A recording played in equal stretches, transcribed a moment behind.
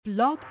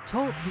Blog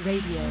Talk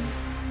Radio.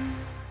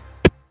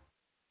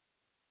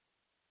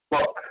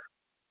 Fuck.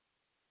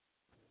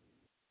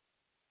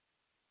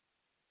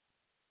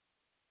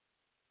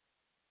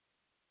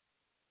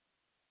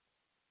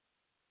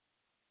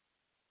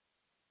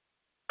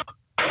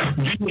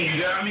 You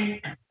got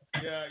me?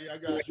 Yeah, I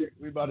got you.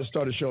 We about to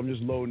start the show. I'm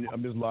just loading.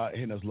 I'm just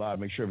hitting us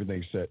live. Make sure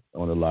everything's set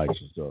on the lights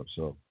and stuff.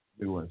 So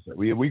we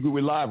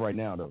live right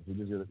now though. We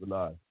just did it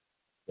live.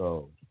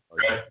 So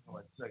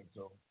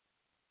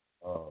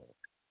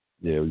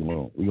yeah, we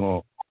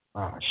gonna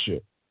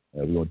shit.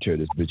 We gonna tear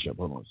this bitch up.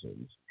 Hold on a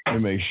second. Let me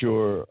make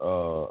sure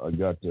I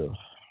got the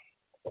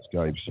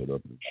Skype set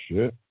up and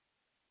shit.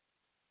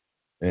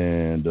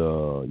 And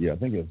yeah, I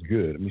think that's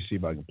good. Let me see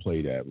if I can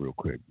play that real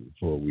quick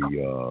before we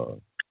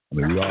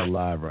we are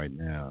live right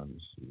now. Let me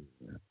see.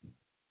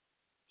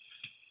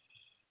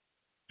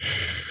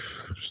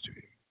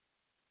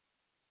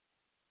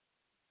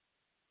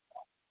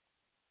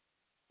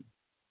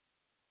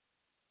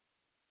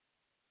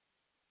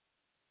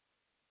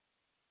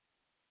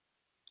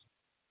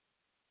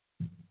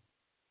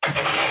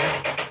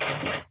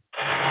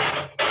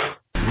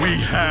 We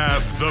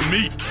have the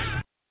meat.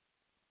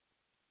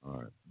 All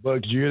right.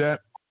 Bud, did you hear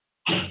that?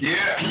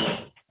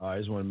 Yeah. I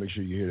just want to make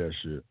sure you hear that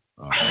shit.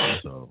 All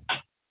right, so.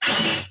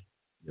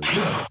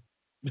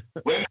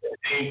 Wait.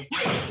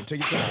 Take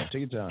your time. Okay.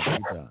 Take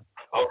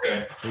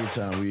your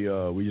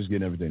time. We just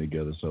getting everything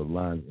together. So the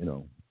line,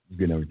 just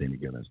getting everything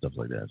together and stuff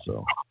like that.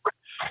 So.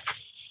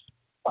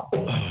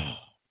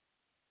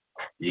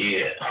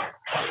 Yeah.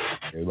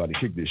 Everybody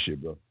kick this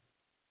shit, bro.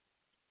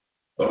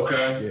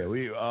 Okay. Yeah,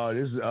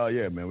 this is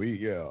yeah, man.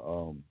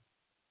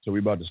 So we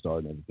about to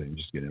start and everything,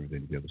 just getting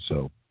everything together.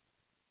 So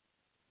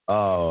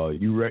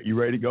you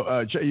ready to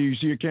go? You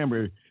see your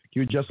camera.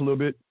 Can you adjust a little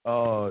bit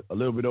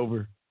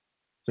over?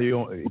 So you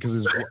don't,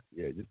 because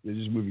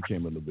just move your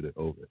camera a little bit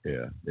over.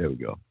 Yeah, there we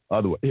go.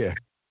 Other way, yeah.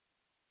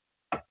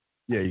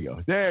 There you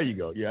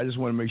go. Yeah, I just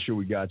want to make sure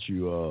we got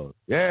you.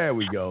 There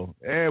we go.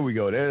 There's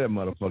that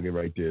motherfucker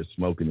right there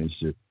smoking and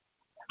shit.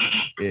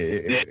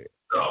 Yeah.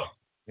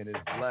 And it's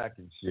black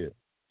and shit.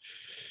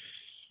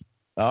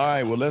 All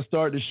right, well, let's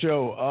start the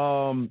show.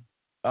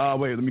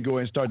 Wait, let me go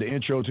ahead and start the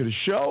intro to the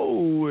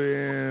show,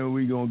 and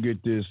we're going to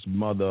get this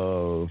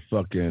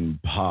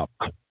motherfucking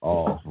popped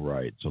off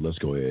right. So let's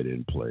go ahead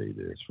and play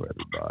this for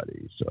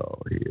everybody.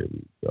 So here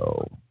we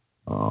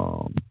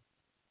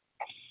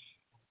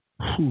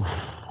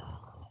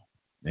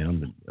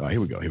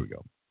go. Here we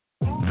go.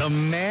 The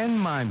man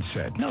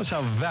mindset knows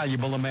how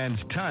valuable a man's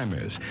time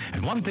is,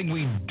 and one thing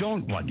we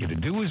don't want you to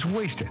do is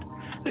waste it.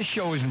 This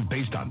show isn't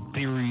based on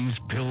theories,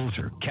 pills,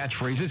 or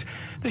catchphrases.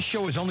 This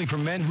show is only for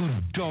men who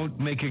don't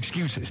make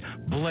excuses,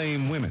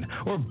 blame women,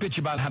 or bitch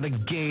about how the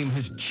game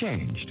has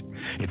changed.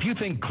 If you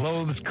think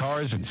clothes,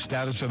 cars, and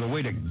status are the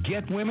way to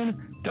get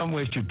women, don't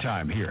waste your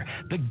time here.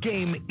 The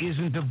game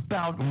isn't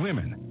about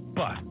women.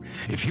 But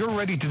if you're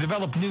ready to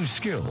develop new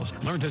skills,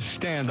 learn to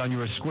stand on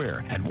your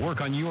square, and work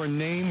on your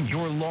name,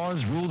 your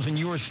laws, rules, and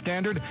your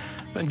standard,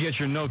 then get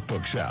your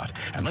notebooks out.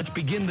 And let's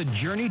begin the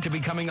journey to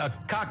becoming a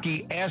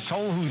cocky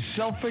asshole who's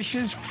selfish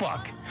as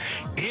fuck.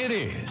 It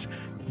is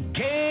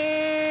game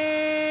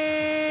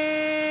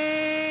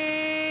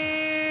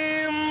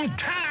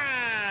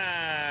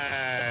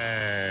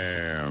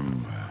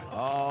time!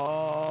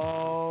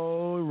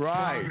 All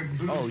right.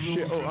 Oh,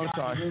 shit. Oh,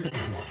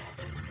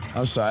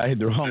 I'm sorry. I hit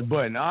the wrong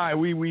button. All right,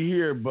 we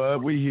here,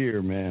 bud. We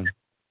here, man.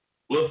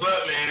 What's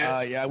up,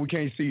 man? Yeah, we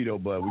can't see you, though,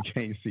 bud. We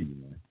can't see you,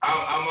 man.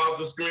 I'm off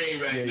the screen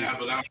now,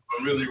 but I'm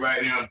really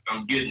right now.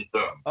 I'm getting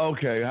something.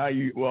 Okay,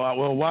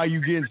 Well, while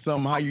you getting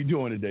something, how you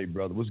doing today,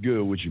 brother? What's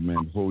good with you,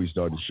 man? Before we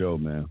start the show,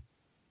 man.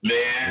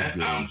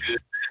 Man, I'm good.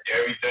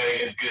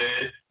 Everything is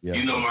good.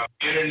 Yeah. My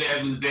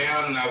internet was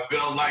down, and I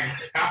felt like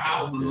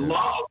I was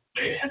lost,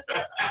 man.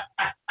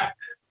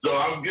 So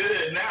I'm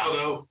good now,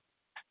 though.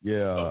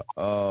 Yeah.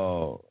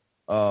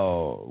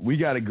 We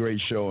got a great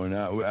show, and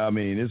I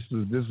mean, this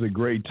is a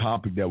great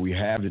topic that we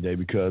have today,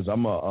 because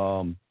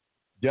I'm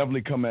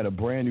definitely come at a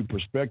brand new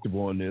perspective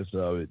on this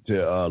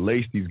to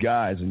lace these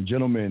guys and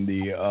gentlemen.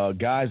 The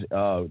guys,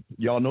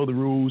 y'all know the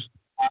rules.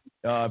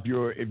 If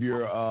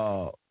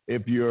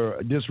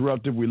you're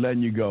disruptive, we're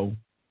letting you go.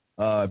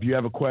 If you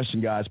have a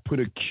question, guys, put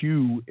a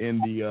Q in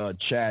the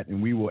chat,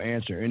 and we will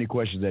answer any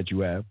questions that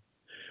you have.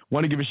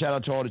 Want to give a shout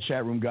out to all the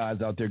chat room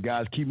guys out there.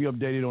 Guys, keep me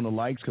updated on the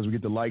likes, because we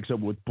get the likes up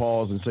with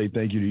pause and say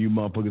thank you to you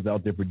motherfuckers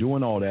out there for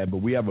doing all that. But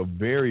we have a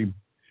very,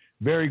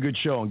 very good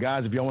show. And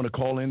guys, if y'all want to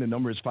call in, the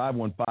number is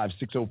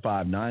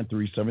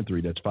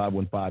 515-605-9373. That's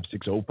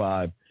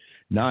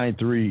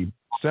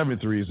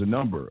 515-605-9373 is the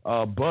number.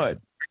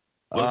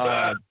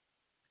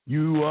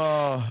 You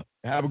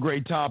have a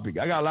great topic.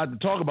 I got a lot to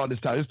talk about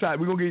this time.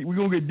 We're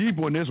gonna get deep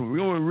on this one. We're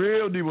gonna get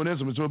real deep on this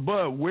one. So,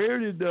 Bud, where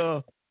did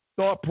the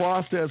thought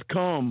process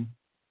come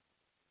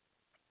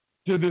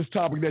to this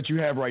topic that you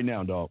have right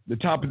now, dog? The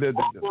topic that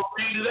we'll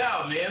read it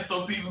out, man,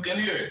 so people can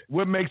hear it.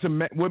 What makes a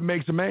man?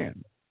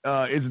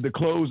 Is it the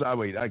clothes? I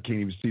can't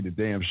even see the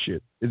damn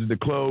shit. Is it the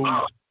clothes?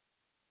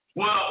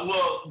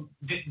 Well,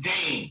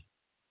 Dean,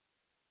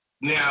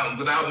 Now,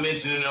 without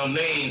mentioning no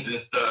names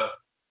and stuff,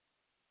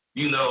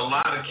 a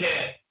lot of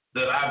cats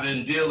that I've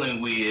been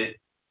dealing with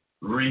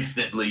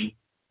recently,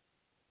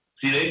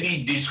 see, they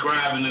be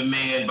describing a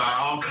man by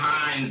all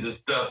kinds of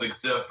stuff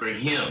except for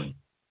him.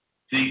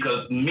 See,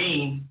 because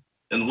me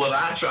and what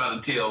I try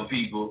to tell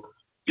people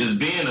is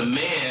being a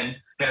man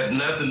has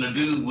nothing to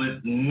do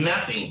with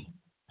nothing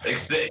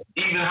except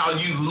even how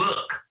you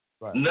look.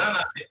 Right. None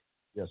of it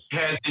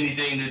has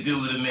anything to do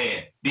with a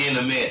man, being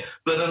a man.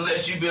 But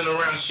unless you've been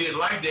around shit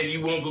like that,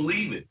 you won't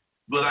believe it.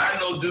 But I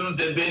know dudes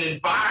that been in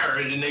fire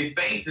and their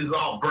face is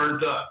all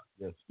burnt up.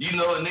 Yes.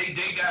 And they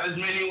got as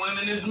many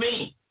women as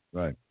me.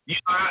 Right.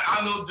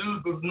 I know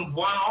dudes with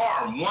one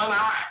arm, one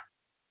eye.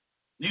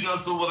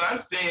 So what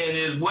I'm saying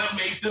is what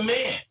makes a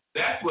man?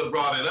 That's what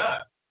brought it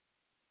up.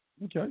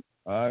 Okay.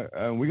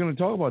 We're going to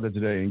talk about that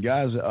today. And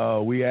guys,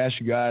 we ask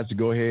you guys to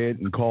go ahead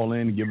and call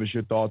in and give us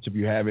your thoughts if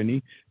you have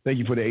any. Thank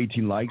you for the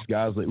 18 likes,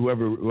 guys.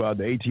 Whoever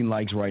the 18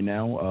 likes right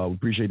now, we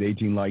appreciate the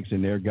 18 likes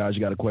in there. Guys,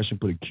 you got a question,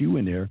 put a Q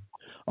in there.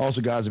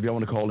 Also, guys, if y'all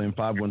want to call in,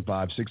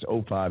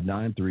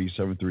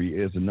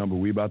 515-605-9373 is the number.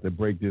 We're about to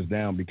break this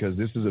down because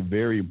this is a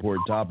very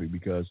important topic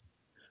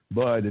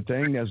but the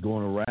thing that's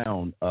going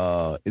around,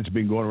 it's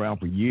been going around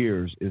for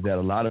years, is that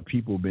a lot of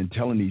people have been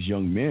telling these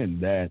young men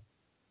that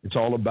it's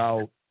all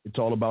about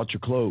your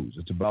clothes.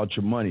 It's about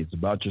your money. It's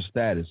about your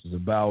status. It's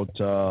about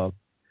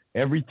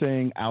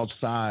everything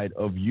outside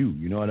of you.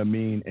 You know what I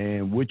mean?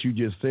 And what you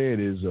just said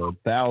is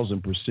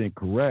 1,000%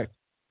 correct.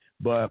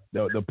 But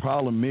the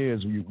problem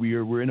is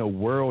we're in a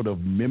world of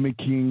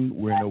mimicking.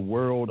 We're in a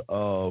world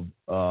of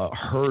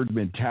herd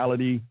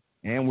mentality,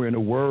 and we're in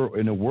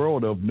a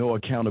world of no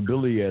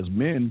accountability as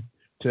men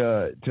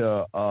to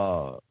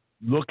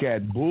look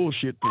at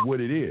bullshit for what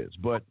it is.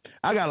 But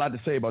I got a lot to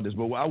say about this.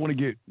 But I want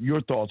to get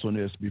your thoughts on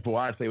this before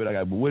I say what I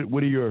got. But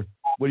what are your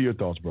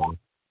thoughts, brother?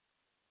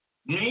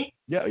 Me?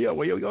 Yeah.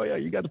 Well, you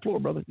got the floor,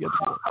 brother. You got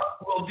the floor.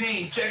 Well,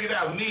 Dean, check it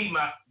out.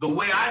 The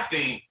way I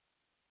think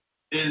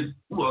is,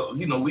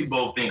 we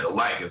both think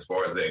alike as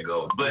far as that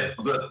goes. But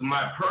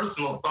my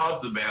personal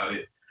thoughts about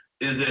it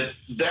is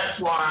that's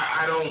why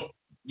I don't,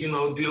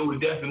 deal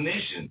with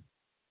definitions.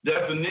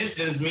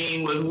 Definitions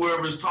mean what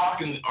whoever's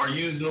talking or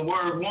using the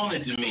word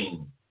wanted to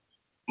mean.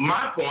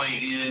 My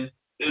point is,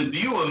 if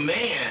you a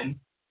man,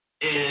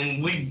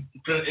 and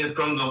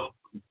from the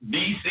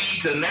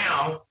BC to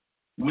now,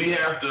 we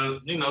have to,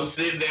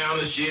 sit down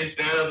and shit,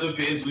 stand up to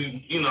piss.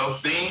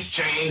 Things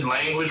change,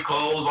 language,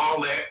 clothes,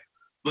 all that.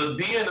 But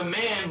being a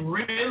man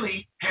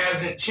really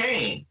hasn't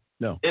changed.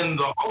 No. And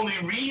the only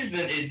reason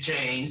it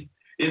changed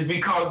is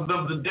because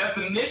of the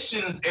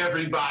definitions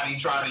everybody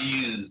try to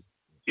use.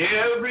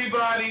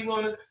 Everybody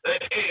want to,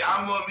 hey,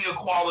 I'm going to be a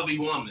quality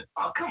woman.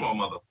 Oh, come on,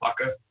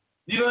 motherfucker.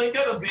 Ain't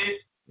that a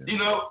bitch?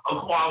 A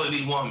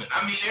quality woman.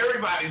 I mean,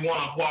 everybody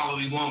want a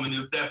quality woman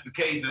if that's the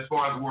case as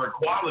far as the word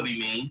quality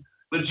means.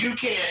 But you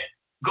can't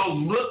go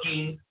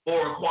looking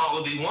for a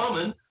quality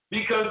woman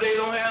because they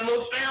don't have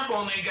no stamp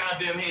on their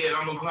goddamn head.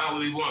 I'm a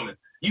quality woman.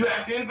 You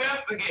have to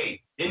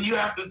investigate, and you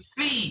have to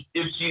see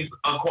if she's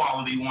a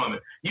quality woman.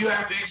 You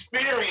have to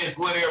experience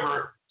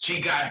whatever she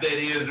got that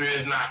is or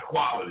is not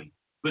quality.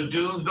 But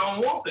dudes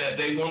don't want that.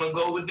 They want to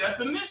go with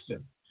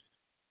definition.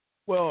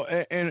 Well,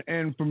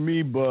 and for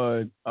me,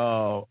 Bud,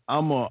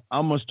 I'm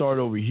gonna start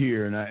over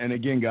here, and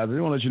again, guys, I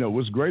just want to let you know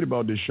what's great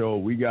about this show.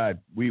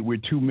 We're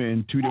two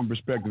men, two different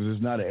perspectives.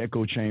 It's not an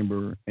echo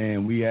chamber,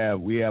 and we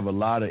have a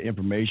lot of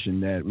information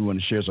that we want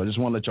to share. So I just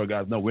want to let y'all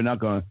guys know we're not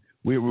gonna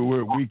we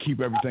keep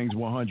everything's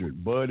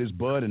 100. Bud is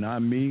Bud, and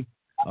I'm me.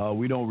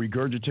 We don't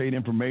regurgitate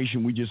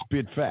information. We just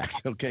spit facts.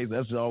 Okay,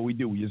 that's all we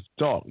do. We just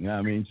talk. You know what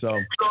I mean? So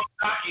we don't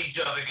knock each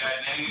other,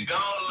 goddamn. You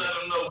don't let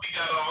them know we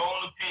got our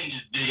own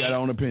opinions, dude. We got our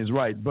own opinions,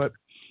 right? But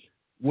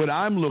what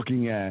I'm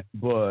looking at,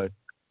 Bud,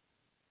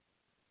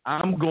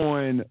 I'm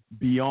going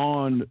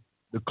beyond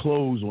the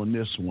clothes on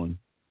this one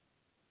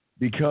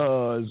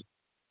because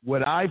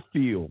what I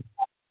feel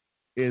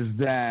is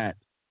that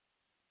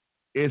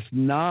it's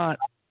not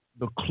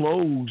the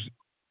clothes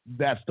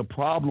that's the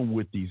problem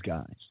with these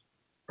guys.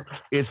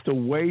 It's the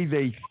way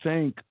they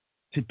think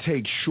to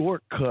take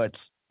shortcuts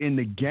in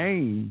the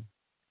game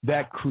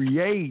that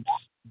creates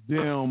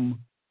them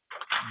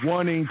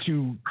wanting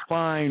to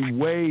find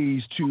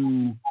ways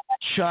to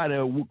try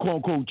to, quote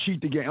unquote,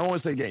 cheat the game. I don't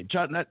want to say game.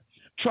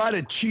 Try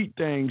to cheat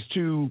things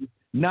to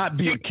not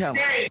be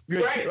accountable.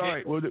 Right. All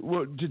right.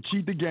 Well, to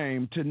cheat the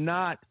game, to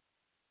not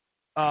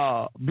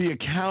be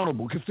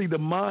accountable. Because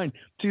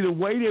the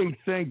way they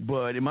think,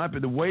 Bud, it might be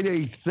the way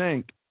they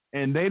think,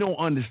 and they don't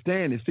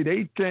understand it. See,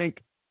 they think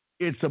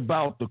it's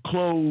about the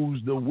clothes,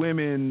 the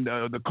women,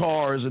 the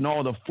cars, and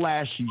all the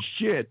flashy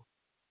shit.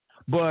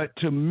 But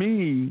to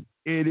me,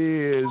 it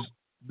is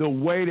the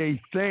way they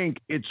think.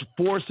 It's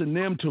forcing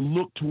them to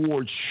look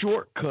towards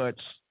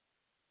shortcuts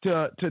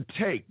to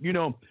take.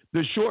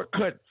 The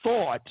shortcut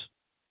thought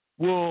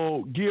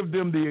will give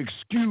them the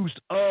excuse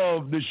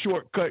of the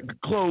shortcut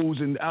clothes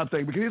and out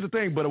thing. Because here's the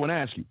thing, but I want to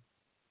ask you.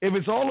 If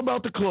it's all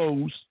about the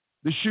clothes,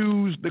 the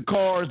shoes, the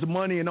cars, the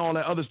money, and all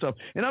that other stuff,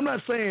 and I'm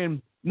not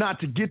saying not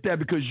to get that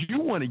because you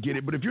want to get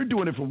it. But if you're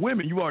doing it for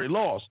women, you already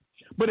lost.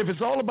 But if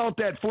it's all about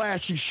that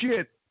flashy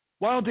shit,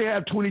 why don't they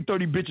have 20,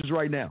 30 bitches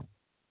right now?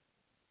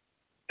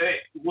 Hey,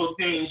 well,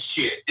 then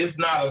shit. It's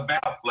not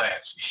about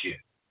flashy shit.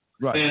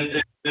 Right.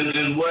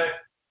 And what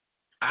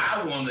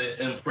I want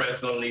to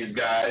impress on these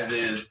guys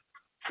is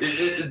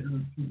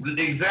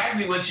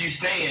exactly what you're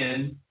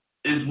saying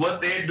is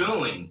what they're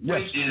doing,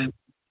 yes. which is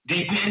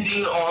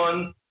depending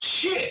on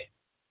shit.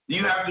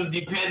 You have to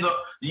depend on.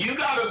 You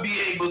got to be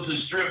able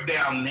to strip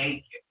down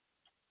naked.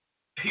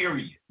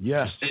 Period.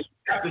 Yes. And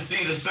you have to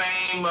see the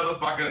same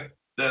motherfucker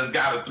that's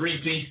got a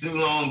 3-piece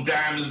suit on,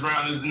 diamonds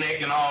around his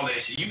neck, and all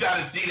that shit. You got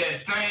to see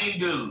that same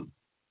dude,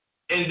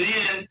 and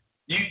then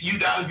you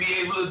got to be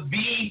able to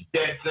be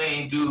that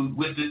same dude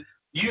with the.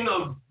 You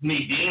know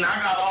me, Dean.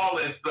 I got all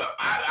that stuff.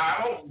 I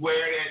don't wear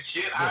that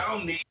shit. Yes. I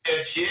don't need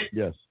that shit.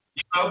 Yes.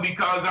 You know,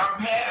 because I'm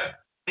past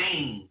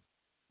things.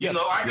 You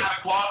know, I got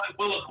a closet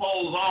full of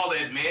clothes, all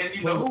that, man.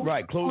 You know,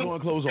 right? Clothes on,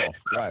 clothes off.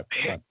 Right.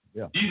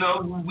 Yeah. You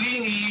know, we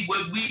need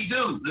what we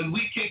do, and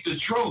we kick the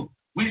truth.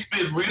 We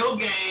spit real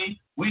game.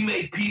 We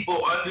make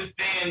people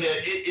understand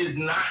that it is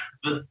not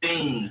the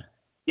thing.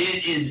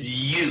 It is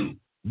you.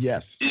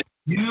 Yes. If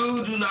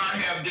you do not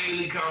have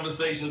daily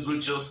conversations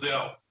with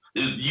yourself,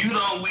 if you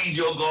don't weed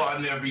your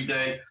garden every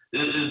day,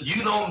 if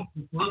you don't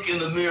look in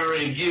the mirror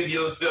and give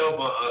yourself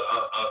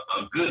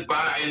a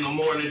goodbye in the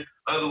morning,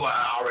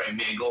 otherwise, all right,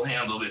 man, go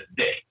handle this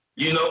day.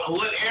 You know,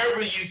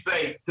 whatever you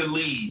say to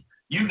leave,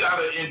 you got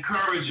to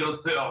encourage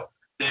yourself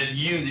that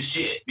you the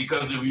shit.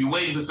 Because if you're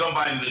waiting for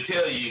somebody to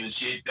tell you the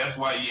shit, that's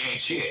why you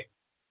ain't shit.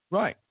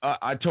 Right.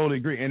 I totally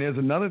agree. And there's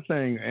another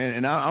thing,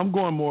 and I'm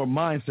going more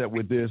mindset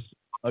with this.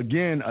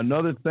 Again,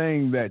 another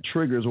thing that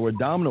triggers or a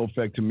domino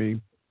effect to me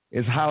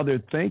is how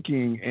they're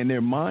thinking and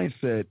their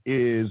mindset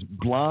is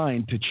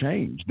blind to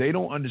change. They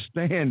don't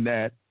understand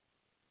that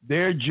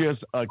they're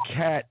just a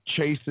cat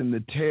chasing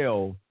the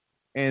tail,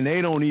 and they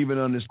don't even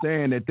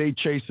understand that they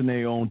chasing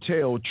their own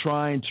tail,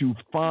 trying to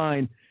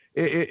find.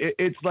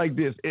 It's like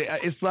this.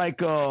 It's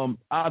like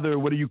either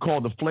what do you call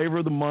the flavor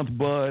of the month,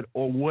 bud,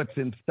 or what's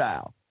in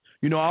style.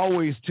 You know, I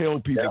always tell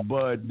people,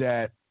 bud,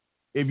 that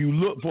if you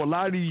look for a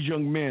lot of these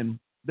young men,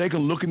 they can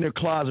look in their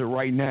closet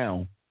right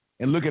now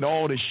and look at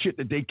all the shit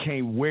that they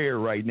can't wear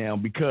right now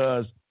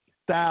because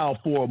style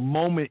for a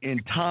moment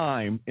in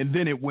time, and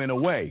then it went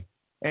away.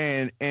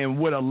 And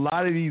what a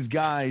lot of these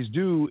guys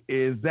do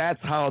is that's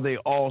how they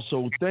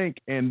also think,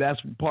 and that's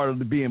part of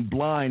the being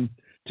blind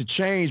to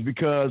change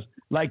because,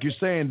 like you're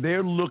saying,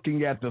 they're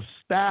looking at the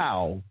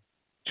style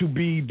to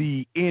be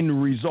the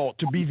end result,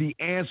 to be the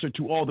answer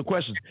to all the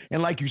questions.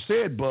 And like you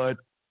said, bud,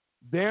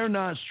 they're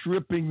not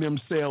stripping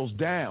themselves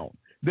down.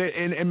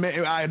 And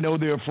I know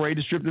they're afraid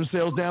to strip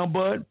themselves down,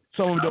 bud.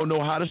 Some of them don't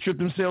know how to strip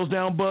themselves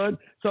down, bud.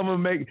 Some of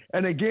them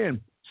and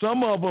again,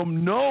 some of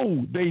them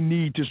know they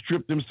need to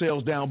strip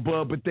themselves down,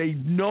 bud, but they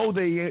know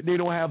they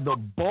don't have the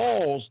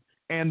balls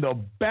and the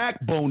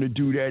backbone to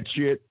do that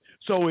shit.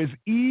 So it's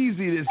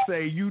easy to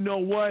say, you know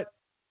what?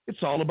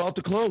 It's all about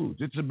the clothes.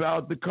 It's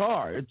about the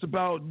car. It's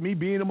about me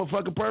being a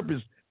motherfucking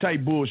purpose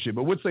type bullshit.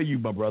 But what say you,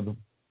 my brother?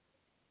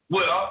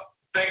 Well,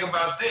 think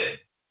about this.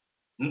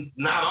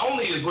 Not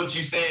only is what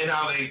you're saying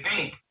how they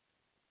think,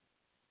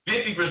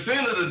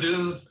 50% of the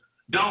dudes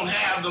don't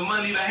have the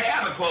money to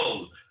have the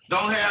clothes,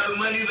 don't have the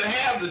money to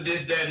have the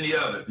this, that, and the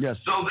other. Yes.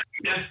 So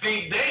they just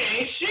think they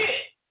ain't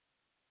shit.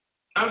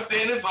 I'm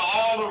saying it's an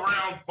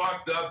all-around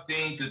fucked up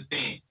thing to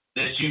think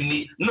that you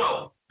need.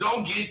 No,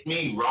 don't get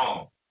me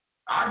wrong.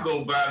 I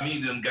go buy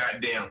me them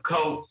goddamn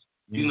coats.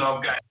 You know,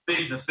 I've got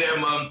 $6,000 to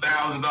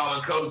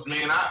 $7,000 coats,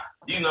 man. I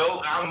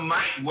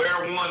might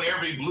wear one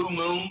every blue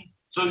moon.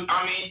 So,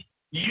 I mean,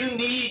 you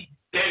need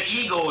that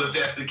ego if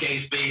that's the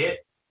case, fed.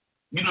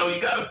 You know,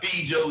 you got to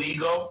feed your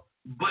ego,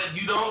 but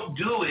you don't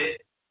do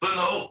it for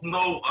no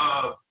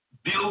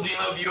building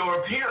of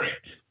your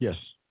appearance. Yes.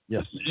 You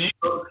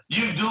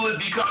do it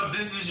because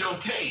this is your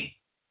taste.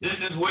 This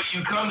is where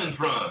you coming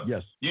from.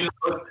 Yes. You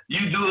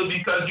do it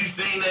because you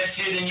seen that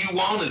shit and you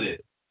wanted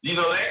it. You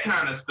know, that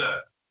kind of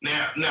stuff.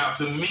 Now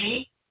to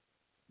me,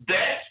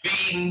 that's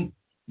feeding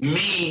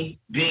me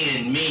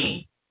being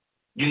me.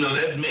 You know,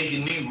 that's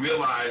making me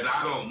realize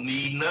I don't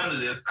need none of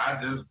this. I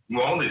just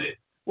wanted it.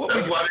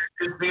 That's why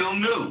it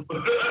feels new.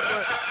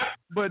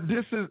 But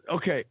this is,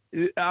 okay,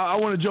 I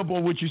want to jump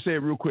on what you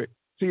said real quick.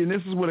 See, and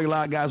this is what a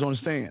lot of guys don't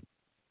understand.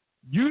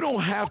 You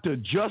don't have to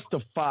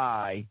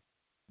justify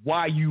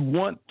why you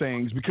want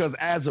things because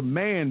as a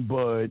man,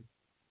 bud,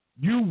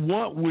 you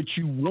want what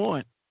you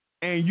want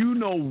and you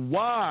know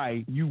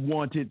why you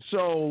want it.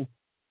 So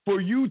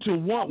for you to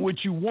want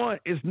what you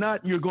want, it's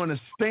not you're going to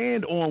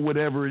stand on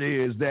whatever it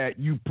is that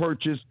you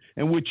purchase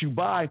and what you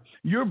buy.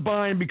 You're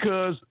buying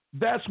because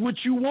that's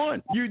what you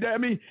want. You're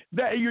right.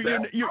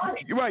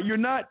 You're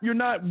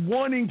not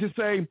wanting to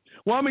say,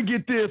 well, I'm gonna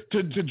get this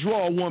to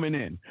draw a woman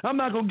in. I'm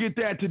not gonna get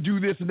that to do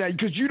this and that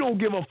because you don't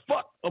give a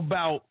fuck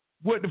about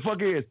what the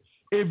fuck it is.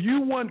 If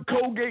you want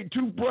Colgate,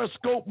 toothbrush,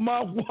 scope,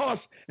 mouthwash,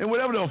 and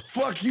whatever the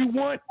fuck you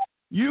want,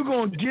 you're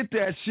gonna get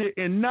that shit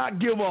and not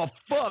give a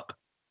fuck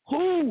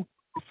who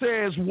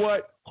says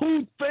what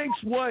who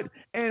thinks what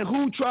and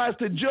who tries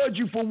to judge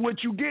you for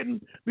what you're getting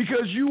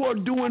because you are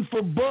doing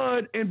for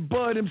Bud and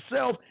Bud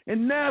himself,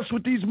 and that's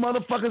what these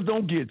motherfuckers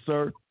don't get,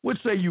 sir. What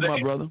say you, my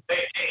brother?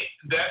 Hey,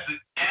 that's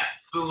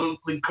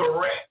absolutely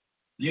correct.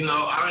 You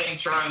know, I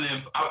ain't trying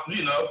to,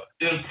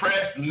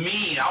 impress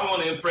me. I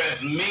want to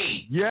impress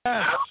me. Yes.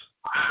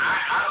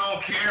 I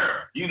don't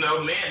care. You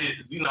know, man,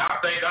 I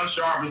think I'm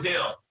sharp as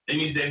hell.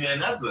 And you say, man,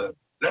 that's an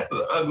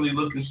ugly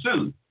looking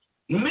suit.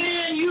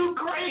 Man, you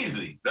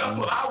crazy. That's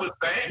what I would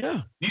think.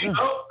 Yeah. You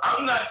know,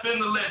 I'm not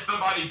finna let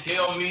somebody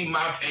tell me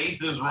my case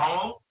is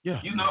wrong. Yeah.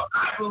 You know,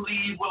 I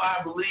believe what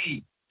I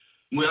believe.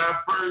 When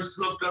I first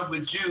hooked up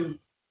with you,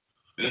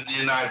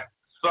 and I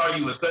saw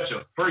you as such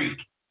a freak.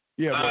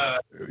 Yeah. I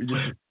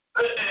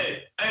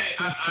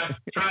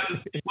tried to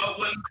see what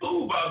wasn't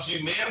cool about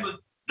you, man. But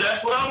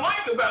that's what I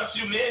like about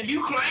you, man.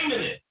 You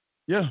claiming it.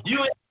 Yeah.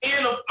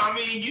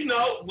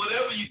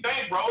 Whatever you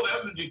think, bro,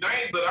 that's what you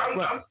think. But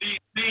I'm Steve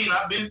Dean.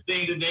 I've been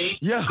Steve the Dean.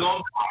 Yeah. Gonna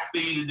talk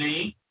Steve the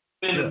Dean.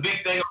 And the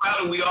big thing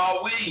about it, we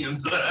all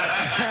Williams.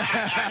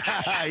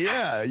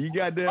 Yeah, you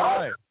got that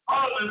right.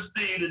 All of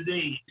Steve the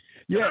Dean.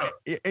 Yeah,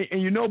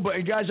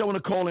 and guys, y'all want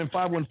to call in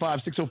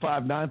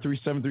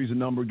 515-605-9373 is the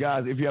number.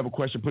 Guys, if you have a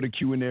question, put a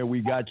Q in there. We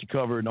got you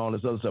covered and all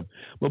this other stuff.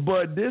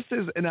 But this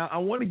is, and I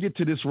want to get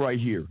to this right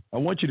here. I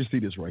want you to see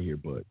this right here,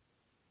 Bud.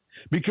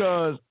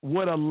 Because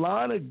what a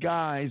lot of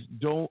guys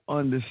don't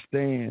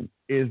understand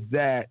is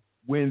that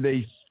when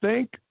they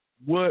think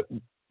what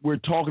we're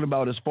talking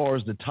about as far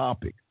as the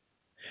topic,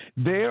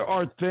 there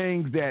are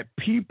things that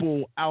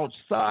people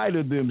outside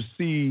of them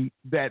see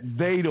that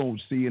they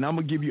don't see, and I'm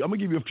gonna give you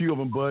a few of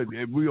them, but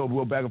we'll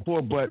go back and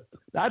forth. But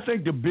I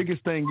think the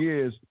biggest thing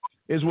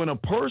is when a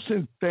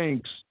person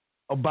thinks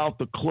about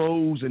the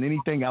clothes and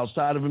anything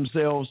outside of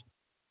themselves,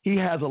 he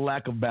has a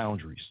lack of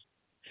boundaries.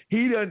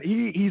 He's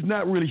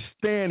not really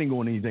standing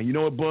on anything, you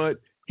know what, Bud?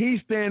 He's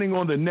standing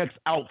on the next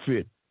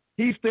outfit.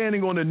 He's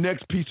standing on the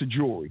next piece of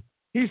jewelry.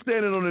 He's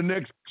standing on the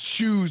next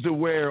shoes to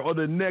wear, or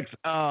the next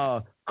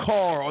car,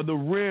 or the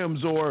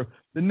rims, or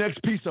the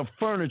next piece of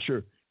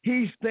furniture.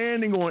 He's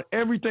standing on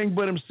everything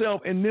but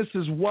himself, and this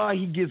is why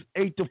he gets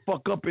ate the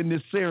fuck up in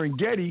this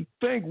Serengeti.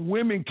 Think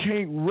women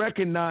can't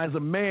recognize a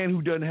man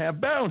who doesn't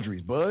have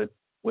boundaries, Bud.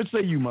 What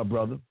say you, my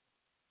brother?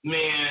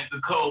 Man,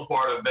 the cold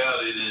part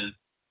about it is,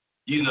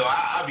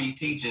 I be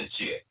teaching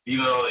shit,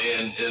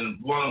 and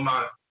one of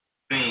my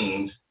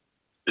things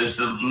is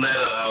to let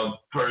a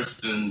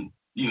person,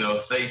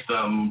 say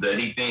something that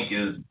he think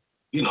is,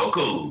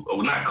 cool,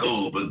 or not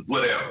cool, but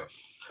whatever.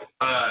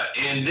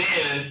 And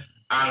then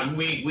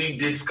we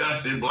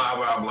discussed it, blah,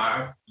 blah,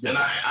 blah. And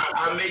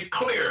I make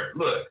clear,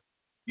 look,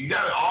 you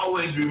got to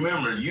always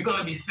remember, you're going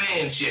to be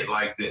saying shit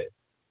like this.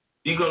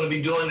 You're going to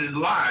be doing it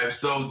live.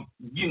 So,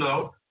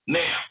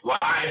 now, why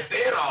I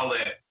said all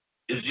that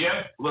is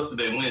what's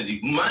today,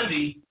 Wednesday?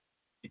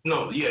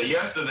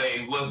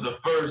 Yesterday was the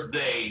first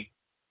day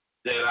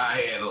that I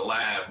had a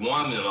live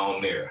woman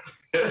on there.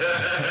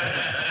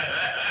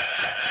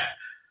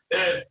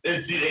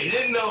 and see, they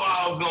didn't know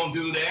I was going to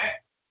do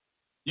that.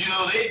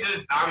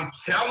 I'm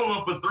telling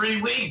them for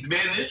 3 weeks,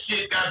 man, this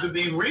shit got to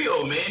be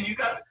real, man.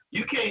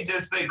 You can't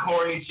just say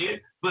corny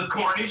shit, but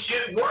corny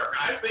shit work.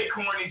 I say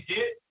corny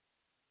shit.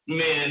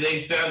 Man,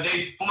 they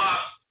flop,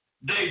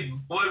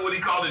 what do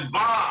you call it,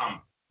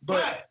 bomb.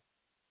 But,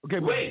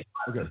 it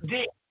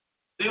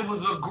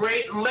was a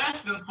great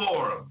lesson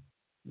for them.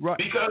 Right.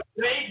 Because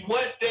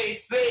what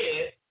they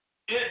said,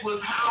 it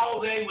was how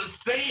they were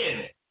saying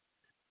it.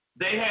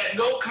 They had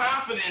no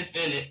confidence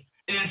in it,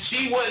 and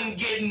she wasn't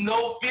getting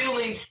no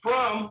feelings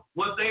from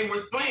what they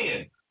were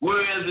saying.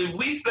 Whereas if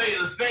we say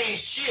the same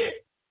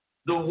shit,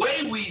 the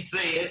way we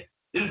say it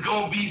is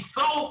going to be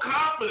so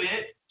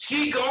confident,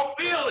 she going to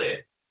feel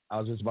it. I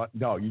was just about,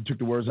 dog, you took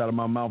the words out of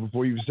my mouth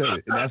before you said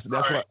it. And that's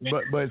what,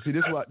 but see,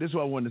 this is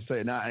what I wanted to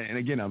say. Now, and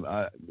again,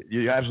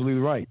 you're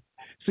absolutely right.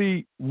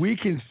 See, we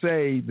can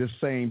say the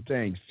same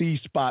thing. C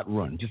spot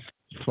run. Just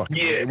fuck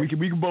it. We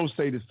can both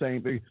say the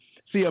same thing.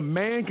 See, a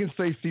man can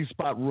say C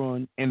spot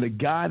run, and the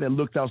guy that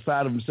looks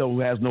outside of himself who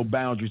has no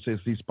boundaries says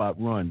C spot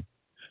run.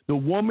 The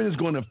woman is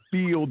going to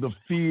feel the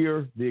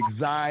fear, the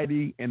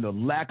anxiety, and the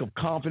lack of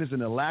confidence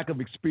and the lack of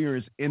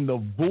experience in the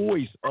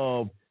voice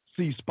of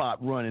C spot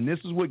run. And this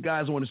is what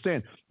guys don't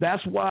understand.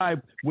 That's why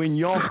when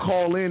y'all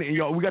call in,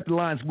 and we got the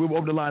lines, we're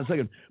over the line in a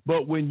second,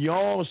 but when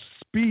y'all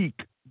speak,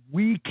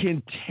 we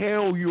can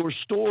tell your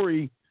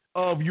story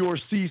of your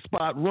C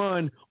spot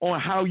run on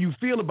how you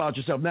feel about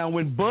yourself. Now,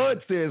 when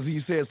Bud says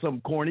he said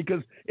something corny,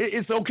 because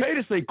it's okay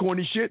to say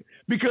corny shit,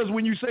 because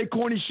when you say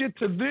corny shit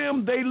to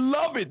them, they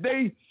love it.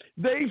 They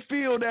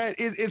feel that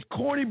it's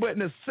corny, but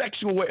in a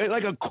sexual way,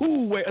 like a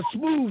cool way, a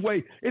smooth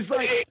way. It's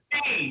like, an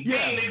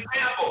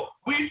example.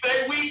 We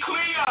say we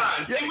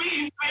Cleon. Yeah.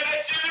 We say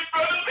that shit in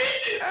front of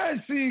bitches. I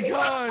see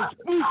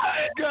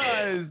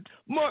guys,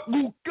 Mark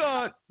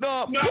Bukan,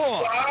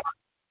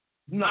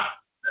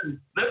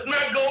 Let's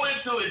not go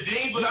into it,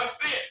 Gene, but I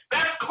said,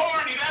 that's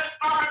corny. That's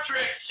Star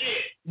Trek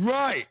shit.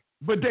 Right.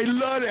 But they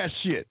love that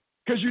shit.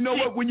 Because you know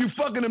what? When you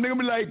fucking them, they're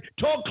going to be like,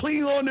 talk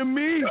clean on to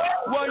me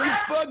while you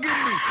fucking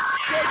me.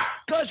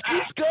 Cause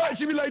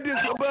she be like this,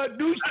 about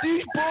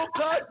these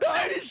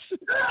bronchitis.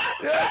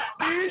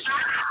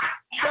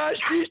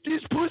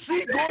 This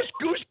pussy,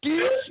 goose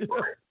geese.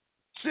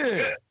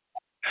 Shit.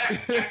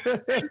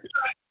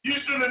 You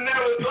should have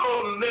never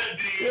told him that,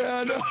 dude. Yeah,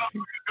 I know.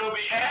 You're going to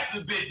be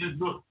asking bitches,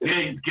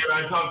 hey, can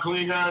I talk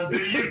clean on to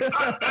you?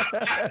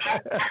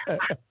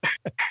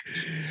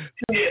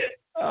 Yeah.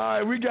 All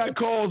right, we got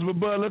calls, but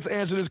Bud, let's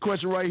answer this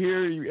question right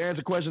here. You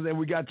answer questions, and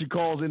we got 2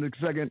 calls in a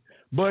second.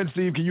 Bud and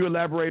Steve, can you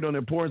elaborate on the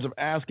importance of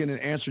asking and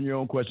answering your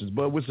own questions?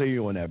 Bud, what say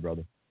you on that,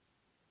 brother?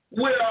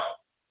 Well,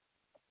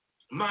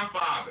 my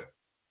father,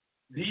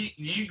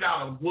 you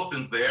got a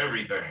whooping for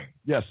everything.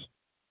 Yes.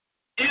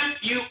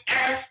 If you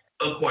ask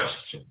a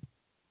question,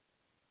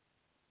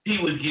 he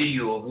would give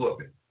you a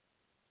whooping.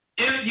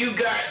 If you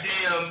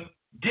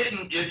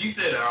if you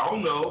said, I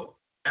don't know,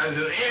 as an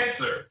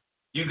answer,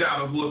 you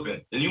got a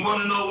whooping. And you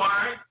want to know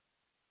why?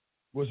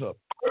 What's up?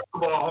 First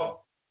of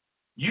all,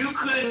 you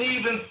couldn't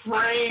even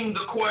frame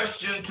the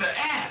question to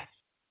ask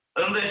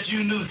unless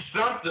you knew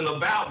something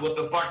about what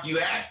the fuck you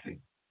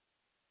asking.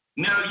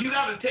 Now, you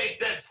got to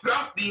take that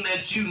something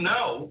that you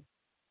know,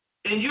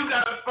 and you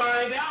got to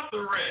find out the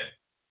rest.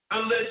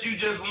 Unless you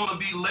just want to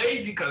be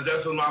lazy, because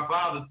that's what my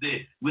father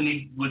said when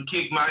he would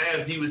kick my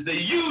ass. He would say,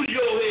 use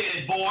your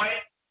head, boy.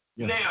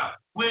 Yeah. Now,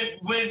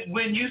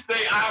 when you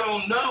say, I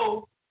don't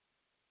know,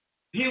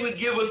 he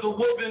would give us a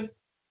whooping.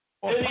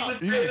 And he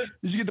would say,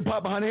 did you get the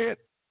pop behind the head?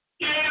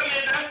 Yeah,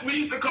 man, that's what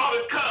we used to call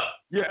it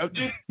cup. Yeah.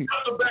 Just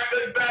cut the back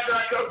of the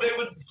cup. They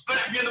would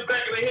slap you in the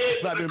back of the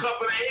head with the cup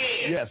of the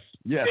hand. Yes,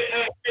 yes.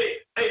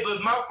 Hey,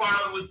 but my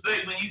father would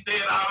say, when you said,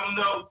 I don't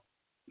know,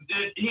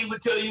 he would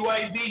tell you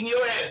why he's beating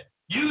your ass.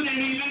 You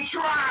didn't even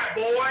try,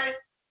 boy.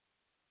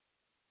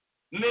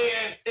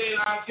 Man, and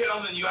I'm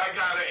telling you, I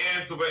got an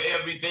answer for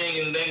everything,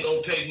 and it ain't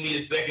going to take me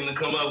a second to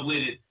come up with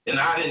it. And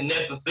I didn't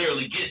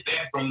necessarily get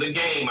that from the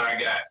game I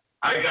got.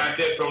 I got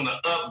that from the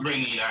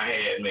upbringing I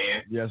had,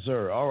 man. Yes,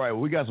 sir. All right,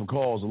 well, we got some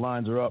calls. The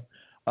lines are up.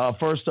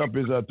 First up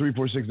is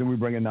 346, then we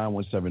bring in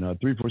 917.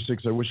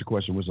 346, sir, what's your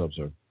question? What's up,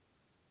 sir?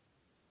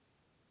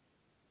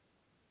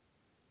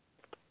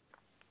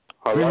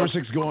 Hello?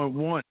 346 going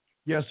one.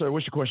 Yes, sir.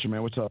 What's your question,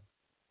 man? What's up?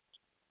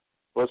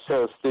 What's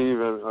up, Steve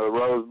and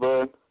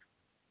Rosebud?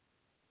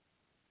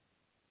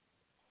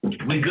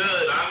 We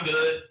good. I'm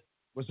good.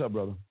 What's up,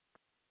 brother?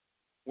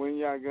 When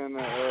you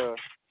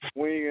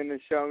gonna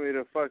show me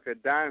the fuck a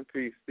dime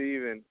piece,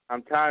 Steven?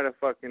 I'm tired of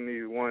fucking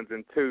these 1s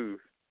and 2s.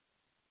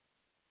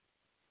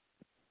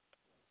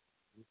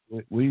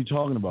 What are you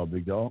talking about,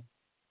 big dog?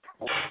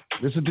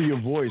 Listen to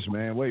your voice,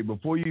 man. Wait,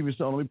 before you even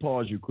start, let me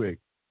pause you quick.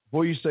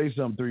 Before you say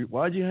something,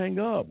 why'd you hang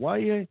up?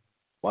 Why'd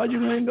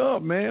you hang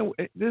up, man?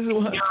 This is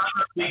what.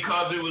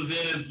 Because it was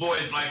in his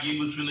voice, like he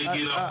was finna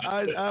get up.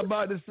 I'm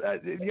about to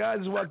say,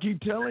 guys, is what I keep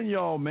telling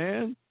y'all,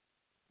 man.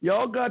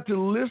 Y'all got to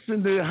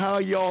listen to how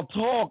y'all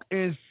talk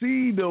and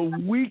see the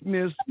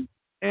weakness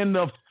and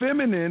the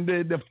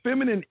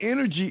feminine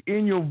energy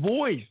in your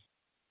voice.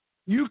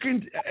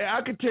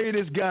 I can tell you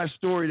this guy's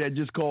story that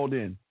just called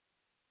in.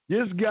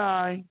 This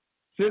guy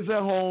sits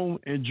at home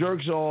and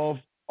jerks off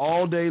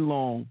all day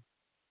long.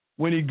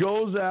 When he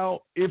goes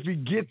out, if he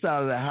gets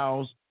out of the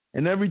house,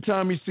 and every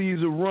time he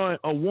sees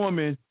a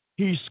woman,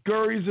 he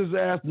scurries his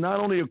ass not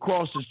only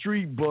across the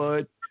street,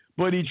 but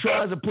he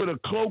tries to put a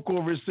cloak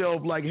over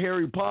himself like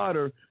Harry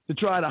Potter to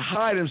try to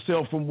hide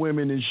himself from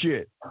women and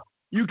shit.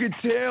 You could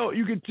tell,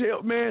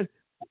 man.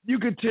 You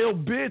could tell,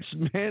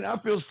 bitch, man. I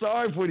feel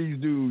sorry for these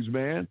dudes,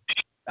 man.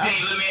 Hey,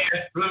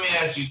 let me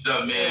ask you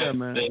something, man. Yeah,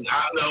 man. And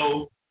I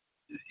know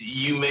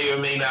you may or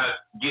may not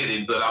get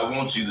it, but I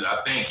want you to.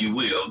 I think you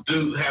will.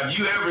 Dude, have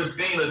you ever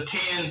seen a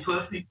 10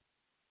 pussy?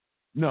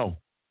 No.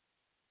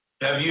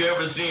 Have you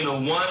ever seen a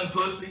 1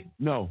 pussy?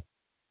 No.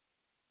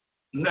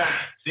 Nah.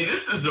 See,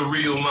 this is the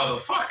real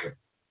motherfucker.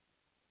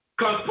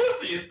 Because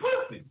pussy is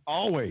pussy.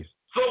 Always.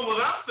 So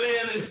what I'm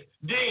saying is,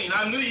 Dean,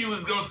 I knew you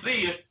was going to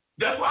see it.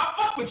 That's why I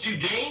fuck with you,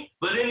 Dean.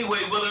 But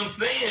anyway, what I'm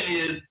saying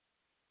is,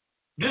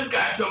 this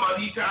guy talking about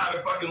he tired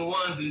of fucking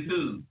 1s and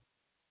 2s.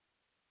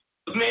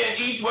 Man,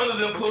 each one of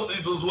them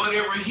pussies was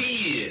whatever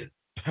he is.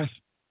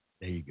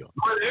 There you go.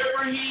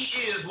 Whatever he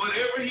is,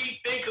 whatever he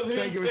think of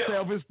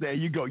himself. There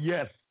you go.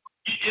 Yes.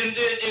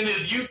 And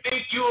if you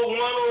think you're a 1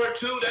 or a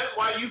 2, that's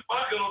why you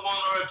fucking a 1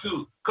 or a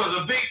 2. Because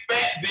a big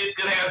fat bitch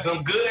could have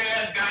some good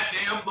ass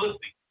goddamn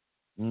pussy.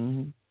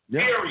 Mm-hmm.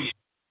 Yep. Period.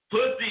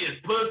 Pussy is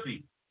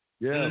pussy.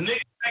 Yeah. And the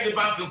nigga think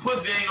about some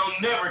pussy ain't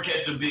gonna never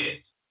catch a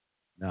bitch.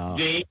 No.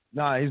 Gene?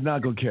 Nah, he's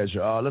not gonna catch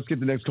her. Let's get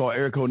the next call.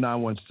 Area code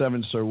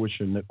 917, sir. What's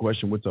your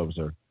question? What's up,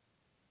 sir?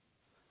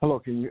 Hello,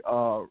 can you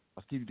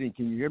Steve Dean,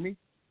 can you hear me?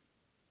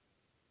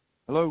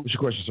 Hello? What's your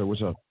question, sir?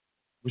 What's up?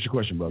 What's your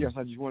question, brother? Yes,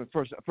 I just want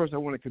to first I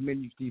want to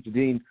commend you, Steve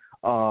Dean,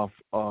 for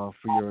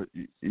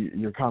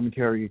your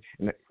commentary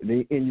and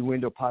the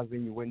innuendo,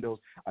 positive innuendos.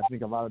 I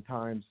think a lot of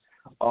times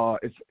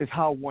it's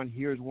how one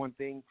hears one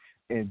thing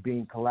and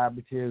being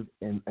collaborative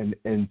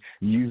and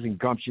using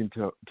gumption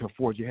to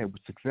forge ahead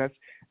with success.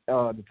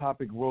 The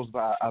topic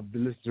Rosebud, I've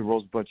been listening to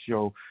Rosebud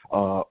show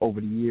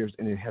over the years,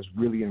 and it has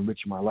really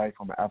enriched my life.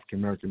 I'm an African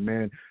American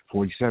man,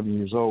 47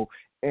 years old,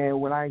 and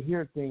when I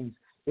hear things,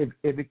 if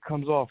it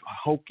comes off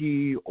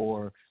hokey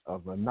or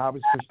of a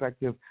novice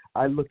perspective,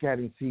 I look at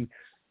it and see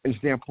a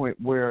standpoint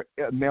where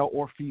male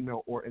or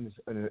female, or in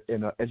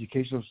an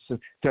educational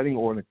setting,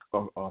 or in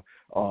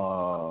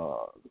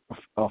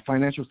a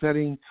financial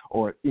setting,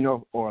 or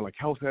or like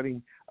health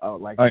setting,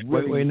 like. All right,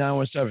 really, wait,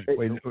 917.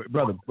 Wait,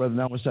 brother,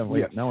 917. Wait,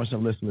 yes.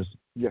 917. Listen.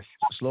 Yes.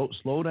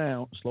 Slow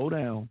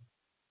down,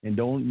 and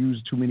don't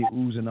use too many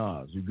oohs and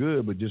ahs. You're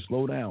good, but just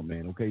slow down,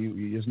 man. Okay,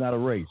 it's not a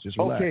race. Just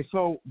relax. Okay,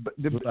 so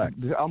Relax.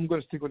 I'm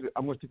going to stick with the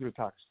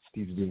topic,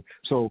 Steve Dean.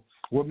 So,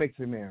 what makes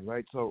a man,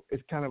 right? So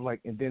it's kind of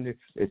like, and then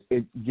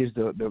it gives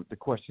the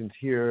questions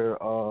here.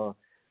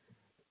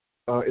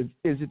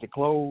 Is it the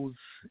clothes?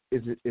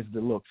 Is the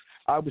looks?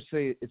 I would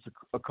say it's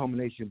a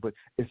combination, but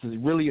it's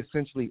really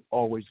essentially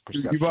always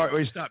perception. You've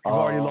already stopped. You've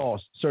already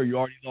lost, sir. You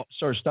already lost,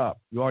 sir. Stop.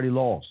 You already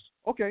lost.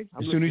 Okay.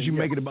 As soon as you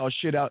make it about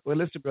shit out. Well,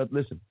 listen, brother.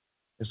 Listen.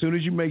 As soon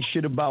as you make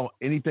shit about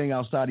anything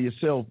outside of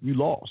yourself, you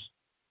lost.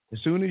 As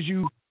soon as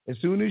you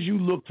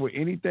look for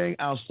anything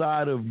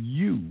outside of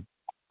you,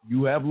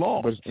 you have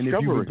lost. And if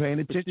you've been paying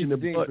attention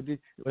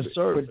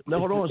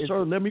hold on,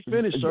 sir. Let me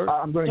finish, sir.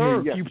 I'm going to hear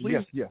you. Yes, you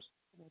please? Yes.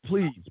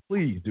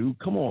 Please, dude.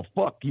 Come on,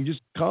 fuck. Can you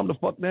just calm the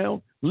fuck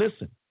down?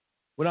 Listen.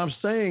 What I'm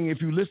saying,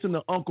 if you listen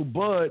to Uncle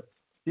Bud,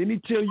 didn't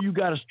he tell you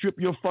got to strip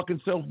your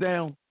fucking self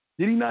down?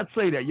 Did he not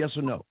say that? Yes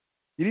or no?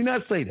 Did he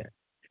not say that?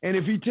 And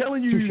if he's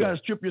telling you got to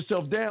strip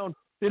yourself down,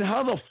 then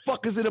how the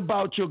fuck is it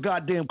about your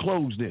goddamn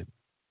clothes then?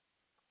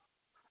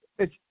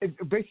 It's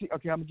basically,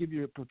 okay, I'm going to give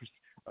you a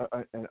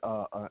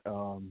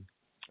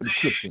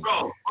description.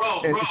 Bro.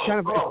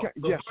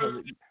 Yes,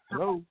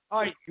 hello.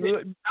 All right,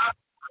 good.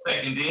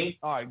 Second, D.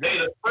 All right, hey,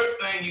 the first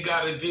thing you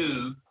got to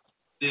do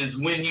is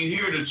when you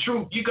hear the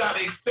truth, you got to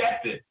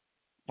accept it.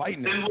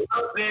 Fighting and what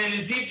I'm saying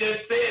is he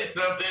just said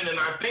something, and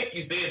I think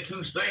you said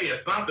touche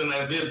or something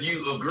as if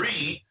you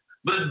agreed.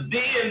 But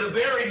then the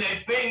very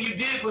next thing you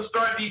did was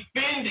start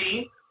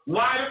defending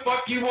why the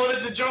fuck you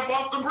wanted to jump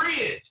off the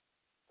bridge.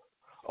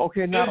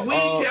 Okay, now, if we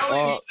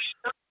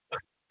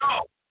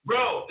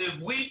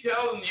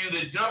telling you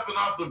that jumping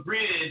off the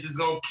bridge is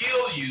going to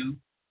kill you,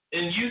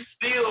 and you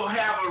still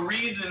have a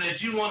reason that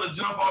you want to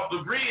jump off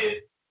the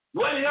bridge,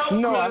 what help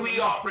could we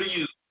offer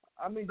you?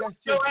 I mean, that's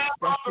just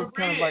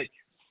kind of like,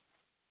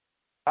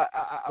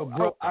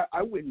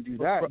 I wouldn't do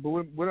that. But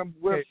what I'm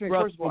saying,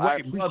 first of all, I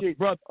appreciate.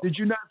 Brother, did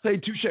you not say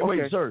touche? Okay.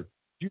 Wait, sir.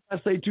 Did you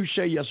not say touche?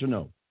 Yes or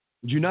no?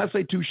 Did you not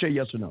say touche?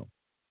 Yes or no?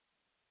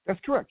 That's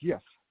correct.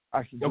 Yes.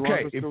 Okay.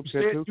 If you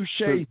said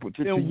touche,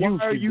 then why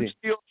are you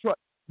still trying?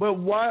 But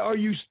why are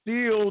you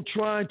still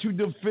trying to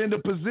defend a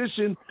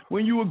position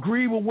when you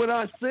agree with what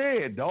I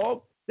said,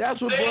 dog? That's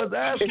what Buzz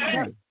asked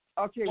you.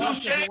 Okay.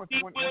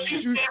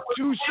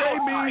 Touche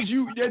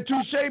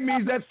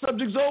means that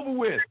subject's over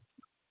with.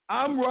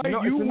 I'm right,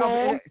 you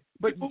wrong.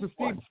 But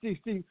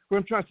Steve, what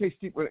I'm trying to say,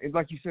 Steve,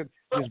 like you said,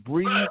 just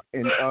breathe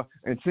and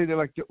say that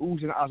like the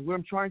oohs and ahs. What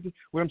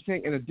I'm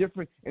saying in a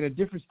different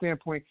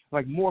standpoint,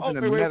 like more from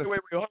the metaphor.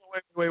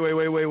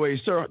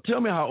 Wait, sir.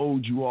 Tell me how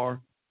old you are.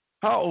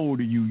 How old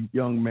are you,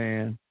 young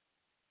man?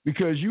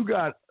 Because you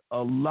got a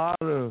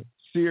lot of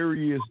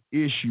serious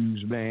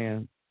issues,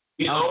 man.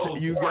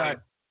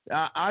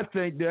 I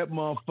think that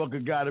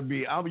motherfucker got to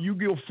be. You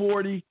give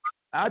 40.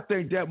 I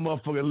think that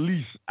motherfucker at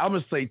least, I'm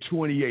going to say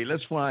 28.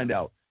 Let's find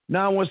out.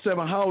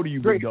 917, how old are you,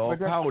 big dog?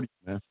 How old are you,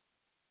 man?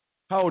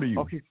 How old are you?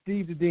 Okay,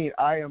 Steve the Dean,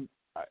 I am.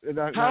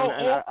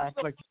 How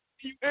old?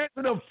 You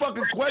answer the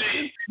fucking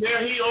question.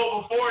 Yeah, he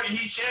over 40.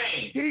 He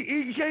changed.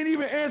 He can't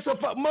even answer.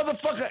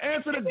 Motherfucker,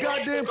 answer the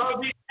goddamn.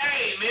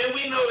 Hey, man,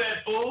 we know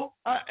that fool.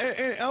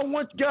 I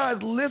want guys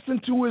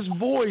listen to his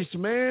voice,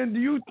 man. Do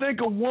you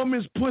think a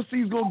woman's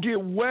pussy's gonna get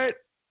wet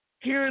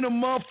hearing a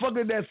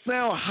motherfucker that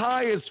sound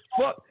high as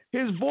fuck?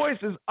 His voice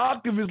is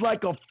octave is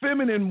like a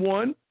feminine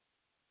one.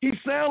 He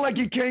sound like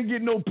he can't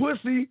get no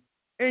pussy,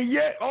 and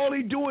yet all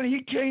he doing,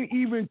 he can't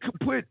even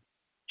put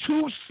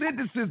two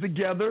sentences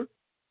together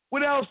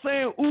without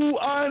saying ooh,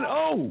 I, and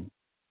oh.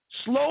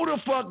 Slow the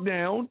fuck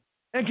down,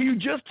 and can you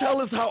just tell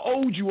us how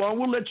old you are, and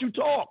we'll let you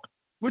talk.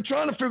 We're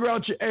trying to figure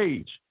out your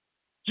age.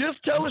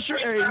 Just tell us your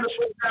age.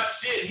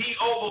 He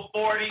over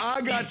 40.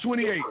 I got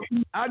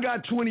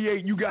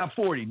 28. You got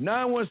 40.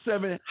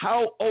 917,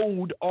 how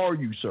old are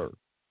you, sir?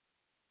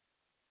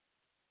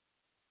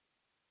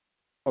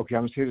 Okay,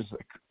 I'm going to say this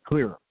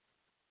clearer.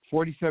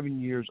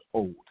 47 years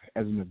old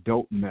as an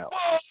adult male.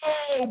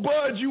 Oh,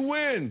 Bud, you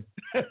win.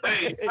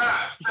 Hey,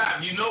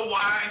 stop. You know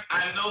why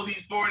I know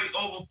he's 40,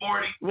 over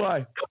 40? Why?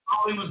 Because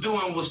all he was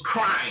doing was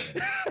crying.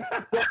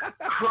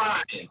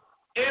 Crying.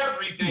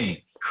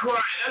 Everything.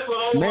 Crying. That's what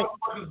old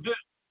motherfuckers do.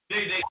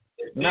 They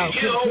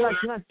get older,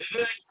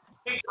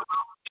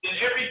 and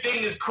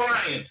everything is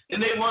crying,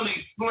 and they want to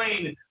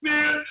explain it.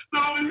 Man, he's so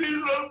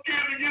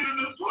scared to get in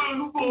the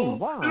swimming pool.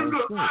 Wow.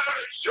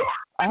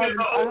 I have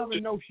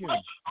a notion.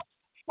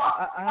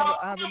 I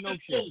have a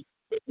notion.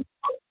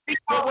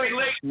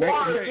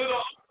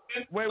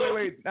 Wait.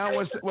 Wait.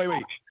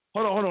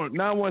 Hold on.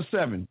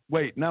 917.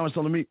 Wait,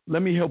 917.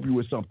 Let me help you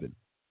with something.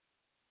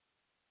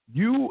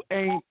 You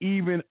ain't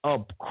even a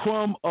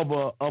crumb of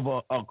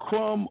a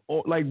crumb,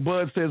 or like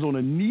Bud says, on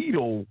a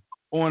needle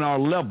on our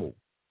level.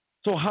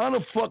 So how the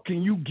fuck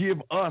can you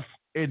give us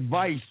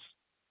advice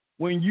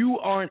when you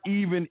aren't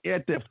even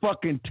at the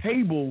fucking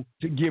table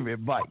to give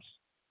advice?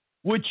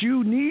 What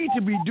you need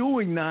to be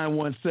doing,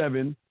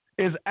 917,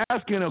 is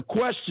asking a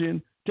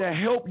question to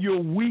help your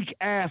weak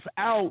ass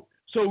out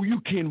so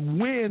you can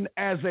win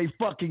as a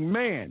fucking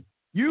man.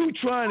 You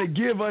trying to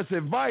give us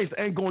advice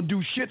ain't gonna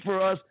do shit for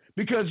us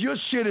because your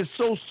shit is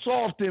so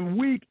soft and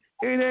weak,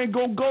 it ain't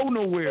gonna go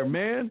nowhere,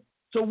 man.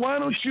 So why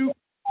don't you,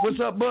 what's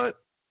up, bud?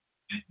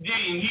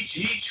 Dean,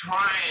 he's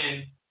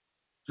trying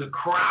to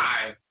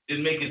cry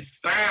and make it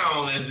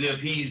sound as if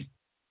he's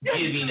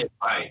giving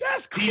advice.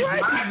 That's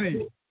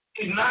crazy.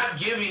 He's not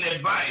giving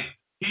advice.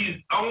 He's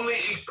only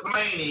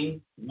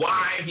explaining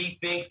why he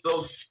thinks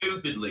so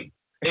stupidly.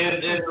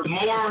 And the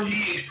more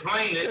he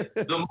explains it,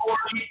 the more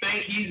he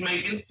thinks he's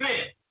making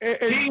sense.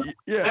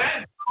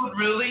 That dude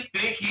really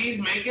think he's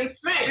making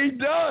sense. He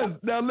does.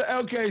 Now,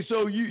 okay,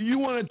 so you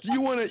want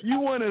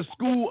to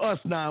school us,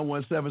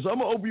 917. So I'm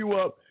gonna open you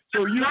up.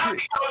 So you not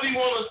because he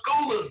want to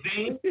school us,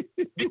 Dean.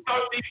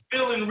 Because he's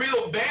feeling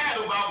real bad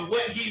about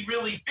what he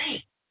really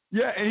thinks.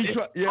 Yeah, and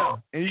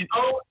he's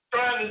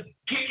trying to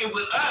kick it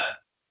with us.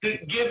 To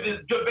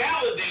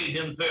validate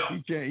himself.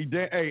 He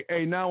can't.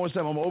 Hey, 917.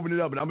 I'm gonna open it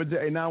up, and I'm gonna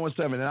say, hey,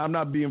 917, and I'm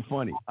not being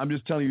funny. I'm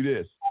just telling you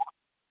this.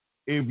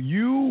 If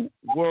you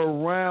were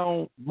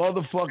around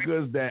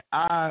motherfuckers that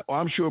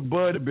I'm sure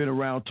Bud had been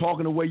around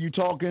talking the way you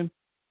talking,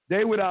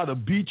 they would either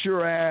beat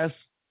your ass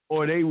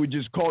or they would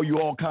just call you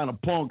all kind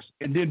of punks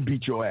and then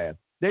beat your ass.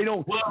 They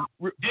don't. Well,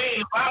 Dean,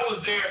 if I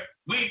was there,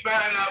 we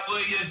find out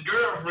what his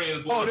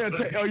girlfriends was.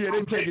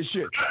 They're taking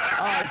shit.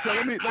 All right, so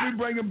let me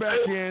bring him back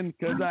in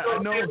because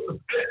I know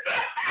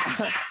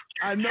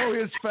I know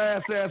his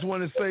fast ass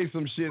want to say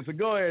some shit. So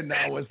go ahead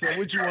now. What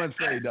you want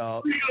to say,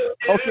 dog?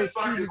 Basically,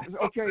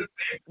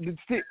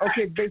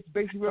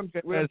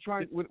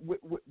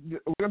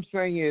 what I'm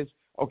saying is,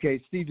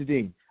 okay, Steve the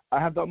Dean. I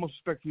have the utmost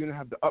respect for you, and I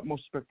have the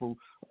utmost respect for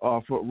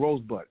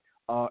Rosebud.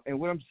 And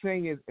what I'm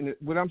saying is,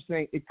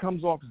 it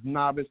comes off as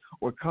novice,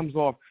 or it comes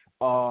off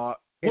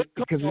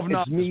because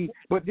it's me.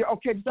 But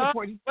okay, stop.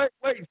 Wait,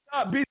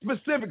 stop. Be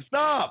specific.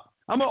 Stop.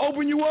 I'm gonna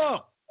open you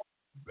up.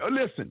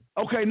 Listen.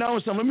 Okay, now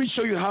let me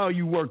show you how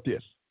you work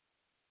this.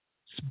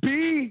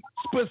 Be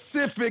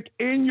specific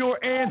in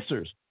your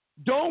answers.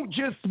 Don't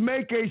just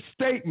make a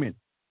statement.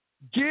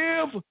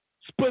 Give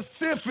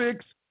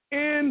specifics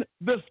in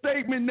the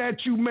statement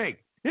that you make.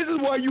 This is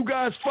why you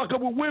guys fuck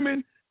up with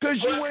women, because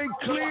you ain't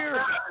clear.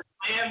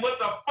 And what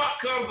the fuck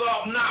comes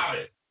off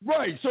novice?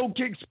 Right, so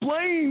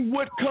explain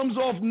what comes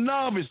off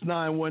novice,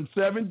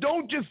 917.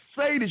 Don't just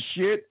say the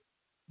shit.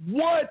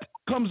 What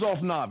comes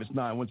off novice,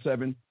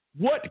 917?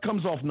 What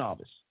comes off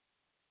novice?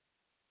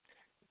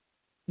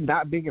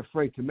 Not being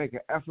afraid to make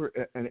an effort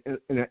in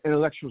an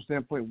intellectual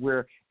standpoint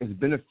where it's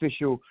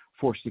beneficial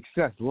for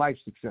success, life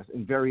success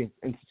in various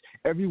instances.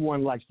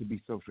 Everyone likes to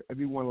be social.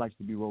 Everyone likes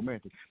to be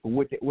romantic. But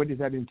what does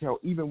that entail?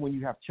 Even when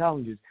you have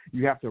challenges,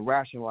 you have to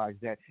rationalize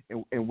that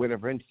in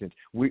whatever instance.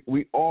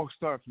 We all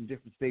start from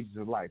different stages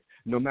of life,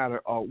 no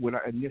matter what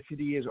our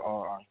ethnicity is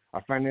or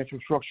our financial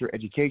structure,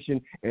 education,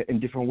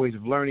 and different ways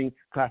of learning,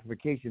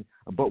 classification.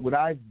 But what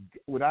I've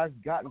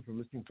gotten from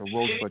listening to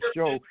Rosebud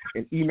Show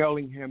and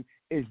emailing him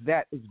is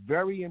that it's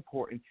very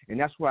important, and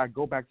that's why I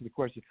go back to the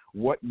question: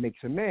 what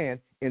makes a man?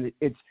 And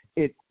it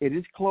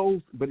is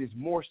clothes, but it's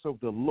more so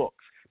the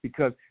looks,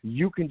 because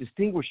you can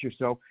distinguish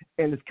yourself,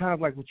 and it's kind of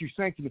like what you're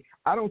saying to me.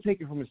 I don't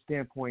take it from a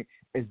standpoint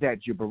as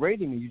that you're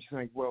berating me. You're just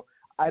like, well,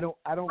 I don't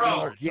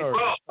really get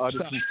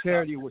the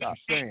sincerity of what you're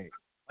saying.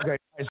 Okay,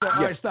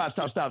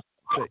 stop.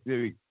 Wait.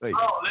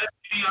 Oh, let's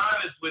be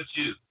honest with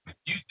you.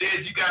 You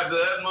said you got the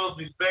utmost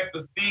respect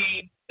for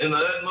Steve and the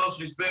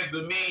utmost respect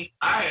for me.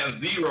 I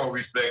have zero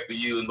respect for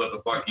you and what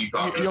the fuck you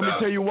talking about. You want me to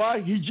tell you why?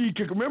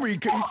 Remember, he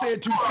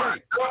said too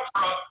straight.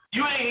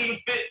 You ain't even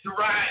fit to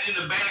ride in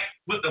the back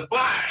with the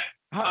flag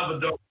of a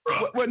dope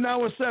truck. What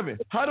 917?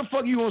 How the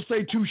fuck you gonna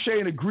say touche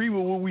and agree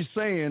with what we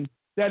saying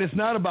that it's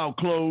not about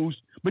clothes,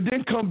 but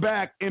then come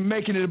back and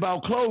making it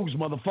about clothes,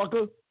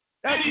 motherfucker?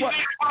 That's what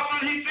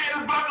he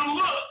said about the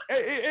look.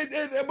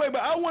 Wait,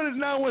 but I wanted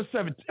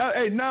 917.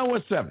 Hey,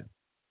 917.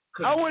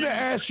 I want to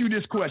ask you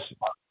this question.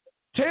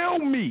 Tell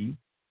me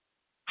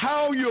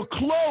how your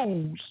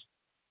clothes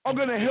are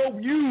going to help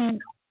you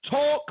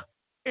talk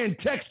and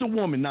text a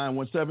woman,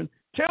 917.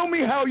 Tell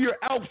me how your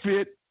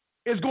outfit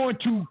is going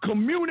to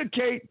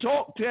communicate,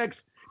 talk, text,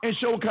 and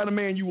show what kind of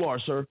man you are,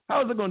 sir.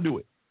 How is it going to do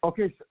it?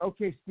 Okay,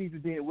 Steve,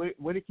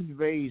 what it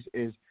conveys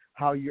is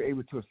how you're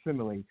able to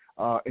assimilate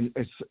in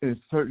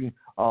certain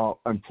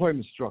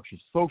employment structures,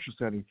 social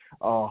settings,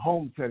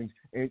 home settings,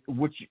 and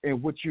what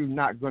you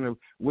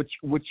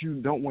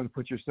don't want to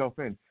put yourself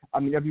in. I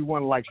mean,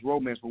 everyone likes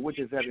romance, but what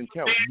does that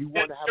entail? You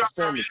want to have a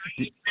family.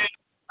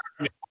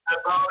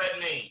 That's all that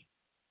means.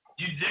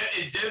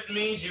 It just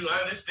means you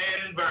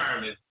understand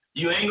environments.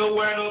 You ain't gonna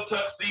wear no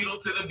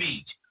tuxedo to the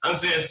beach. I'm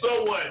saying,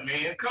 so what,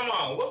 man? Come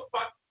on, what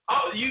fuck?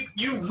 Oh, you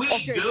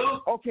weak, dude.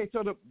 Okay,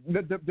 so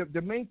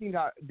the main thing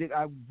that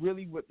I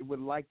really would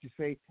like to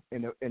say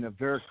in a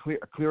very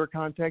clear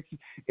context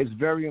is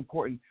very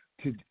important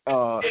to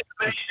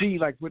see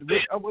like what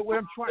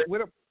I'm trying.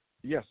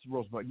 Yes,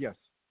 Rosebud. Yes.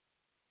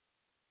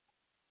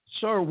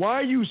 Sir, why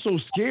are you so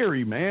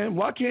scary, man?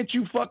 Why can't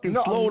you fucking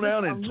slow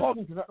down and talk?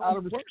 Out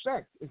of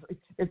respect.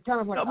 It's kind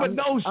of like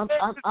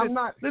I'm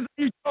not. Listen,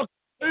 you talk.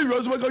 Hey,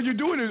 Rosewood, are you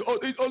doing it?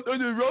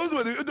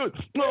 Rosewood, with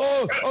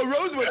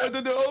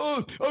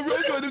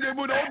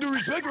all due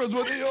respect,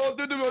 Rosewood,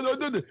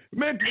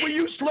 man, will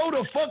you slow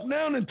the fuck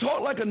down and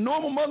talk like a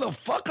normal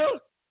motherfucker?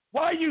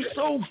 Why are you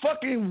so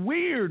fucking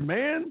weird,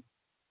 man?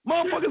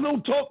 Motherfuckers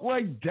don't talk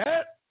like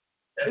that.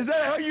 Is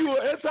that how you?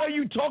 That's how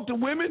you talk to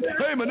women?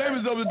 Hey, my name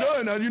is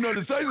Obadiah. Now you know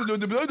the size of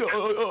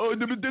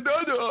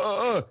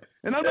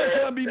and I'm not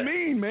trying to be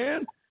mean,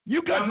 man.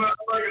 You got that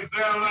motherfucker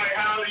sound like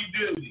Howdy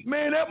Doody.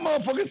 Man, that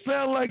motherfucker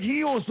sound like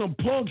he on some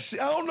punk shit.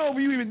 I don't know if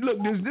you even look.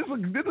 This is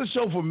a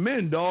show for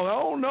men, dog. I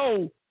don't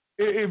know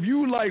if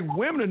you like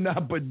women or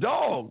not, but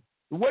dog,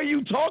 the way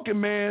you talking,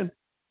 man,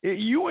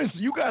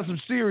 you got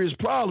some serious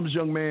problems,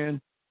 young man.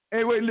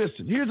 Anyway,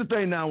 listen. Here's the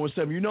thing,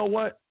 917. You know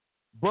what?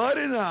 Bud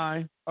and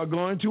I are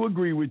going to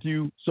agree with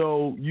you,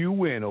 so you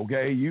win,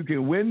 okay? You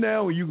can win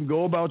now or you can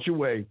go about your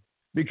way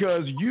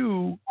because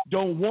you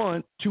don't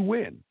want to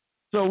win.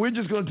 So we're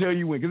just going to tell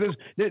you win because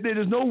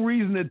there's no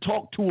reason to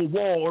talk to a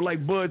wall or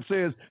like Bud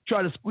says,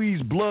 try to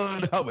squeeze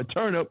blood out of a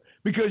turnip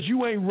because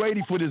you ain't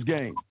ready for this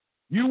game.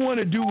 You want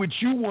to do what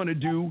you want to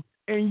do,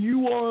 and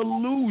you are a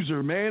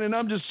loser, man, and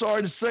I'm just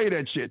sorry to say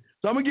that shit.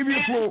 So I'm going to give you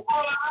the floor. I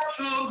have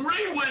to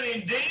agree with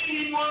him,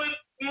 Dean. He wanted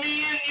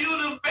me and you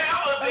to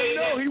validate. I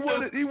know, he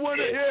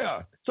wanted,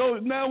 yeah. So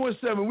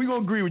 917, we're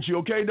gonna agree with you,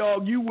 okay,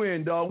 dog? You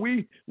win, dog.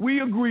 We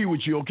agree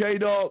with you, okay,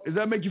 dog? Does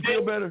that make you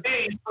feel better?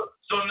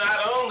 So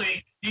not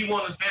only he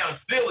wanna sound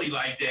silly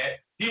like that,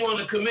 he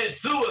wanna commit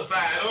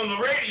suicide on the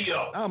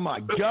radio. Oh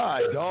my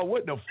God, dog!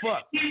 What the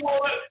fuck? He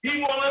want us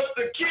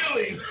to kill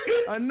him.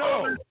 I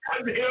know. On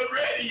the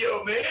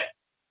radio, man.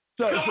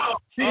 So, come on.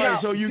 All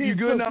right, so you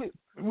good now?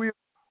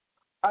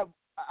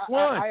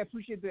 I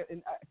appreciate that,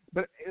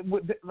 but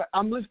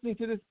I'm listening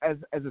to this as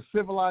a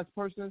civilized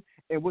person,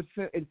 and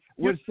it's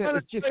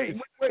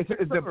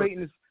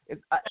debating.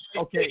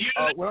 Okay.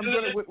 What I'm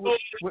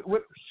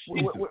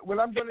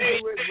gonna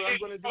do is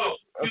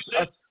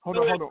hold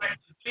on.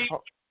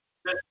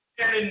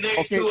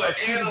 Okay,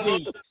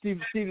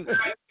 Steve.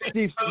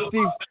 It's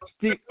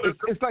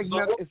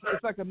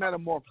like a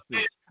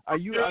metamorphosis.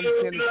 You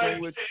understand the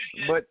language,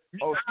 but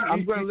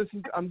I'm going to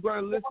listen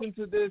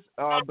to this.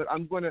 But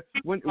I'm going to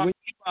when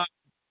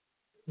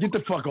get the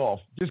fuck off.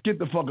 Just get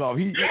the fuck off.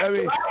 He's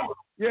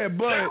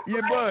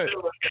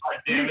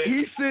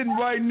sitting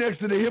right next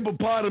to the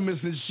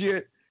hippopotamus and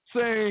shit,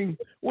 saying,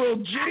 "Well,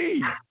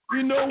 gee,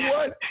 you know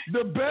what?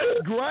 The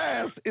best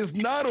grass is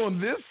not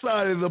on this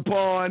side of the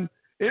pond.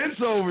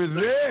 It's over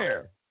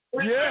there."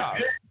 Yeah.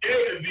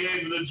 To be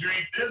able to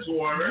drink this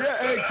water. Yeah,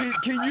 hey,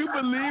 can you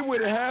believe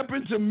what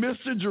happened to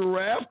Mr.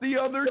 Giraffe the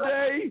other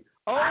day?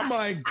 Oh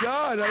my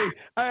God,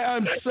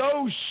 I'm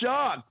so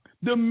shocked.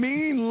 The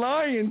mean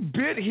lion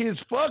bit his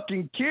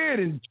fucking kid,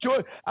 and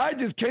I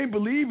just can't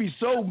believe he's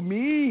so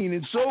mean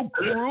and so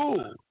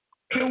cruel.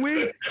 Can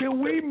we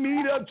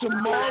meet up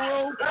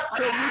tomorrow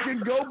so we can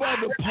go by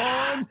the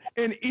pond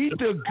and eat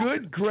the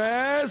good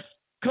grass?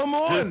 Come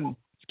on.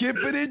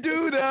 Skippity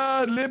doo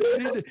dah,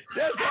 lippity.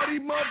 That's how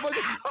these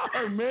motherfuckers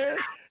are, man.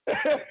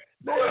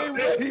 They ain't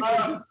ready.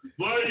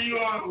 What are you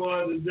on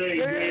one today?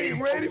 They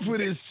ain't ready for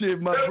this shit,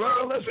 my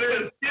brother. Let's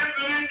go.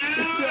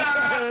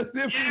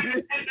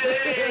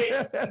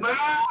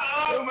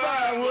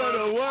 What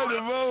a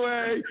wonderful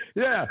way.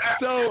 Yeah.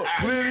 So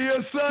plenty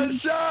of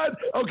sunshine.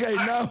 Okay,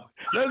 now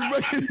let's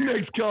bring the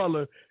next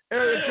caller.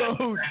 Area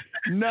code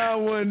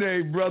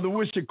 918, brother.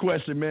 What's your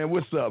question, man?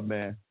 What's up,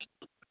 man?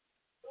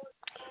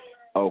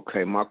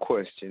 Okay, my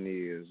question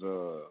is,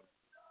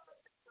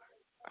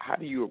 how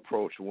do you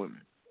approach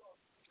women?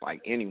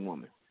 Like any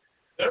woman.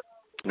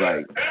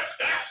 Like,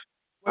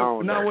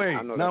 Now wait.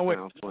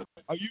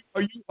 Are you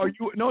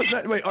no, it's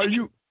not, wait, are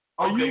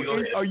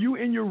you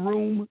in your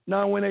room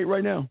 918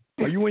 right now?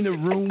 Are you in the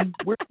room?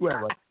 Where you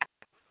at right?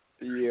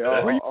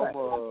 Yeah,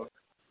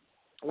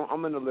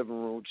 I'm in the living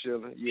room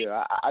chilling.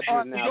 Yeah, I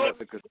just now at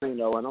the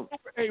casino and I'm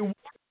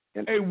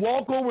Hey,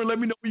 walk over and let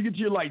me know when you get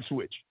to your light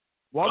switch.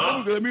 Walk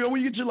over, let me know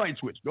when you get your light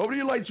switch. Go over to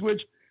your light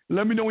switch and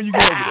let me know when you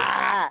get over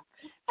there.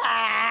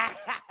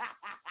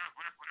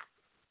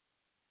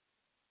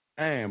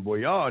 Man, boy,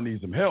 y'all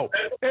need some help.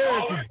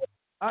 Eric,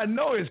 I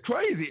know it's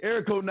crazy.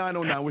 Area code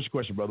 909. What's your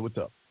question, brother? What's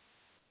up?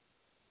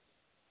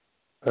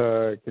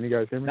 Can you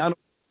guys hear me?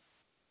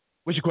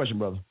 What's your question,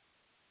 brother?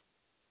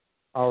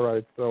 All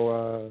right.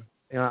 So,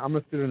 I'm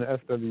a student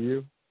at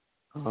SWU.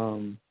 I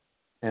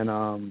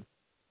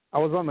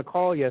was on the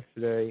call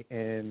yesterday,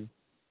 and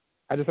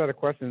I just had a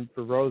question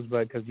for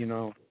Rosebud because,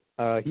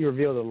 he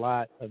revealed a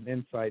lot of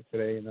insight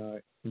today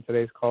in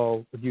today's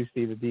call with you,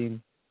 Steve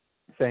Dean,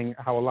 saying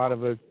how a lot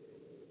of us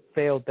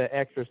failed the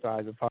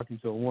exercise of talking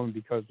to a woman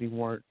because we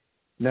weren't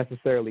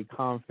necessarily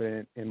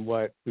confident in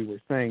what we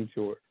were saying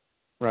to her,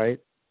 right?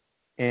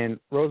 And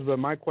Rosebud,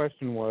 my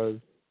question was,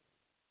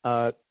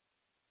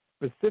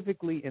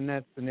 specifically in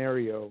that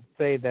scenario,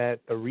 say that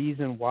the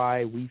reason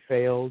why we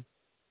failed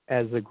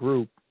as a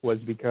group was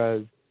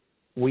because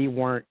we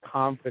weren't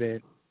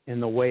confident in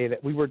the way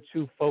that we were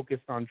too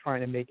focused on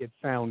trying to make it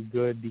sound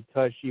good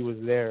because she was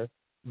there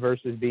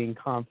versus being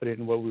confident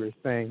in what we were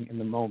saying in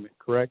the moment,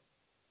 correct?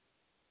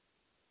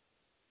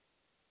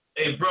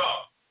 Hey, bro,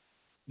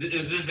 is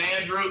this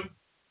Andrew?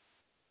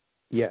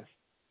 Yes.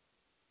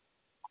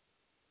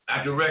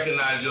 I can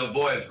recognize your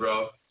voice,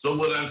 bro. So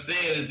what I'm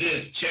saying is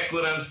this. Check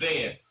what I'm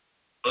saying.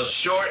 A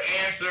short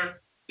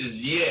answer is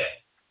yes,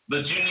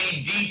 but you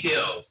need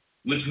details,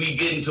 which we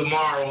getting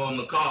tomorrow on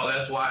the call.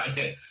 That's why.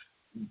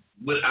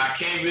 But I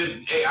can't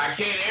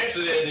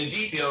answer that in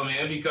detail,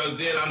 man, because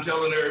then I'm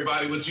telling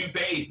everybody what you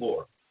paid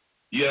for.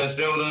 You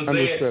understand what I'm saying?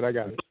 Understood. I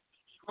got it.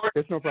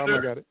 There's no problem.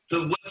 I got it.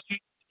 To what you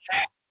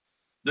asked,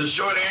 the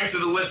short answer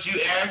to what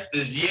you asked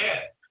is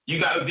yes. You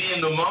got to be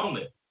in the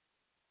moment.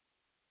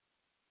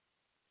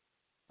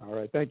 All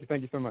right. Thank you.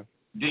 Thank you so much.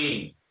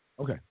 Dean.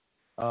 Okay.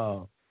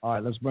 All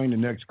right. Let's bring the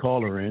next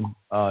caller in.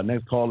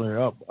 Next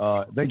caller up.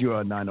 Thank you,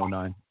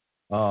 909.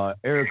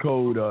 Area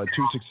code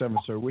 267,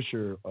 sir. What's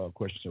your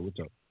question, sir? What's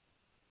up?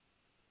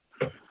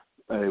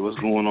 Hey, what's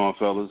going on,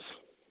 fellas?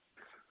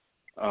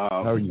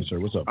 How are you, sir?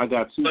 What's up? I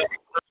got two.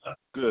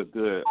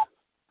 Good.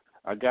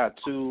 I got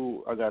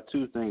two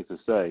things to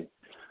say.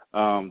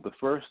 The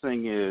first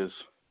thing is,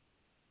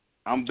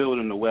 I'm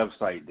building the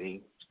website,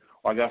 Dean.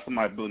 Or I got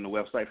somebody building the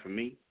website for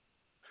me,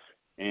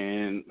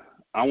 and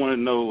I want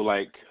to know,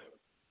 like,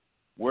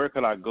 where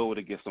could I go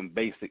to get some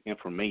basic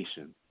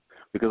information?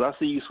 Because I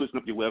see you switching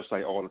up your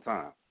website all the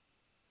time.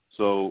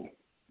 So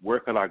where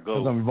could I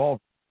go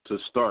to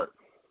start?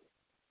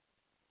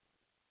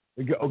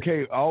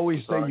 Okay, I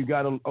always say you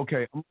got to,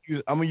 okay, I'm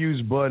going to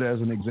use Bud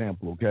as an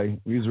example, okay?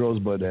 Use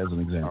Rosebud as an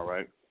example. All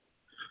right.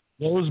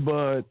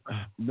 Rosebud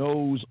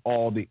knows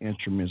all the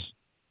instruments,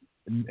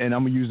 and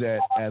I'm going to use that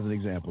as an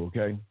example,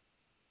 okay?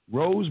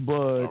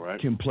 Rosebud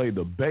can play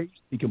the bass.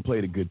 He can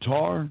play the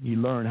guitar. He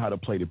learned how to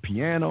play the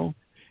piano.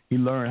 He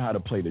learned how to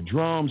play the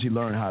drums. He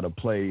learned how to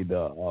play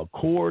the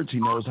chords. He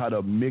knows how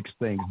to mix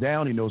things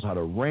down. He knows how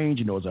to arrange.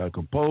 He knows how to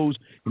compose.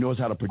 He knows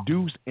how to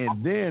produce.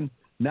 And then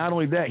not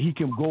only that, he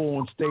can go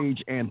on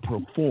stage and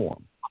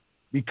perform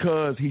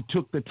because he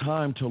took the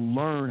time to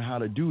learn how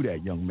to do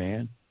that, young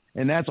man.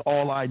 And that's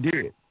all I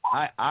did.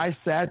 I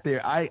sat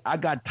there. I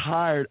got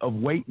tired of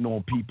waiting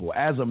on people.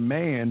 As a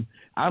man,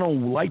 I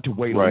don't like to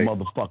wait on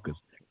motherfuckers.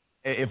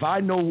 If I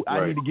know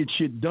I need to get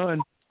shit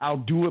done, I'll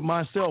do it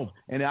myself,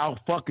 and I'll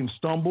fucking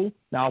stumble,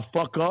 and I'll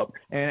fuck up,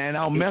 and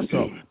I'll mess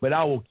up. But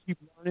I will keep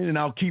learning, and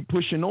I'll keep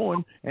pushing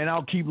on, and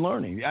I'll keep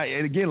learning.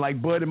 And again,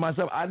 like Bud and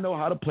myself, I know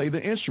how to play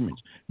the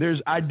instruments.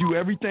 I do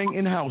everything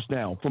in-house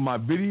now. For my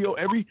video,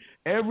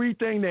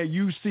 everything that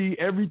you see,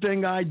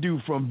 everything I do,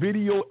 from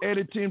video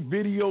editing,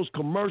 videos,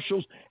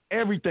 commercials,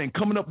 everything,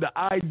 coming up the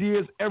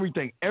ideas,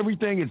 everything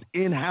is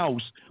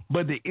in-house,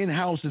 but the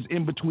in-house is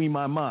in between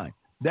my mind.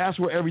 That's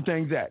where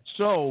everything's at.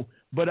 So,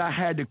 but I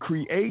had to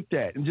create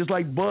that. And just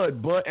like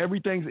Bud,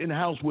 everything's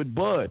in-house with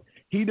Bud.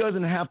 He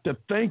doesn't have to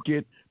think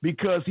it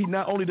because he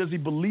not only does he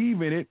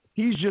believe in it,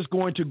 he's just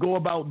going to go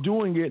about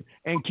doing it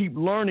and keep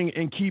learning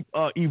and keep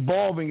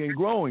evolving and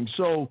growing.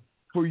 So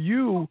for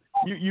you're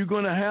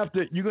gonna have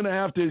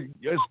to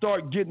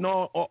start getting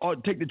on or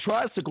take the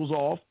tricycles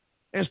off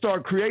and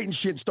start creating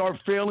shit, start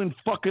failing,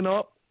 fucking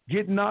up,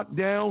 getting knocked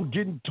down,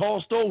 getting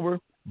tossed over,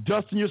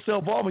 dusting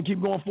yourself off, and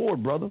keep going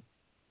forward, brother.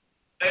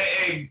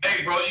 Hey,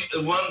 bro,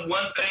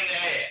 one thing to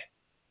add.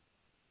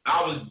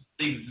 I was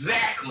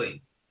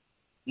exactly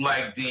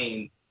like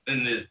Dean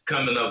in this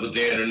coming up with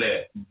the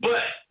internet.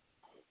 But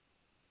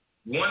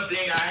one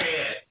thing I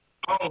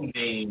had on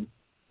Dean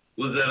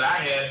was that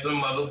I had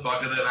some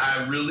motherfucker that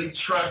I really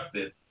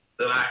trusted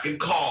that I could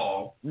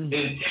call and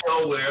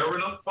tell wherever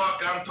the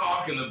fuck I'm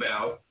talking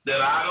about that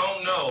I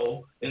don't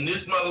know. And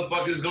this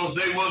motherfucker's going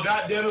to say, well,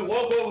 goddammit,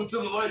 walk over to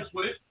the light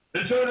switch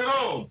and turn it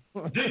on.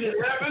 Didn't it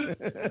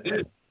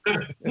happen?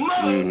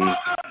 Motherfucker!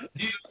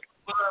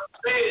 What I'm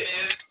saying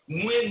is,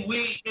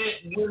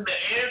 when the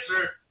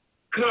answer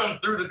comes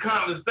through the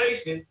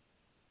conversation,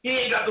 he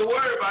ain't got to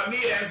worry about me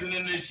asking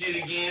him this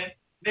shit again.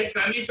 Next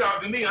time he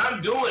talk to me,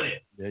 I'm doing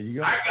it. There you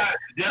go. I got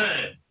it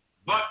done.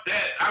 Fuck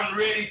that. I'm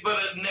ready for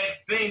the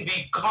next thing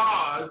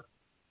because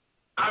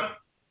I'm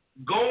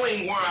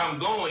going where I'm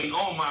going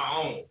on my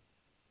own.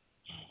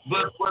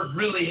 But what's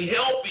really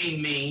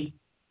helping me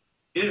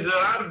is that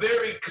I'm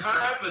very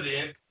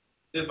confident.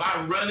 If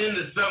I run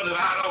into something that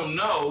I don't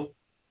know,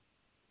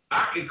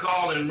 I can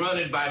call and run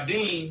it by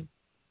Dean,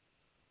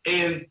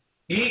 and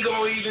he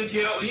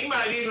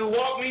might even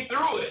walk me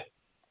through it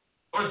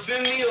or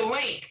send me a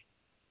link.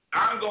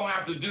 I'm going to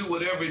have to do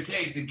whatever it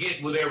takes to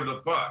get whatever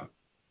the fuck.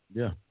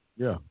 Yeah.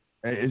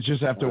 It's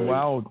just after a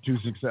while to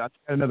success. I got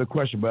another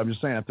question, but I'm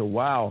just saying after a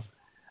while,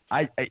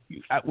 I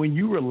when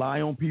you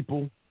rely on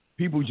people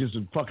just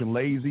are fucking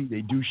lazy.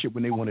 They do shit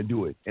when they want to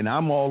do it, and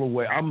I'm all the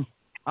way.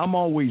 I'm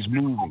always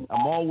moving.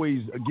 I'm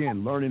always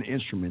again learning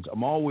instruments.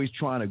 I'm always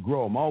trying to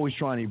grow. I'm always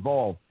trying to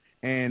evolve.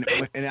 And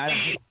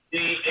I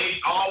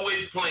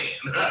always playing.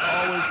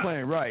 Always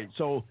playing, right?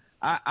 So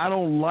I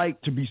don't like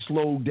to be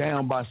slowed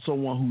down by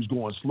someone who's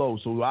going slow.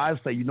 So I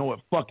say, you know what,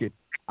 fuck it.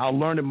 I'll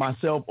learn it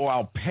myself, or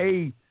I'll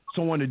pay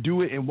someone to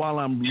do it. And while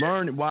I'm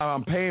learning, while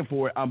I'm paying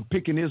for it, I'm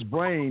picking his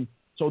brain.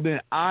 So then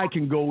I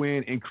can go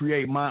in and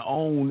create my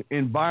own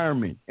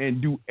environment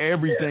and do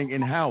everything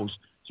in house.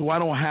 So I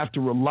don't have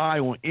to rely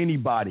on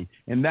anybody.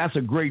 And that's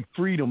a great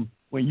freedom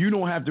when you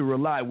don't have to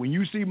rely. When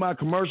you see my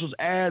commercials,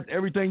 ads,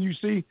 everything you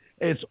see,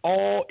 it's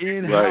all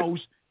in house.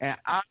 Right. And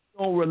I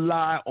don't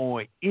rely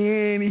on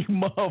any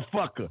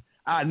motherfucker.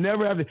 I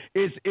never have to.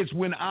 It's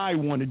when I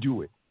want to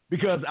do it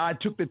because I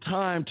took the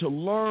time to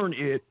learn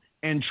it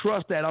and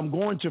trust that I'm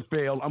going to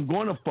fail. I'm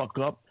going to fuck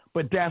up,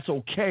 but that's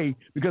okay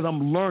because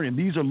I'm learning.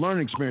 These are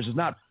learning experiences,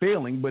 not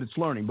failing, but it's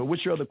learning. But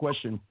what's your other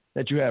question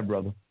that you have,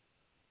 brother?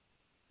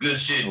 Good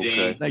shit,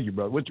 Dave. Thank you,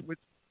 brother. What's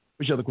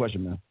your other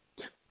question, man?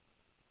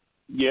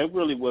 Yeah, it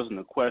really wasn't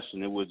a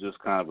question. It was just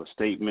kind of a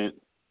statement.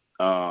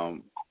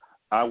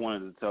 I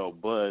wanted to tell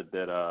Bud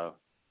that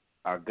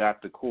I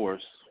got the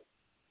course,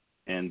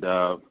 and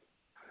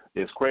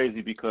it's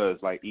crazy because,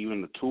 like,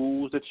 even the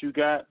tools that you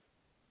got,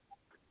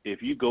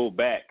 if you go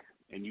back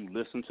and you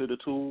listen to the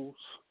tools,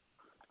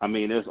 I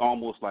mean, it's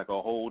almost like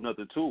a whole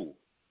nother tool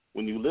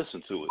when you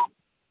listen to it.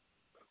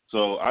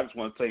 So I just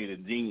want to tell you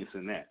the genius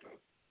in that.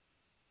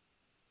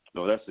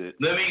 No, that's it.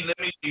 Let me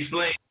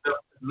explain.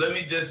 Let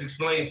me just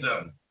explain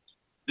something.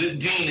 This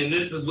Gene, and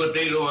this is what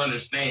they don't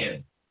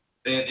understand,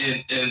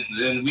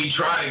 and we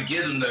try to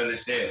get them to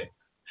understand.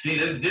 See,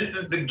 this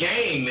is the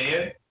game,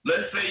 man.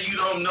 Let's say you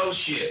don't know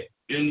shit,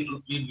 and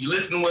you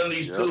listen to one of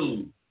these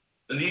tools,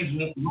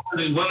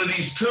 and one of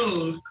these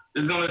tools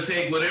is going to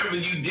take whatever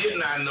you did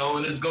not know,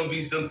 and it's going to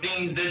be some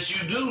things that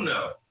you do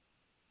know.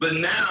 But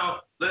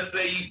now, let's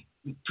say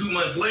 2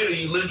 months later,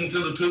 you listen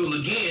to the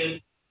tool again.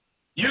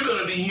 You're going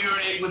to be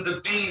hearing it with the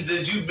things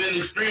that you've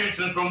been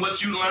experiencing from what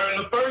you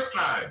learned the first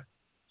time.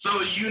 So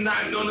you're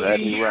not going to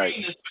be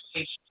hearing this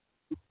thing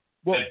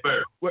at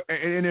first. Well,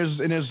 and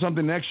there's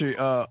something actually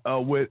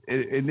with,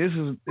 and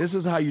this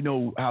is how you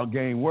know how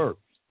game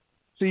works.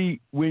 See,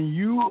 when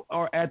you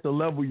are at the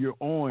level you're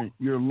on,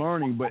 you're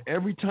learning, but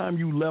every time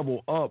you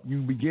level up,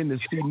 you begin to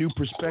see new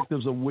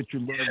perspectives of what you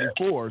learned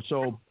before.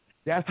 So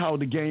that's how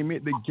the game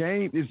is. The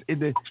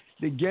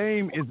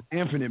game is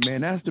infinite,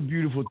 man. That's the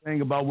beautiful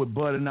thing about what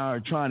Bud and I are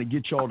trying to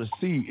get y'all to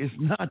see. It's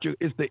not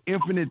it's the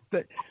infinite.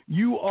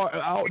 You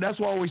are. That's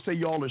why I always say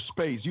y'all are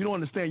space. You don't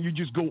understand. You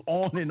just go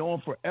on and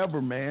on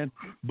forever, man.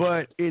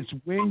 But it's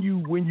when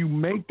you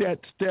make that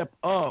step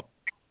up,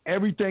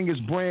 everything is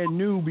brand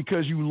new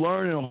because you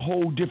learn in a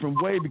whole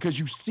different way because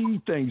you see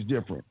things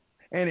different.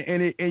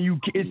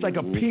 It's like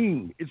a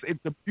ping. It's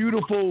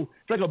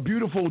like a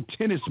beautiful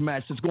tennis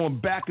match that's going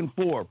back and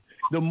forth.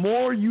 The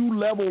more you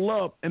level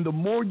up and the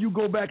more you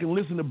go back and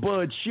listen to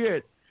Bud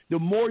shit, the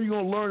more you're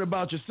going to learn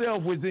about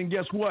yourself, which then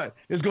guess what?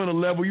 It's going to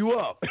level you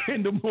up.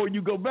 And the more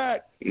you go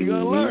back, you're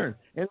going to learn.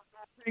 And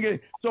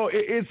so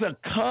it's a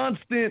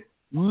constant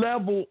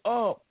level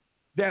up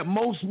that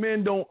most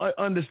men don't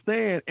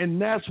understand. And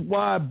that's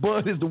why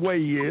Bud is the way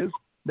he is.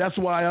 That's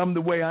why I'm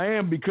the way I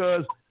am,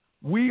 because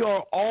we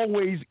are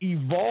always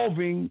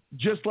evolving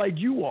just like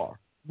you are.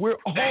 We're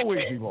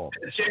always evolving.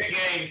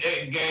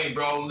 Check game,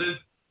 bro.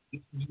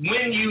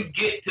 When you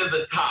get to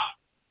the top,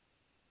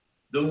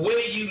 the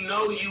way you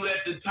know you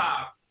at the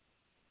top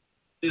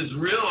is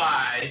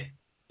realize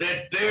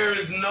that there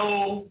is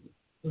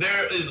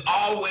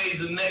always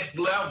the next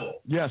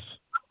level. Yes.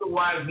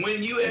 Otherwise,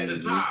 when you at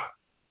the top,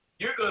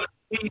 you're going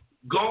to keep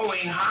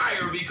going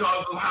higher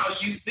because of how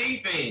you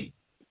see things.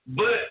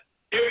 But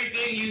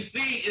everything you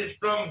see is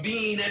from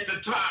being at the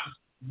top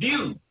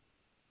view.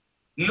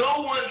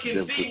 No one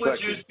can see what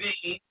you're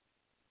seeing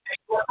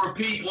except for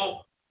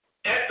people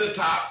at the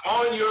top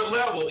on your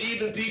level,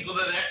 even people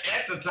that are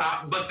at the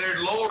top, but they're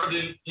lower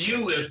than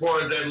you as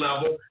far as that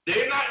level.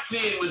 They're not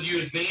seeing what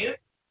you're seeing.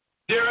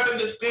 They're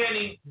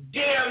understanding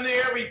damn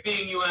near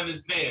everything you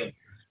understand.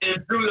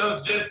 And through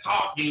us just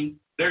talking,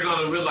 they're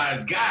going to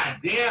realize,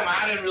 God damn,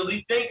 I didn't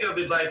really think of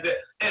it like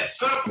that at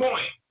some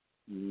point.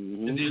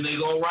 And then they're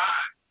going to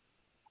rise.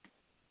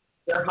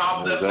 That's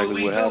what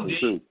we do,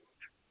 D.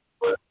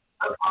 But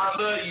I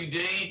love you,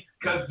 D,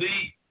 because D,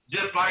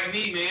 just like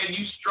me, man,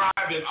 you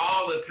striving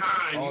all the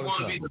time. You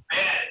want to be the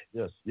best.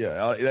 Yes,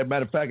 yeah. As a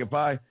matter of fact, if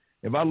I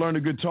learn the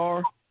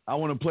guitar, I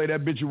want to play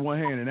that bitch with one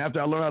hand, and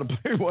after I learn how to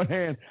play with one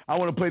hand, I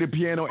want to play the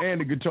piano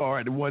and the guitar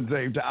at the one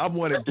same time. I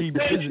want to keep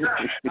pushing.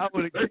 I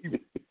want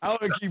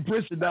to keep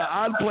pushing. Now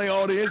I play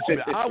all the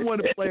instruments. I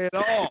want to play it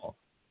all.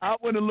 I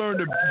want to learn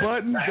the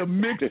buttons, the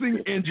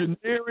mixing,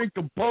 engineering,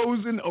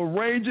 composing,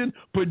 arranging,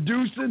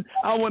 producing.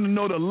 I want to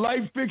know the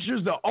light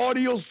fixtures, the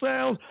audio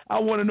sounds. I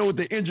want to know what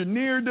the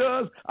engineer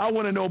does. I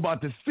want to know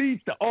about the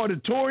seats, the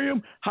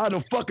auditorium, how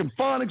the fucking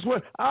phonics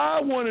work.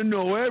 I want to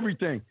know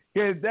everything.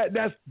 Yeah,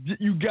 that's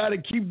you got to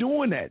keep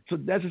doing that. So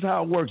that's just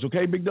how it works,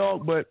 okay, big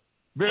dog? But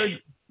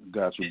very.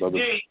 Got you, brother.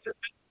 Hey,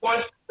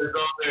 question is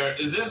on there.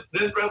 Is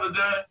this brother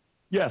done?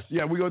 Yes,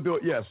 yeah, we gonna do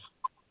it. Yes.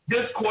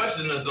 This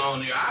question is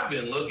on there. I've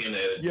been looking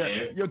at it, Yeah,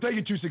 man. yo, thank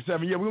you,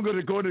 267. Yeah, we're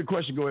gonna go to the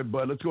question. Go ahead,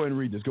 bud. Let's go ahead and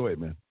read this. Go ahead,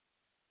 man.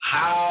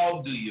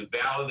 How do you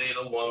validate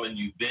a woman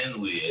you've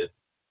been with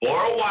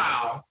for a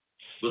while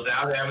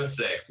without having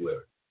sex with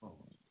her?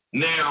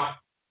 Now,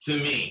 to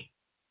me,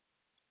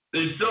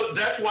 so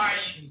that's why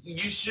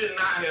you should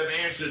not have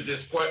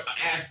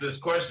asked this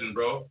question,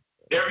 bro.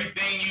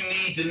 Everything you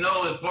need to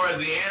know as far as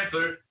the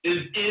answer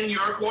is in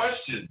your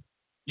question.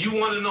 You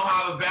want to know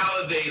how to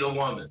validate a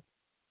woman.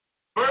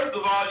 First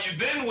of all, you've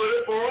been with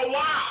her for a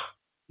while.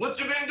 What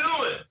you been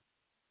doing?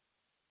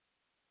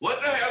 What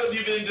the hell have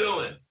you been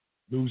doing?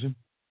 Losing.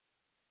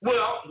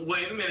 Well,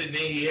 wait a minute,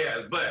 then he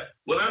has. But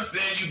what I'm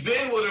saying, you've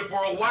been with her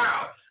for a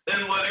while.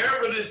 And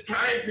whatever this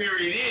time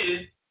period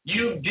is,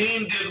 you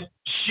deemed it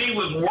she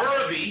was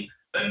worthy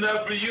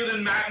enough for you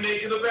to not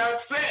make it about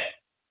sex.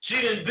 She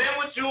done been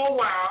with you a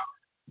while,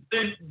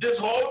 and this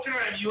whole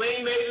time you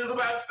ain't made it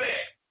about sex.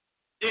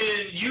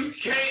 And you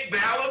can't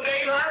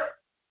validate her?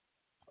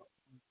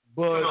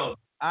 But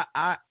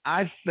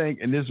I think,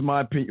 and this is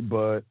my opinion,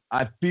 but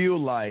I feel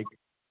like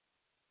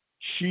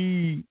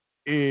she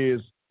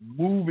is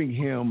moving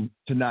him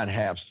to not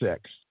have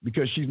sex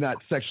because she's not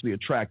sexually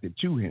attracted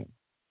to him.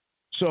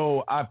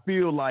 So I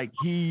feel like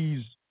he's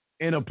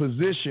in a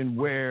position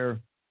where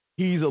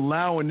he's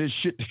allowing this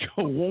shit to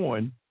go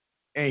on,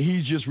 and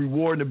he's just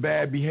rewarding the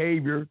bad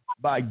behavior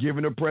by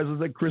giving her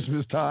presents at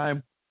Christmas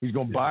time. He's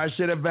gonna buy her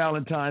shit at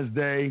Valentine's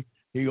Day.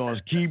 He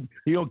gonna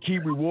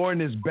keep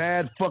rewarding his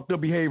bad, fucked up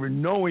behavior,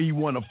 knowing he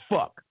want to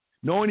fuck,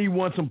 knowing he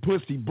wants some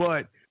pussy,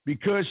 but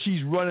because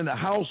she's running the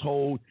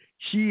household,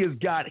 she has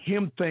got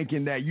him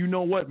thinking that, you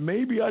know what,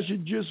 maybe I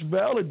should just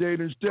validate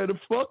her instead of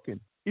fucking.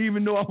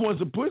 Even though I want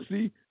some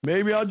pussy,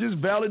 maybe I'll just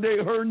validate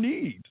her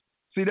needs.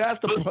 See,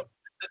 that's the problem.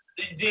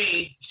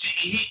 He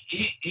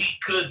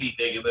could be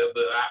thinking that,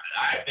 but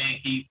I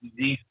think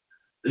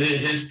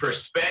his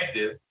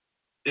perspective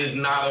is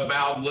not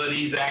about what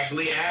he's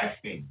actually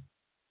asking.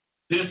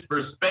 His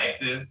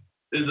perspective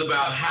is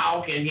about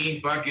how can he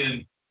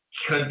fucking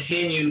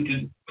continue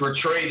to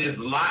portray this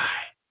lie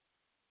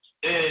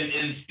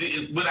and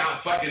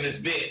without fucking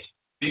this bitch.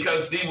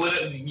 Because see,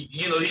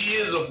 he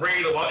is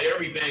afraid of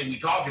everything we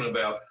talking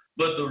about.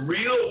 But the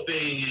real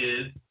thing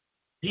is,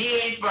 he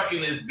ain't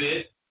fucking this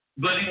bitch,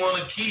 but he want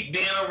to keep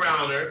being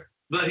around her.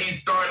 But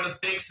he's starting to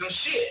think some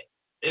shit,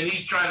 and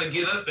he's trying to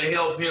get us to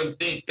help him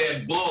think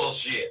that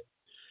bullshit,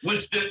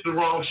 which is the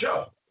wrong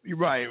show. You're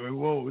right.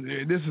 Well,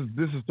 this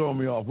is throwing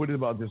me off. What is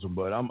about this one,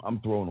 bud? I'm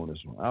throwing on this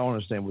one. I don't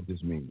understand what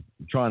this means.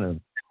 I'm trying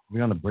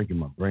to break in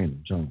my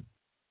brain.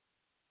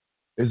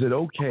 Is it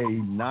okay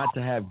not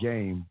to have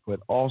game, but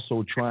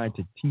also trying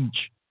to teach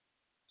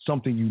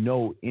something you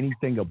know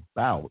anything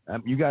about?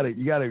 You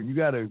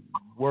gotta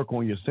work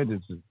on your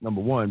sentences,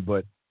 number one.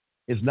 But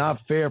it's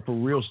not fair for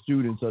real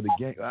students of the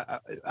game.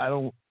 I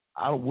don't.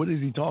 What is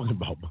he talking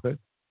about, bud?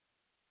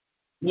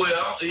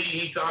 Well,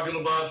 he's talking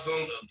about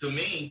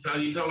he's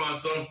talking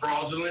about some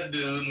fraudulent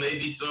dude,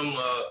 maybe some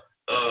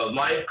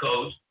life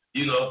coach,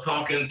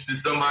 talking to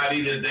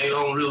somebody that they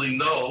don't really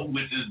know,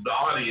 which is the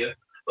audience,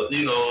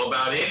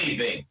 about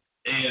anything.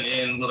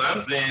 And what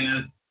I'm saying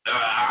is,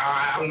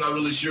 I'm not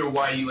really sure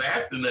why you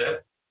asking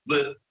that,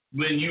 but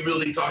when you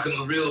really talking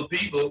to real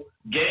people,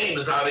 game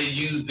is how they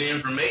use the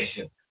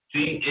information.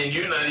 See, and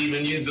you're not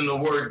even using the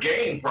word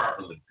game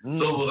properly.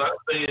 So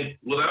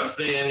what I'm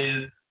saying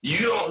is, you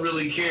don't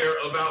really care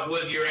about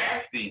what you're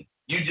asking.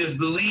 You just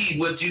believe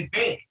what you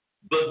think.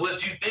 But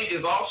what you think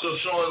is also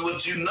showing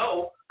what you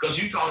know, because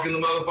you're talking to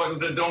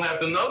motherfuckers that don't have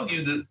to know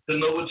you to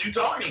know what you're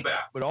talking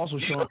about. But also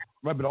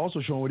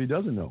showing what he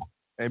doesn't know.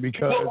 And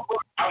because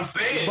I'm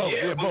saying,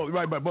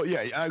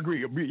 I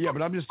agree. Yeah,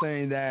 but I'm just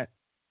saying that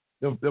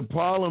the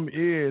problem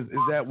is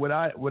that what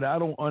I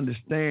don't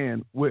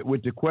understand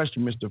with the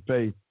question, Mr.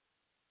 Faith,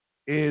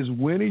 is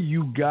when are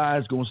you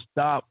guys gonna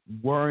stop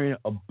worrying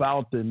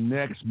about the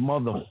next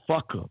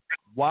motherfucker?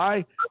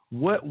 Why?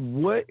 What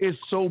is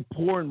so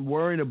important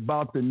worrying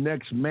about the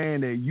next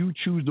man that you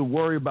choose to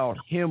worry about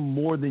him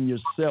more than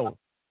yourself?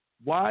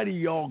 Why do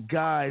y'all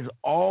guys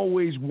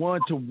always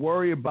want to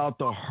worry about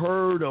the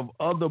herd of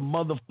other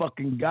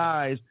motherfucking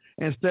guys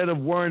instead of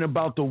worrying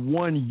about the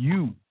one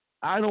you?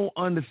 I don't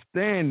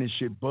understand this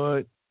shit,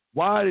 bud.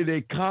 Why do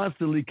they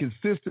constantly,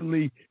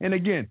 consistently, and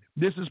again,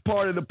 this is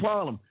part of the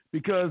problem.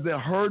 Because the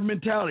herd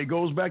mentality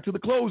goes back to the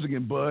clothes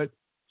again, bud.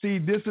 See,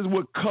 this is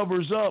what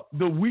covers up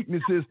the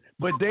weaknesses,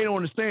 but they don't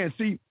understand.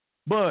 See,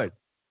 bud,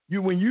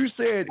 when you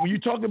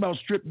talked about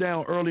stripped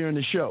down earlier in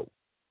the show,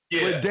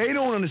 what they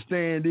don't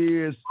understand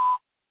is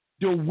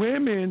The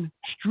women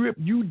strip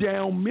you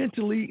down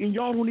mentally, and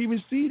y'all don't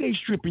even see they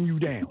stripping you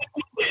down.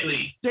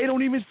 They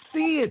don't even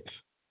see it.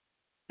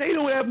 They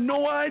don't have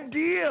no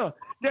idea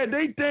that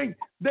they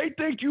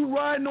think you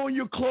riding on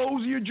your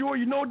clothes, your jewelry.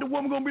 You know what the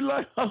woman gonna be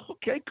like? Oh,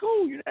 okay,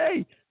 cool.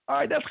 Hey, all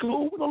right, that's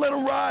cool. We're gonna let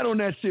him ride on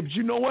that shit. But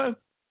you know what?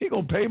 He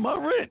gonna pay my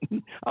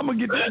rent. I'm gonna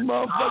get this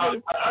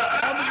motherfucker.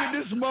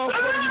 You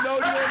know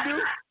what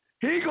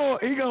he gonna do?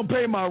 He gonna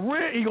pay my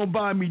rent. He gonna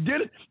buy me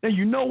dinner. And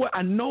you know what?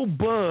 I know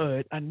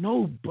Bud. I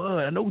know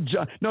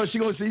John. No, she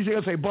gonna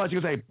say Bud. She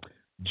gonna say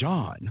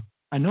John.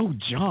 I know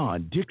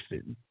John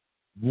Dixon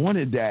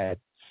wanted that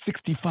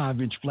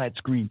 65-inch flat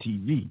screen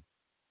TV.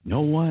 You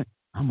know what?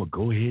 I'm going to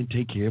go ahead and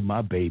take care of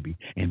my baby,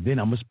 and then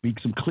I'm going to speak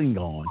some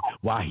Klingon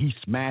while he's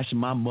smashing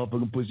my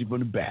motherfucking pussy from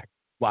the back.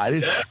 While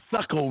this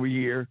sucker over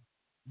here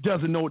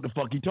doesn't know what the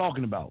fuck he's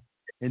talking about.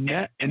 And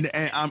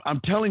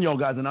I'm telling y'all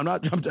guys, and I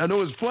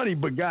know it's funny,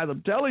 but guys,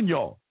 I'm telling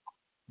y'all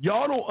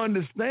don't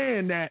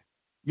understand that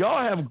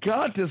y'all have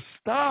got to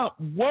stop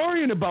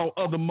worrying about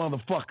other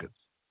motherfuckers.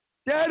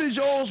 That is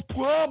y'all's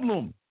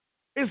problem.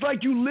 It's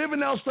like you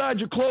living outside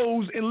your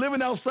clothes and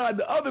living outside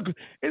the other.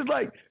 It's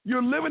like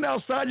you're living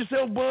outside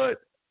yourself,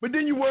 but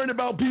then you're worried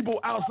about people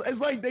outside.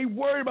 It's like they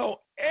worry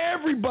about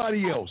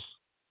everybody else.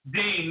 D,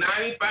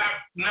 90%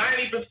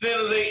 of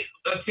the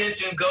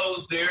attention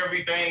goes to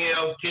everything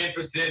else.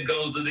 10%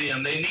 goes to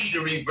them. They need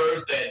to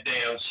reverse that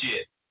damn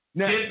shit.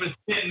 Now,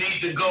 10%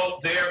 need to go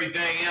to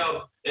everything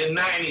else, and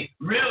 90,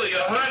 really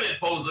 100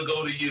 supposed to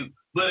go to you,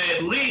 but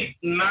at least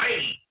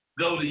 90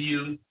 go to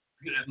you.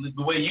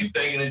 The way you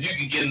thinking is you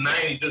can get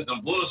 90 to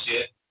some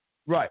bullshit.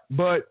 Right,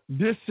 but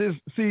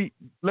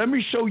let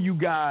me show you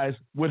guys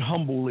what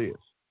humble is.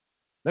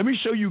 Let me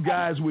show you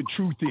guys what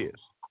truth is.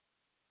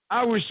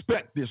 I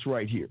respect this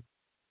right here.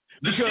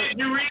 The shit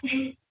you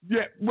reading?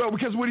 Yeah, well,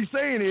 because what he's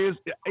saying is...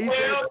 I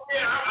was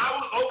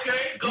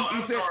okay. Go,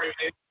 I'm sorry,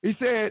 man.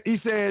 He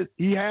said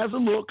he has the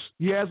looks,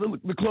 he has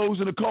the clothes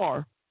in the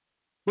car,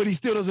 but he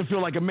still doesn't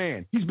feel like a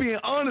man. He's being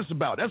honest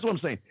about it. That's what I'm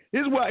saying.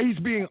 This is why he's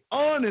being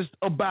honest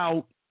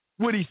about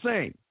what he's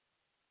saying.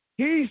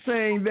 He's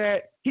saying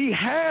that he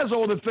has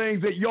all the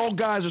things that y'all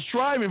guys are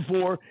striving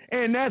for,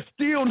 and that's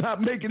still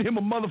not making him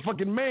a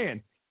motherfucking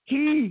man.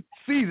 He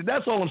sees it.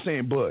 That's all I'm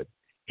saying, Bud.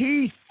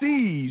 He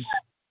sees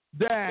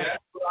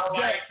that.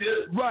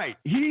 Right.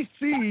 He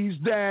sees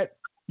that,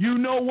 you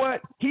know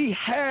what? He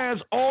has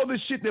all the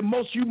shit that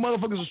most of you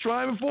motherfuckers are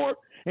striving for,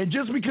 and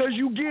just because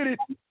you get it,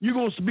 you're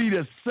going to be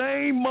the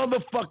same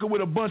motherfucker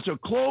with a bunch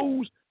of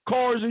clothes,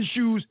 cars, and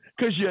shoes,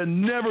 because you're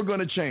never going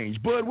to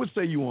change. Bud, what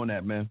say you on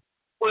that, man?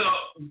 Well,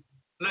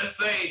 let's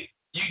say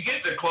you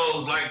get the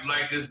clothes like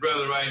this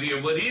brother right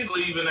here. What he's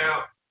leaving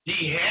out,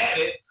 he had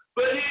it,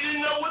 but he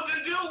didn't know what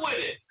to do with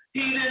it.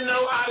 He didn't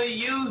know how to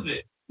use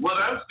it. What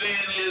I'm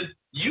saying is,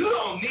 you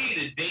don't need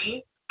it,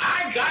 Dean.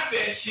 I got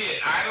that shit.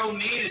 I don't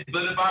need it,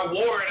 but if I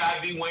wore it,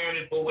 I'd be wearing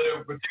it for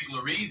whatever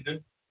particular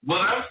reason.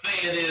 What I'm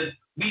saying is,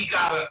 we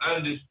got to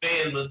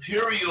understand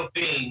material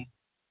things.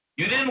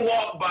 You didn't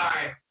walk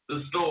by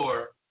the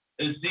store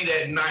and see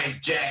that nice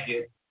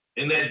jacket,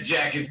 and that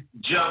jacket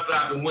jumped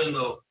out the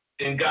window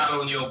and got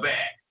on your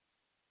back.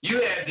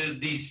 You had to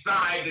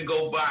decide to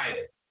go buy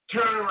it,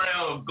 turn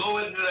around, go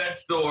into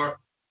that store,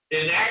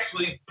 and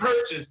actually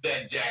purchase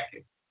that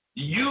jacket.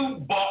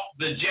 You bought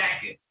the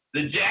jacket.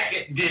 The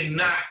jacket did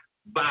not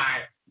buy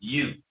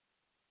you.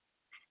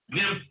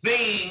 Them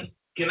things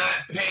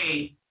cannot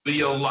pay for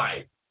your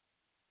life.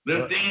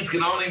 Them things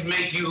can only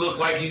make you look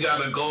like you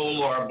got a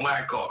gold or a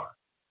black car.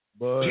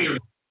 Bud,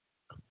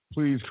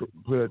 please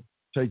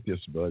take this,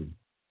 bud.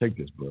 Take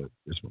this, bud.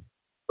 This one.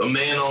 A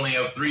man only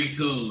have three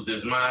tools: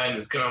 his mind,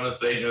 his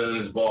conversation,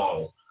 and his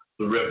balls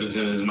to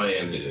represent his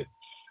manhood.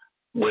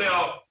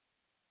 Well,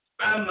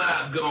 I'm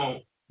not going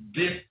to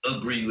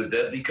disagree with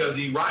that because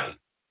he's right.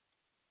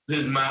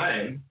 His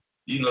mind,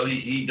 he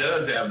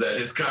does have that.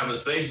 His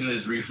conversation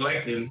is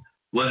reflecting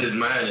what his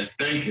mind is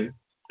thinking,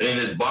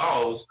 and his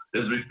balls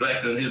is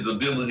reflecting his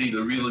ability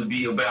to really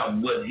be about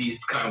what his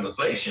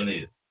conversation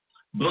is.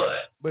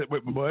 But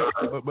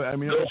I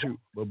mean,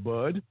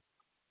 Bud,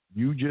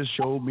 you just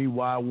showed me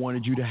why I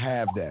wanted you to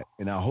have that,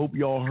 and I hope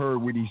y'all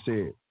heard what he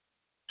said.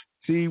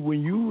 See,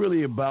 when you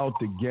really about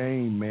the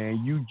game,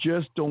 man, you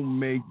just don't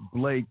make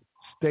blank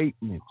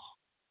statements.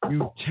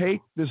 You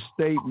take the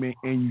statement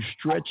and you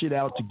stretch it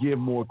out to give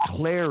more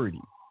clarity.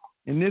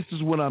 And this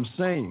is what I'm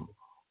saying.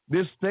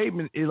 This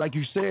statement, is, like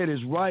you said,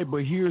 is right,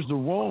 but here's the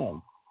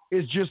wrong.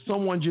 It's just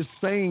someone just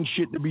saying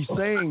shit to be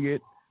saying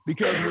it,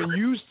 because when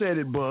you said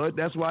it, Bud,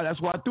 that's why I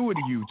threw it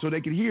to you, so they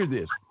could hear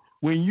this.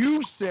 When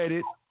you said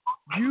it,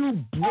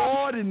 you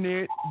broadened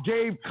it,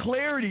 gave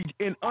clarity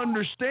and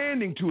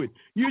understanding to it.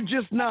 You're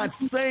just not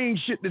saying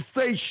shit to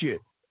say shit.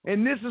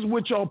 And this is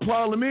what y'all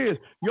problem is.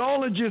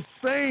 Y'all are just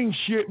saying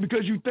shit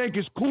because you think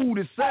it's cool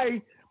to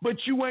say, but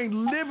you ain't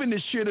living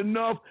the shit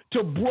enough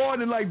to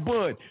broaden like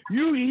Bud.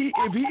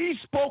 If he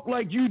spoke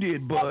like you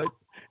did, Bud,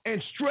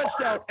 and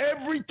stretched out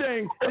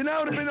everything, then that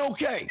would have been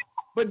okay.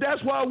 But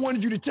that's why I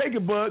wanted you to take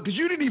it, Bud, because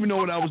you didn't even know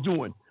what I was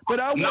doing.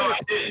 But I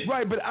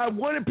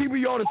wanted people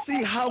y'all to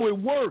see how it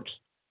works.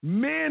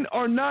 men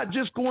are not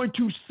just going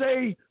to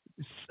say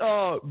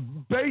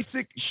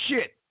basic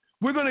shit.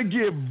 We're going to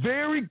give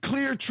very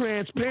clear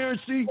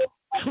transparency,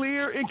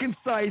 clear and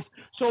concise,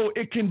 so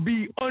it can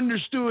be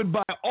understood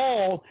by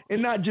all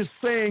and not just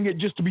saying it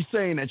just to be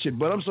saying that shit.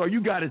 But I'm sorry,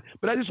 you got it.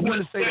 But I just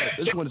want to say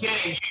that. You're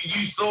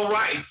so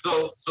right.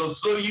 So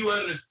you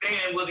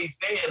understand what he's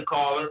saying,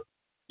 caller.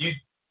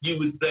 You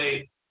would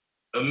say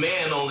a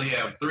man only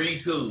have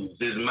 3 tools: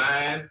 his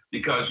mind,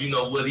 because you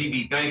know what he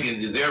be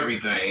thinking is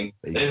everything,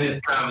 and his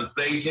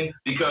conversation,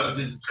 because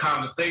his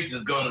conversation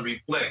is going to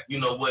reflect, you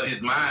know, what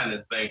his mind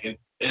is thinking.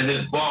 And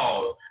his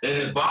balls.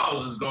 And his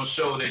balls is going to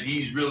show that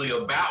he's really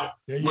about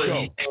what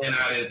he's saying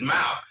out of his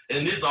mouth.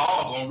 And this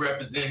all going to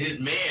represent his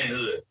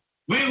manhood.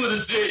 We would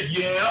have said,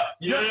 we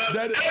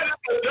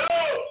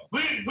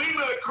would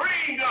have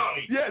creamed on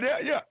him.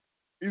 Yeah,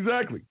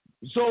 exactly.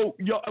 So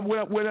what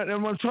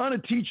I'm trying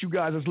to teach you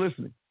guys that's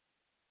listening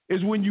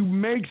is when you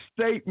make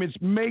statements,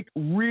 make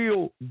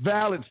real,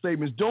 valid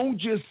statements. Don't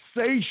just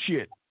say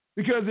shit.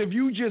 Because if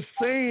you just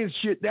saying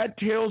shit, that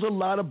tells a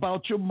lot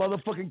about your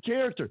motherfucking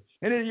character.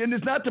 And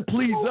it's not to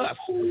please us.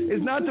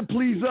 It's not to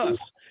please us.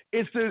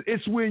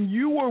 It's when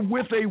you are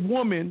with a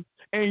woman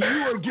and you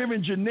are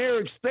giving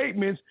generic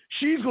statements,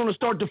 she's going to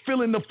start to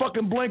fill in the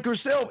fucking blank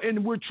herself.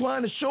 And we're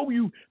trying to show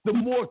you the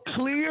more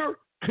clear,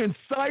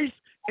 concise,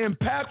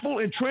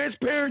 impactful, and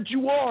transparent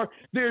you are,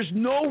 there's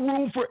no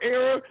room for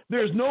error.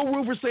 There's no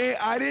room for saying,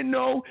 I didn't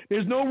know.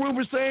 There's no room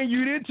for saying,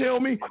 you didn't tell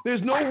me.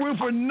 There's no room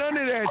for none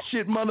of that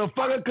shit,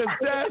 motherfucker, because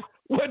that's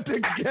what the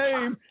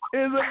game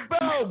is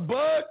about,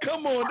 bud.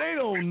 Come on, they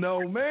don't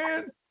know,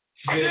 man.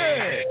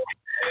 Yeah.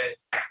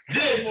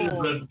 This is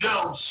a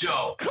dope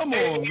show. Come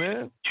on,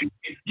 man.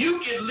 You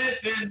can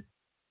listen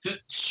to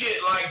shit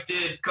like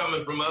this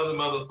coming from other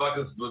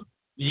motherfuckers for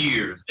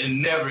years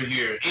and never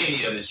hear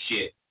any of the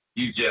shit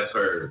you just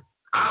heard.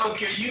 I don't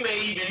care. You may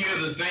even hear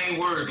the same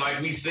words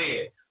like we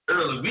said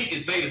earlier. We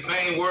can say the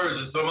same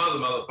words as some other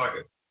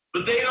motherfuckers,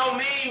 but they don't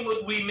mean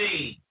what we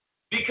mean.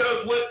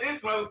 Because what this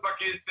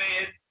motherfucker is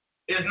saying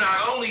is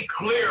not only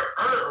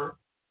clearer,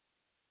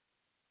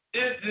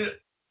 it's an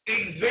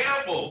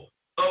example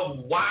of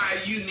why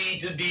you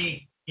need to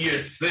be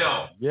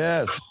yourself.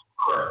 Yes.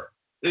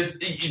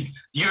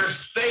 Your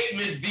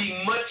statements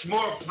be much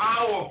more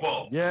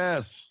powerful.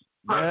 Yes.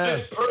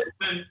 This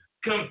person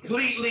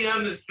completely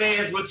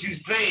understands what you're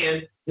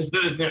saying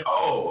instead of saying,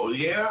 oh,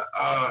 yeah,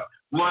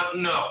 what?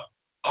 No.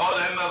 All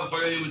that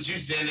motherfucker, what you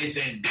saying, they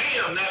saying,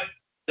 damn,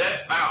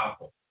 that's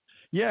powerful.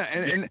 Yeah,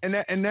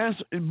 and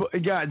that's,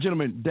 guys,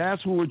 gentlemen,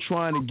 that's what we're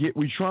trying to get.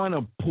 We're trying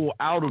to pull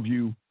out of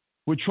you.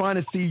 We're trying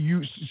to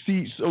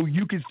see so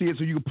you can see it,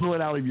 so you can pull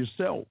it out of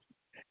yourself.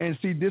 And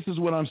see, this is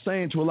what I'm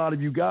saying to a lot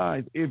of you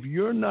guys. If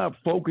you're not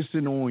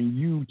focusing on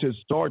you to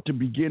start to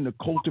begin to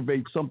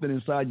cultivate something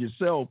inside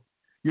yourself,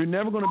 you're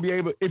never going to be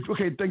able.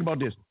 Think about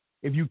this.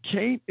 If you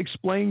can't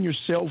explain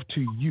yourself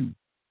to you,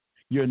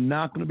 you're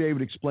not going to be able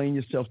to explain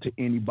yourself to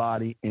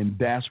anybody, and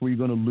that's where you're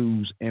going to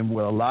lose. And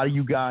what a lot of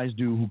you guys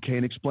do who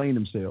can't explain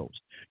themselves,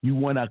 you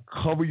want to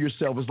cover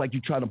yourself. It's like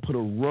you're trying to put a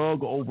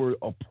rug over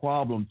a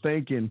problem,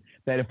 thinking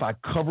that if I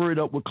cover it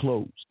up with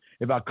clothes,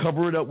 if I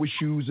cover it up with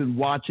shoes and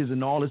watches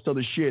and all this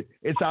other shit,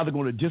 it's either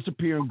going to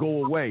disappear and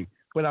go away.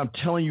 But I'm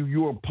telling you,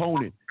 your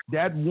opponent,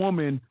 that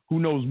woman who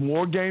knows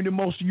more game than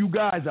most of you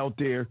guys out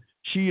there,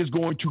 she is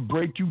going to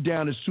break you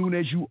down as soon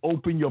as you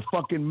open your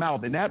fucking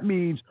mouth. And that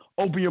means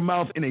open your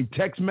mouth in a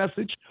text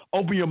message,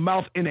 open your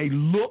mouth in a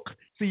look.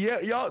 See,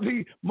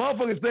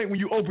 motherfuckers think when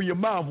you open your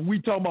mouth, we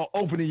talking about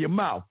opening your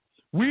mouth.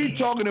 We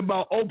talking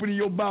about opening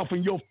your mouth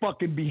and your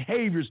fucking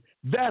behaviors.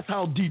 That's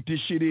how deep this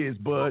shit is,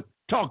 bud.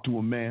 Talk to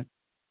him, man.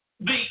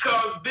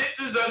 Because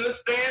bitches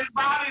understand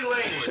body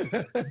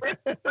language.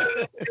 Bitches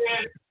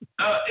understand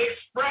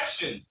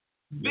expression.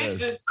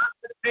 Bitches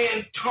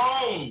understand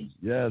tones.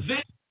 Yes.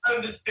 Bitches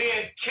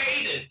understand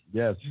cadence.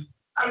 Yes.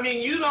 I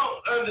mean, you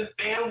don't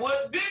understand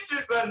what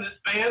bitches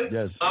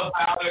understand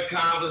about a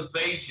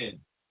conversation.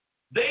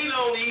 They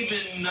don't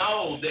even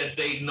know that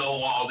they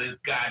know all this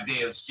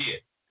goddamn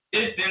shit.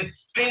 It's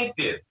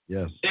instinctive.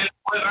 Yes. And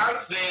what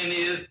I'm saying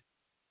is,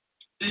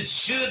 it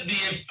should be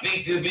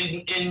instinctive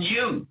in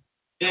you.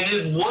 And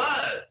it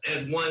was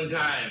at one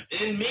time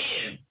in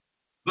men.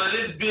 But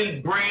it's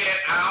been bred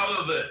out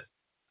of us.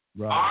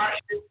 Right. Our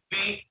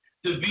instinct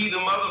to be the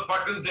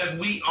motherfuckers that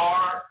we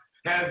are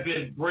has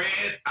been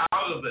bred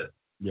out of us.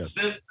 Yes.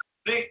 Since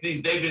the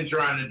 60s, they've been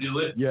trying to do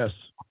it. Yes.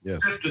 Yes.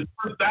 Since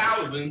the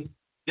 2000s,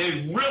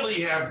 they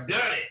really have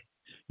done it.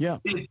 Yeah.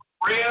 It's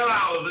bred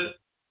out of us,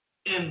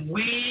 and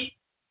we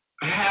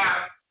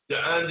have to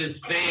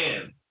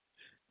understand.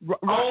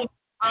 Only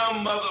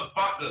some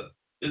motherfucker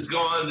is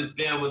going to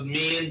understand what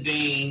me and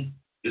Dean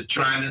is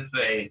trying to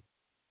say,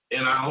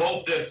 and I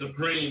hope that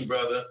Supreme,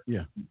 brother,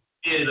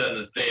 did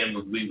understand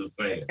what we were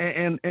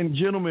saying. And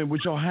gentlemen,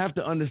 what y'all have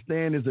to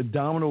understand is the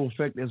domino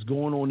effect that's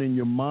going on in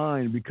your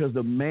mind, because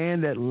the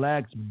man that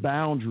lacks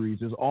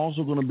boundaries is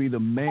also going to be the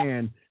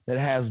man that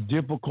has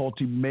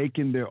difficulty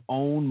making their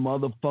own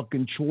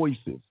motherfucking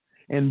choices.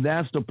 And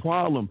that's the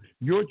problem.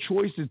 Your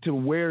choices to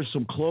wear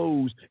some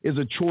clothes is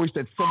a choice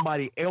that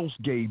somebody else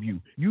gave you.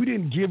 You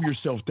didn't give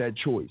yourself that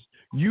choice.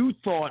 You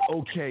thought,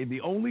 okay,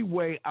 the only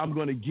way I'm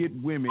going to get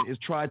women is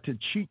try to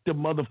cheat the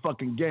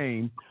motherfucking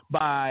game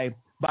by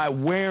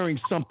wearing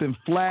something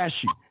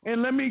flashy.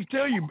 And let me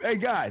tell you, hey,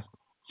 guys,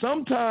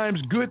 sometimes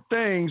good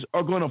things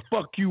are going to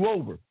fuck you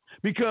over.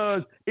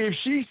 Because if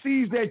she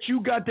sees that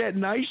you got that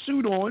nice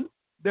suit on,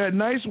 that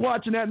nice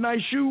watch and that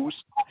nice shoes,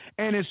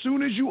 and as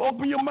soon as you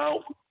open your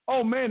mouth,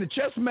 oh man, the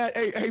chest mat.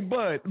 Hey,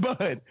 Bud,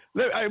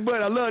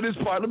 I love this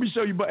part. Let me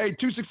show you. But hey,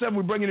 267,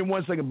 we're bringing in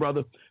 1 second,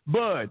 brother.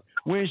 Bud,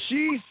 when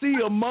she see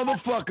a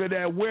motherfucker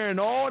that wearing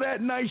all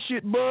that nice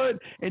shit, Bud,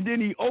 and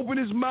then he open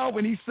his mouth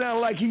and he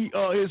sound like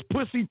his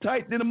pussy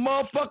tight than a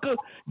motherfucker,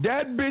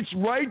 that bitch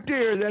right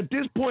there, at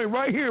this point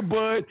right here,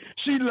 Bud,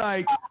 she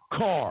like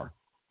car,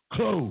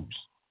 clothes,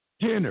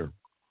 dinner,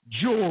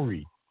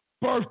 jewelry,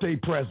 birthday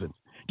presents.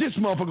 This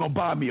motherfucker gonna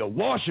buy me a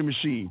washing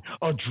machine,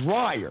 a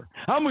dryer.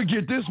 I'm gonna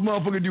get this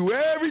motherfucker to do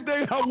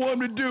everything I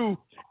want him to do,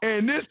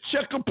 and this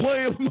checker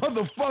player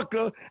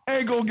motherfucker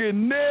ain't gonna get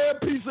near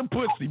piece of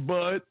pussy,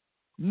 Bud.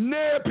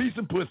 Near piece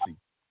of pussy.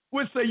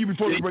 What say you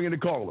before we bring in the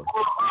caller?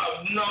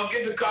 No,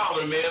 get the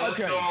caller, man. Let's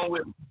go on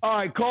with it. All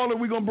right, caller,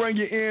 we're gonna bring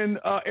you in.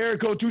 Area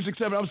code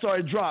 267. I'm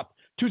sorry, drop.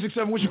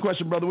 267, what's your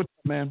question, brother? What's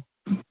up, man?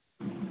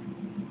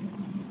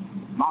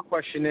 My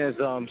question is,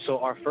 so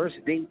are first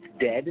dates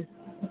dead?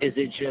 Is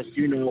it just,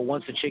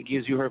 once a chick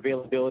gives you her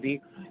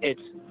availability, it's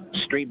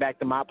straight back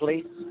to my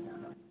place?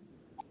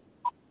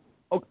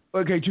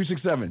 Okay,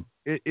 267.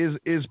 Is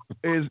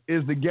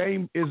the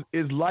game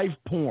is life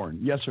porn?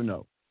 Yes or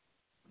no?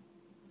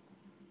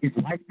 It's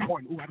life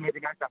porn. Ooh, I never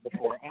got that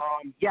before.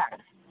 Yes.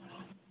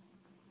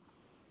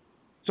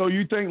 So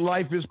you think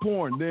life is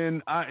porn?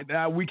 Then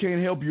we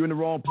can't help you. You're in the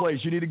wrong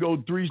place. You need to go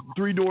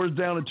three doors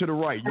down and to the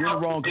right. You're in the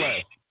wrong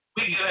class.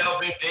 We can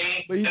help him,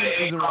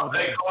 Dean.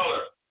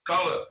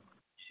 Caller.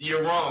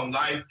 You're wrong.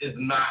 Life is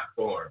not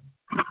porn.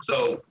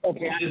 So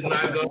it's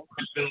not going to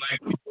happen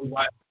like people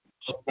watch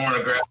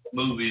pornographic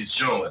movies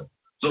showing.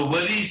 So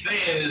what he's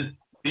saying is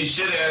he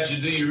should ask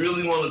you, do you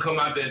really want to come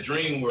out that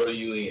dream world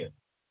you in?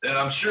 And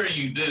I'm sure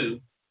you do.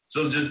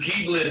 So just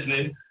keep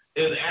listening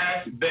and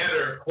ask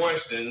better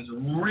questions,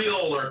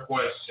 realer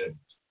questions.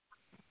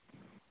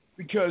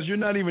 Because you're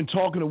not even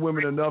talking to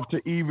women enough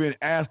to even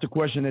ask the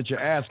question that you're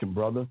asking,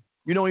 brother.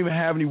 You don't even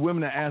have any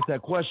women to ask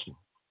that question.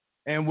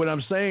 And what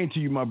I'm saying to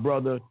you, my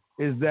brother,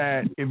 is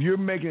that if you're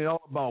making it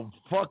all about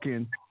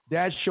fucking,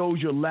 that shows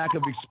your lack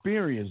of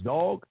experience,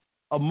 dog.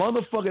 A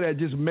motherfucker that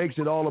just makes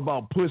it all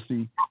about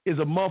pussy is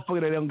a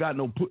motherfucker that don't got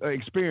no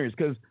experience,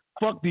 because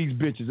fuck these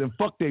bitches and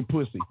fuck they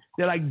pussy.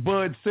 They're like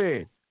Bud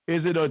said,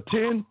 is it a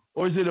 10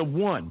 or is it a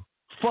 1?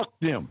 Fuck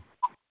them.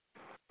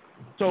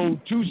 So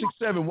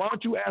 267, why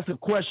don't you ask a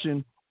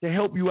question to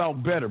help you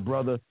out better,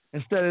 brother,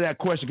 instead of that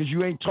question, because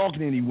you ain't talking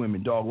to any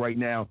women, dog, right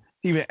now.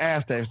 Even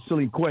ask that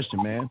silly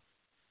question, man.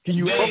 Can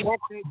you ask?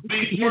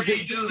 Before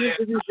you do that,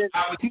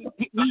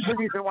 here's the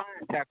reason why I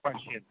asked that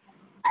question.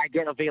 I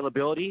get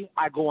availability.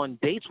 I go on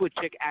dates with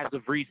chick as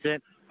of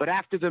recent, but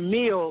after the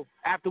meal,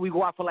 after we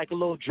go out for like a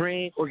little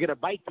drink or get a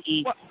bite to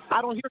eat,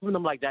 I don't hear from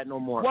them like that no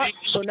more. What?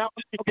 So now,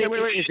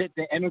 is it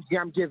the energy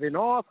I'm giving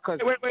off? Because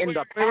in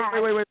the past,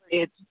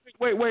 it's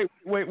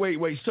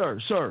sir.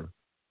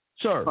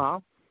 Huh?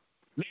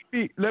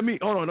 Let me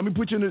hold on. Let me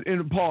put you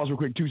in pause real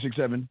quick.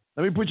 267.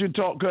 Let me put you in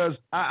talk, because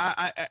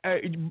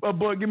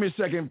but give me a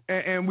second.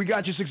 And we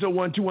got you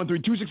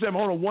 601-213-267.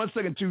 Hold on 1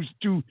 second.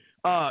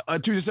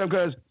 267,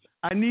 because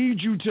I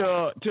need you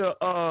to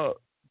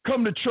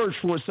come to church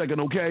for a second,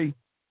 okay?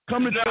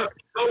 Come to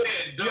church. Go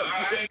ahead.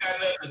 I ain't got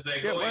nothing to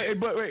say. Go ahead.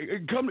 But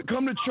wait, come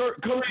to church.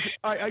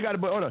 I got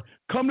it. But hold on.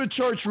 Come to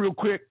church real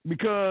quick,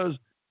 because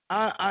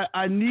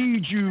I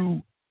need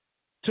you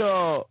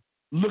to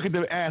look at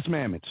the ass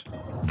mammoths.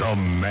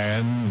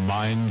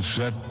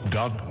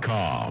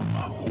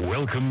 TheManMindset.com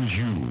welcomes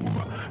you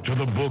to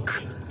the book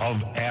of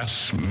Ass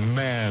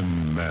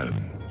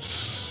Man-Ments.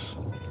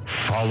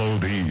 Follow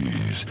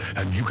these,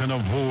 and you can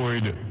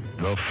avoid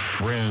the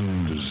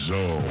friend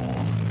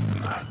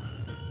zone.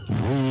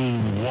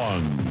 Rule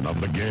 1 of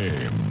the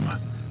game: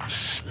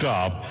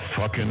 stop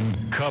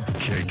fucking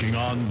cupcaking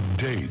on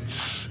dates.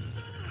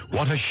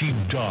 What has she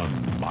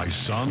done, my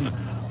son,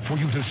 for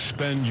you to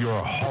spend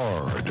your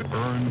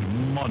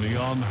hard-earned money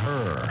on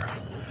her?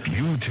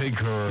 You take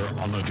her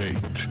on a date.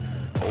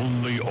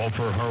 Only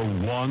offer her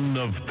one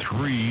of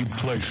 3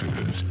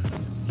 places.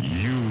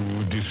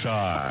 You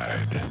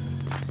decide.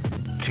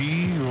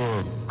 Tea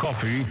or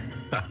coffee?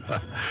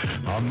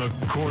 On the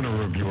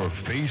corner of your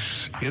face,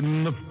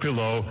 in the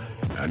pillow,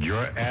 and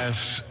your ass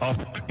up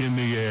in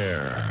the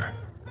air.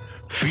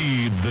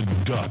 Feed the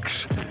ducks.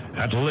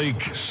 At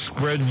lake,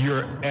 spread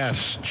your ass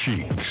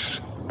cheeks.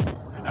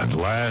 And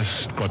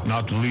last but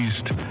not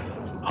least,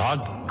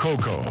 hot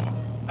cocoa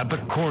at the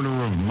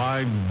corner of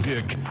my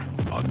dick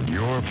on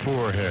your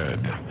forehead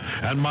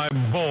and my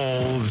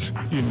balls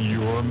in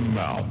your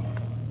mouth.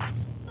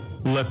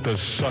 Let the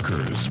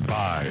suckers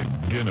buy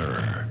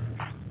dinner.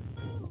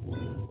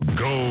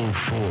 Go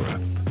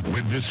forth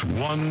with this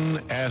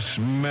one-ass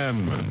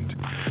amendment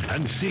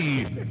and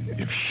see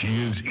if she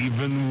is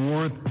even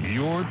worth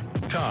your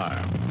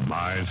time,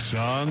 my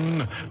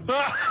son.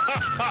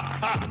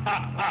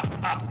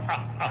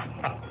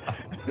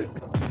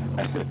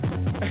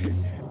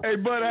 Hey,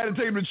 bud, I had to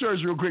take him to church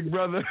real quick,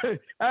 brother.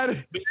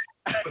 I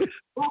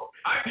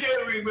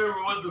can't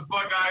remember what the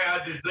fuck I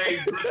had to say.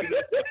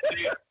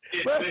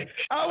 But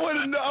I want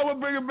to know. I want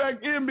to bring it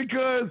back in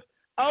because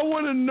I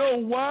want to know,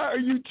 why are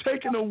you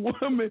taking a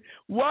woman?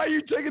 Why are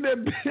you taking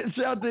that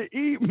bitch out to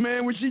eat,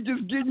 man, when she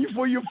just getting you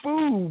for your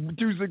food?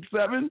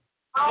 267.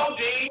 Oh,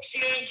 Dean, she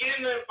ain't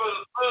getting it for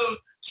the food.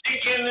 She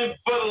getting it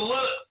for the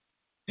look.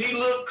 He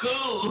look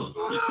cool.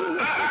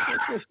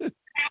 He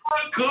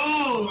look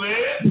cool,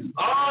 man.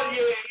 Oh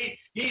yeah,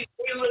 he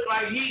look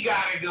like he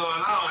got it going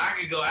on. I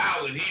can go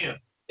out with him.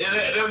 And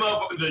that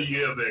motherfucker said,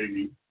 "Yeah,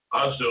 baby,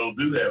 I sure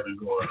do have it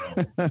going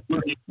on.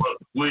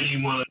 Where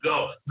you want to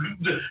go?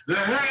 The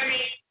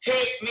honey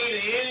take me to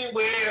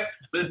anywhere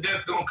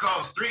that's gonna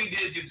cost 3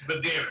 digits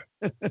for dinner."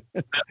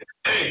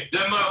 Hey,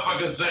 that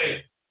motherfucker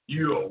say,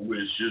 "Your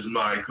wish is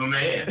my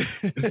command."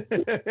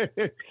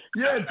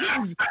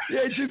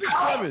 she's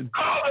coming.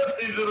 Caller,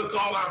 he's gonna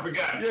call. I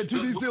forgot. Yeah,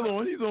 he's still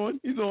on. He's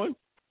on.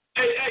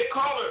 Hey,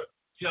 caller,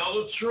 tell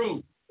the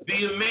truth.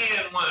 Be a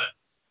man, one.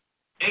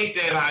 Ain't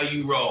that how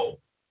you roll?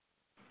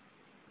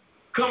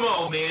 Come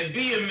on, man.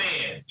 Be a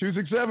man.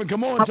 267.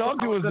 Come on, talk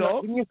to us,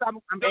 dog. I'm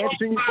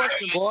answering your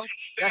question, boy.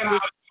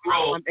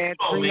 I'm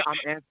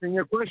answering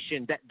your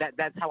question.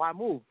 That's how I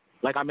move.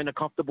 Like I'm in a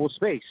comfortable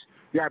space.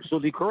 You're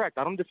absolutely correct.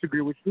 I don't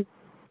disagree with you.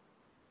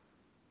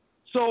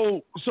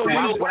 So what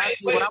I'm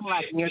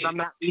lacking is I'm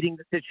not leading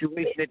the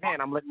situation at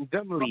hand. I'm letting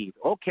them lead.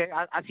 Okay,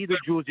 I see the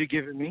jewels you're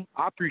giving me.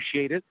 I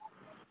appreciate it.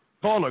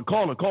 Caller.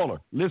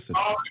 Listen.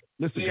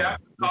 You have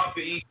to talk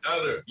to each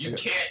other. You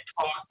can't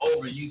talk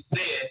over. You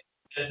said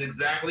that's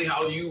exactly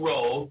how you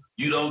roll.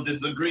 You don't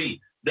disagree.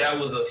 That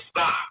was a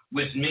stop,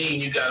 which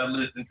means you got to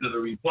listen to the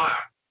reply.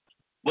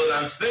 What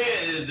I'm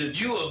saying is, if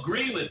you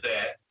agree with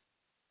that,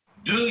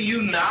 do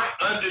you not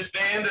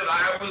understand that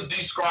I was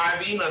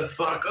describing a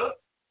sucker?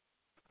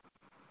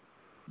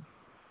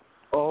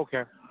 Oh,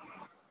 okay.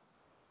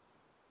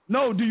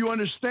 No, do you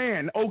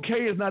understand?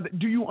 Okay is not.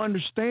 Do you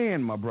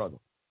understand, my brother?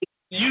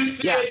 You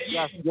said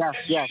yes.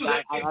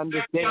 I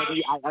understand.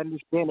 I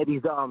understand that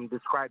he's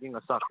describing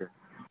a sucker.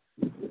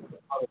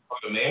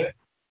 Man.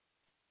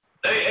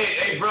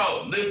 Hey,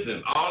 bro,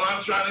 listen. All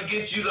I'm trying to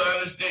get you to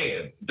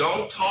understand,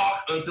 don't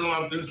talk until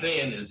I'm through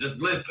saying this.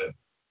 Just listen.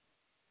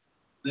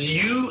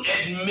 You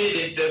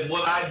admitted that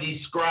what I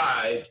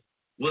described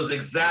was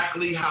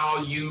exactly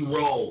how you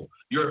roll.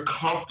 You're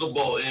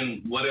comfortable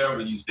in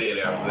whatever you said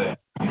after that.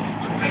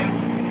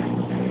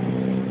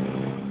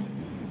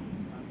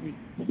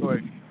 Go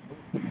ahead.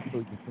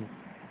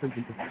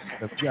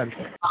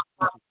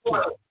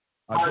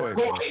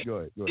 Go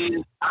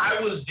ahead. I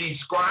was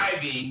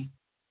describing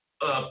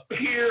a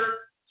pure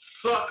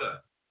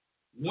sucker,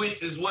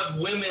 which is what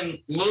women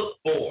look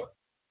for.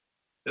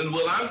 And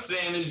what I'm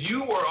saying is, you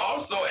were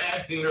also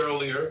asking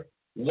earlier,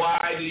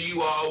 why do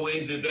you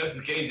always, if that's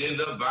the case, end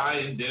up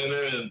buying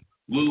dinner and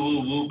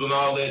whoop and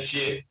all that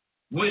shit,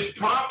 which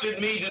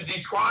prompted me to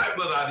describe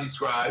what I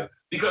described,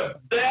 because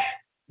that's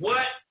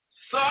what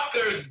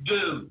suckers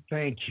do.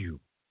 Thank you.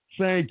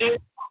 And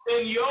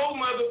your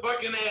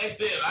motherfucking ass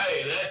said,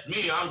 hey, that's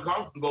me, I'm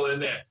comfortable in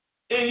that.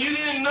 And you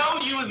didn't know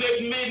you was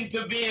admitting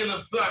to being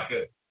a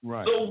sucker.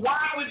 Right. So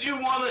why would you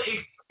want to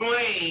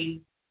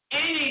explain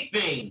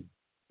anything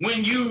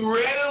when you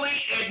readily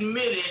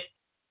admitted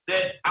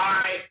that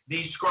I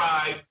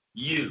described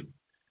you?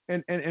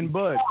 And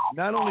Bud,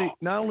 not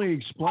only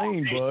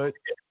explain,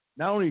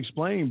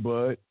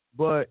 Bud,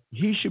 but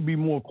he should be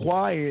more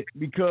quiet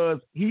because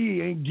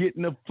he ain't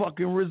getting a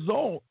fucking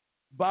result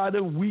by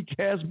the weak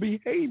ass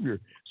behavior.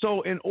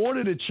 So in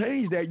order to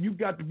change that, you've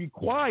got to be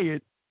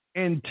quiet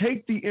and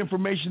take the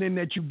information in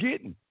that you're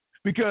getting,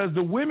 because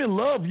the women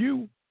love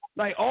you.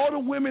 Like all the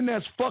women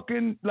that's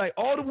fucking, like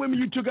all the women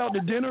you took out to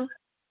dinner,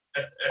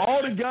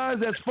 all the guys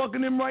that's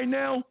fucking them right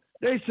now,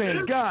 they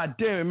saying, God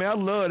damn it, man, I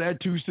love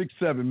that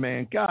 267,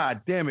 man.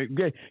 God damn it.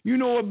 You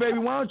know what, baby?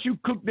 Why don't you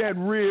cook that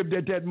rib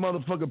that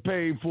motherfucker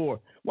paid for?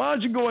 Why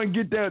don't you go and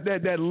get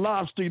that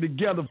lobster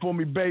together for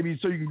me, baby,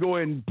 so you can go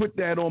ahead and put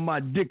that on my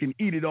dick and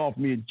eat it off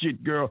me and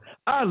shit, girl.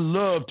 I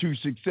love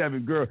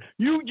 267, girl.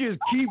 You just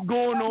keep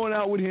going on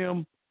out with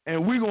him,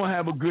 and we're going to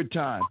have a good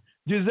time.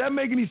 Does that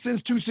make any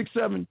sense,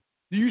 267?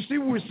 Do you see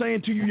what we're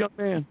saying to you, young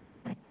man?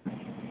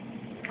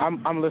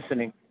 I'm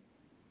listening.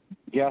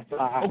 Yes,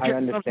 I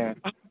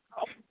understand.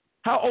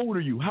 How old are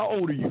you?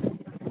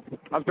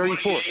 I'm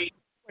 34.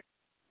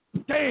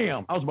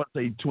 Damn, I was about to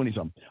say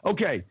 20-something.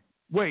 Okay,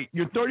 wait,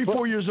 you're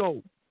 34 years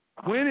old.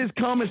 When is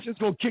common sense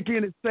going to kick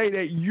in and say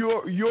that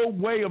your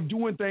way of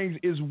doing things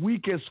is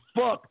weak as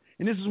fuck,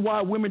 and this is why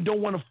women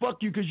don't want to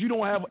fuck you, because you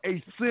don't have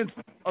a sense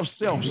of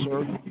self,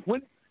 sir?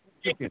 When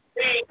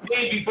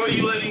before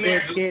you let him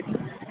answer.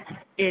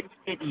 It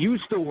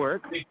used to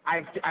work.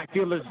 I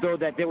feel as though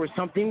that there was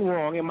something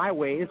wrong in my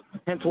ways,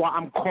 hence why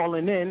I'm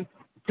calling in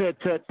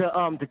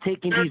to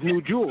taking these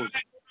new jewels.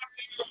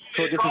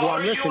 So this is why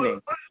I'm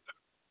listening.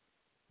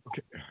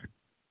 Okay.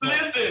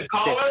 Listen,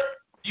 caller,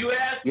 you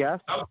asked. Yes.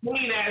 A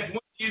queen asked,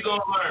 when you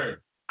gonna learn?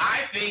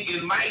 I think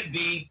it might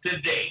be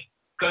today,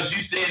 because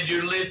you said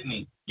you're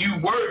listening. You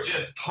were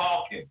just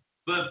talking,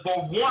 but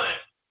for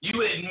once,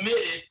 you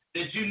admitted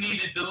that you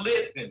needed to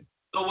listen.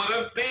 So what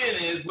I'm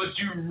saying is, what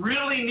you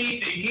really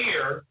need to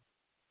hear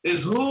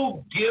is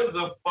who gives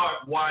a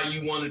fuck why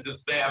you wanted to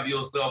stab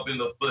yourself in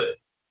the foot.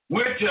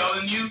 We're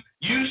telling you,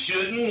 you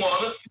shouldn't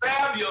want to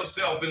stab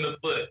yourself in the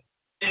foot.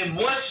 And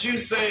once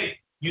you say,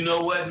 you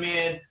know what,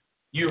 man,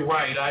 you're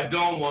right, I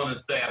don't want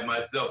to stab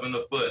myself in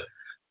the foot.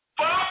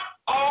 Fuck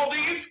all the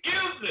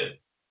excuses.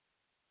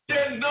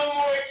 There's no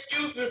more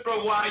excuses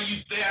for why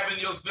you stabbing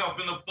yourself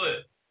in the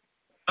foot.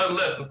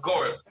 Unless, of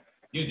course,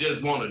 you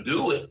just want to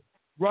do it.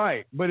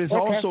 Right, but it's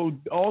also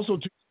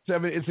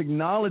 267. It's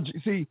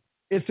acknowledging. See,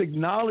 it's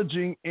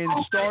acknowledging and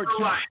start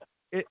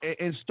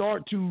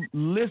to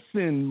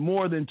listen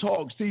more than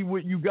talk. See,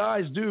 what you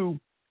guys do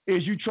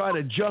is you try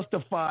to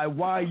justify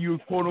why you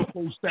quote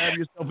unquote stab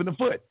yourself in the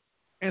foot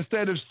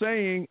instead of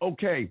saying,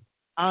 okay,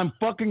 I'm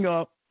fucking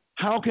up.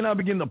 How can I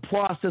begin the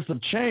process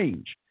of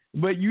change?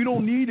 But you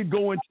don't need to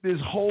go into this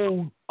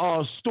whole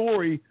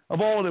story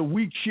of all the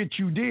weak shit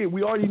you did.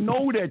 We already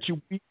know that you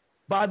weak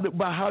by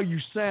how you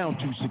sound,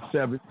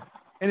 267,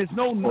 and it's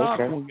no knock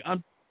on you.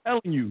 I'm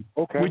telling you,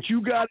 what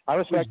you got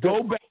to do is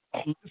go back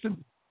and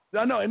listen.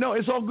 No,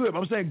 it's all good.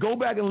 I'm saying go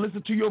back and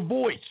listen to your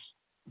voice.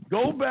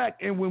 Go back,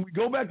 and when we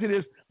go back to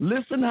this,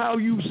 listen how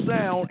you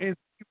sound and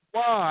see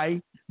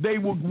why they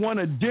would want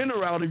a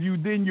dinner out of you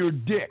than your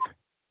dick.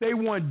 They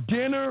want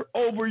dinner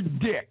over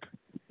dick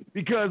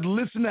because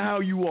listen to how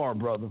you are,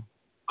 brother.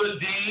 But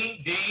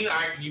Dean,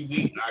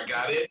 I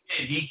got it.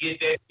 He get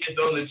that kiss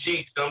on the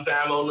cheek,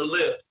 sometime on the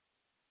lips.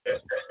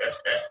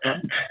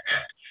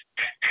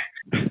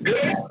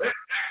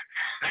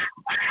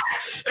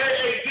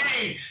 Hey,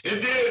 Dean,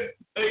 and then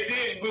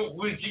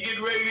when she get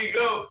ready to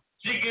go,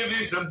 she gives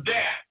you some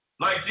dap,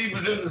 like she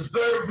was in the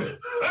service.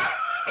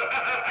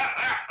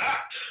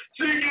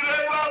 She give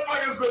that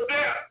motherfucker some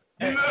dap,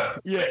 you know?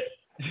 Yeah.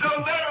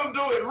 Don't let him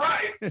do it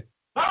right.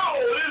 Oh,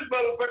 this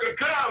motherfucker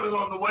Kyle is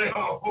on the way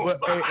home. Well,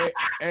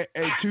 hey,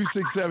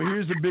 267,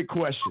 here's the big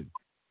question.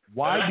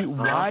 Why do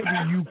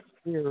you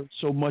care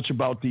so much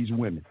about these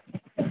women?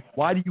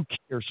 Why do you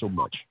care so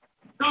much?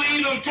 To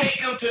even take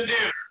them to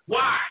dinner.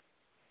 Why?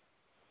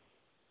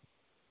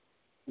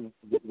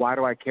 Why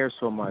do I care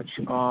so much?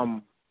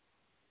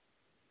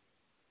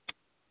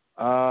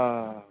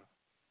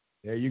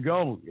 There you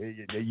go.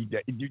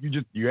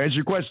 You answer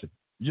your question.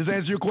 You just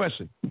answer your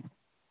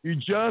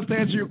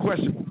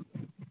question.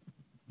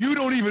 You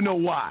don't even know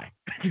why.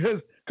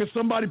 Because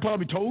somebody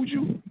probably told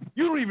you.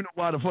 You don't even know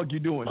why the fuck you're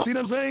doing. See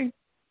what I'm saying?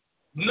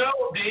 No,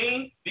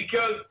 Dean,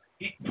 because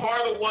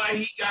part of why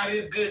he got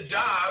his good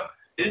job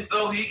is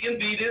so he can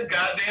beat his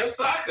goddamn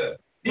sucker.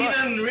 He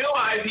doesn't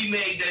realize he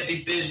made that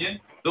decision.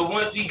 So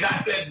once he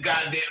got that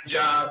goddamn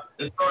job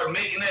and started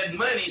making that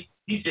money,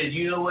 he said,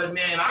 you know what,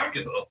 man, I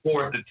can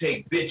afford to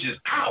take bitches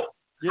out.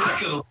 Yeah. I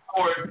can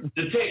afford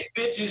to take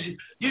bitches,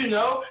 you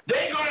know,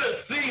 they going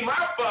to see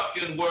my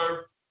fucking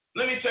worth.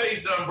 Let me tell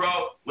you something,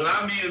 bro. When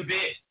I meet a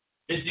bitch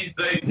and she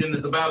says, and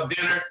it's about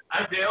dinner,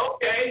 I say,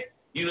 okay.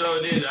 You know,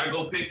 and then I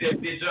go pick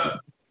that bitch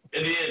up.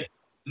 And then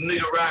the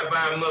nigga ride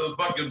by a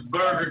motherfucking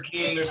Burger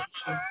King or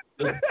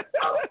something.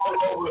 I pull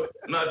over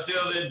and I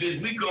tell that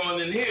bitch, we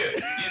going in here.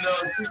 You know,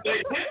 she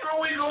say, this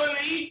where we going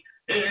to eat?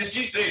 And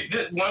she say,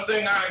 this one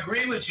thing I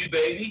agree with you,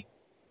 baby,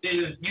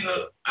 is, you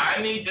know,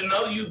 I need to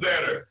know you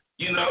better.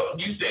 You know,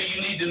 you say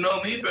you need to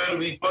know me better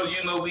before,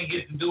 you know, we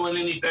get to doing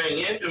anything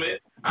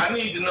intimate. I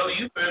need to know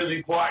you better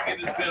before I get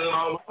to spend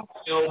all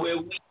on where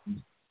we.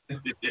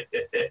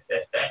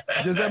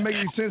 Does that make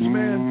any sense,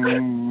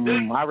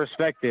 man? I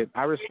respect it.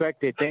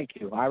 Thank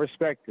you. I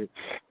respect it.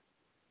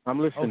 I'm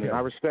listening. Okay. I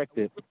respect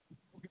it.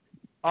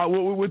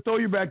 We'll throw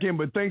you back in,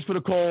 but thanks for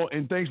the call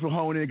and thanks for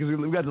honing in because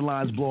we got the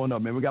lines blowing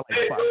up, man. We got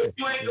like 5 minutes.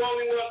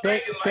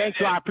 Thank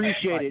you. I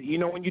appreciate it. You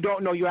know, when you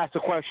don't know, you ask a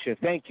question.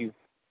 Thank you.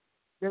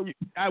 You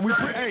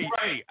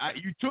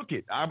took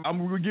it. I'm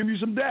going to give you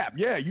some dap.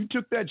 Yeah, you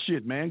took that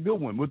shit, man. Good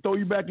one. We'll throw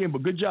you back in,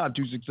 but good job,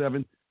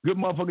 267. Good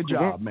motherfucking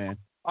job, man.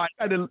 All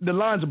right, the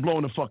lines are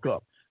blowing the fuck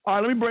up. All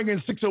right, let me bring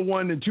in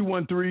 601, then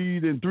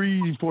 213, then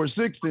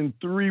 346, then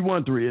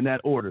 313 in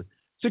that order.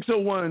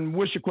 601,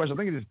 what's your question? I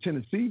think it is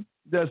Tennessee.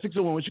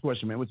 601, what's your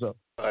question, man? What's up?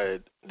 All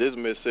right, this is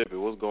Mississippi.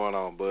 What's going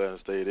on, Bud and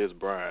State? This is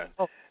Brian.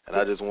 And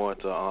I just want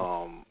to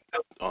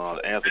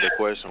answer the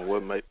question.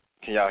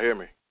 Can y'all hear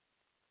me?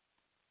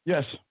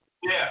 Yes.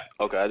 Yeah.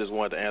 Okay, I just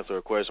wanted to answer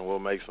a question. What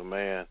makes a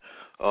man?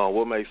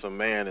 What makes a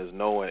man is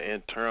knowing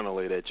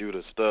internally that you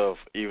the stuff,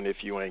 even if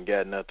you ain't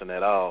got nothing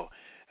at all.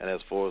 And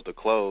as far as the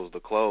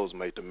clothes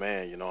make the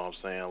man. You know what I'm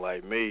saying?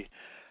 Like me,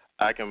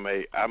 I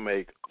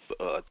make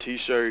a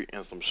T-shirt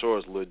and some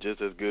shorts look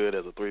just as good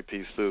as a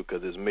 3-piece suit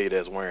because it's me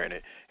that's wearing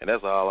it. And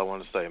that's all I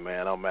want to say,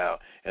 man. I'm out.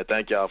 And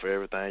thank y'all for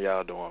everything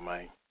y'all doing,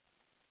 man.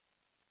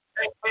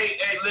 Hey,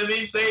 let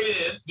me say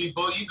this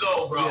before you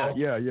go, bro.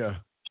 Yeah.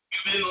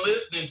 you've been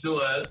listening to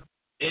us,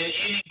 and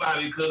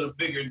anybody could have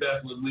figured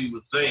that's what we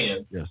were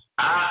saying. Yes.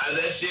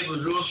 That shit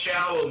was real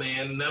shallow,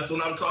 man, and that's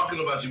what I'm talking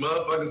about. You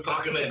motherfuckers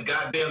talking that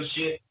goddamn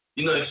shit.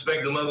 You know,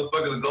 expect a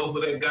motherfucker to go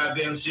for that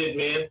goddamn shit,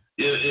 man.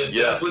 If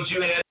that's what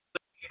you had,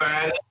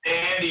 fine,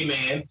 Andy,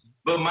 man.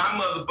 But my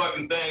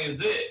motherfucking thing is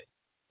this.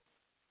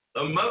 A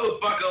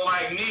motherfucker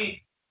like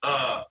me,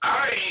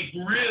 I ain't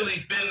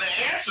really finna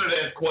answer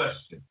that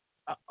question.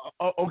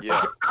 Okay.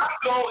 I'm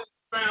going to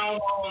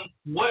expound on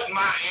what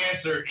my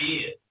answer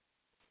is.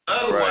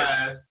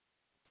 Otherwise,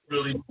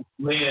 really,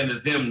 man,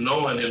 is him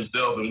knowing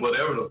himself and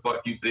whatever the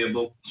fuck you said.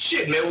 But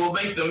shit, man, what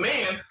makes the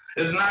man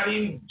is not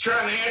even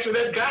trying to answer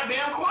that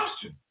goddamn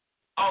question.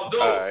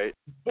 Although,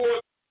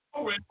 for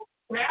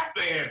we have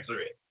to answer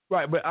it.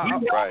 Right, but we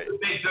have to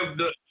make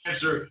the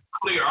answer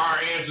clear. Our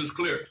answer's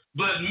clear.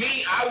 But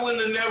me, I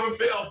wouldn't have never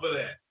fell for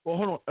that. Well,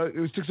 hold on. It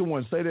was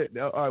 601. Say that.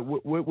 All right.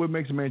 What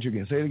makes a man you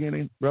again? Say it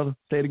again, brother.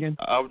 Say it again.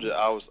 I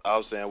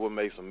was saying what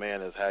makes a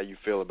man is how you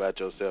feel about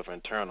yourself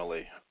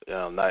internally. I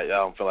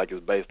don't feel like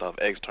it's based off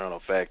external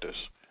factors.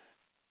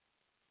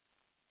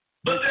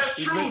 But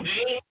that's true,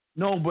 Dean.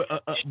 No,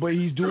 but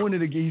he's doing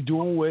it again. He's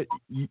doing what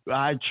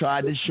I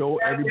tried to show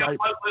everybody.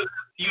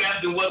 You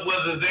asked him what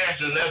was his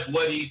answer, and that's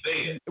what he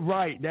said.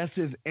 Right, that's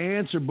his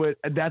answer, but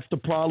that's the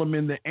problem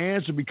in the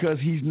answer because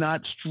he's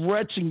not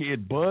stretching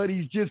it, bud.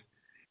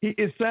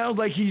 It sounds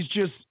like he's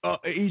just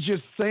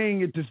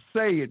saying it to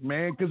say it,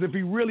 man. Because if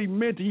he really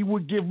meant it, he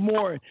would give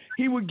more.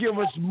 He would give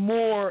us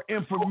more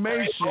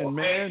information,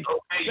 man.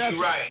 Okay, you're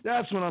right.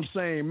 That's what I'm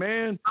saying,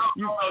 man.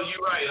 You're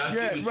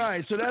right.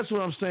 Right. So that's what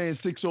I'm saying.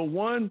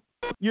 601.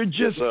 You're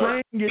just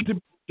saying it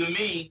to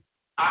me.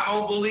 I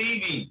don't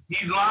believe him.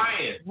 He's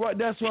lying. Right.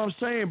 That's what I'm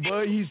saying,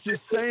 bud. He's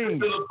just saying.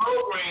 To the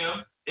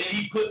program, and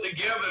he put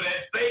together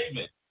that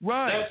statement.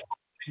 Right. That's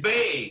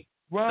vague.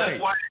 Right.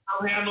 That's why it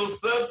don't have no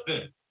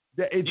substance.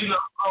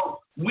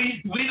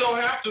 We don't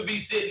have to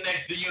be sitting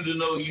next to you to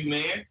know you,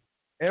 man.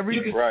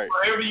 You can say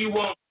whatever you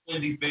want,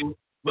 anything.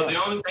 But the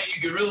only thing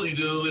you can really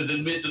do is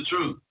admit the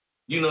truth.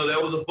 You know, that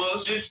was a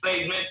bullshit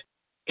statement,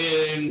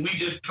 and we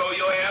just throw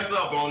your ass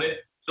up on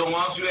it. So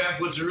why don't you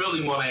ask what you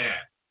really want to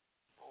ask?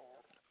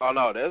 Oh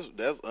no,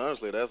 that's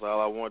honestly that's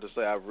all I wanted to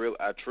say.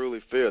 I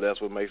truly feel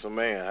that's what makes a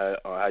man.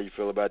 How you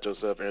feel about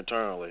yourself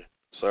internally,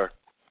 sir.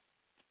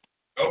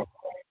 Oh,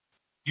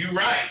 you're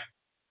right.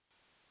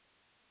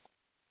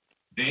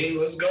 Dean,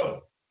 let's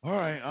go. All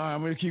right,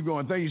 I'm going to keep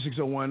going. Thank you,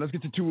 601. Let's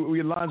get to two.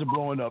 Your lines are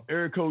blowing up.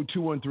 Area code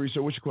 213.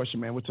 So what's your question,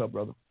 man? What's up,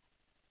 brother?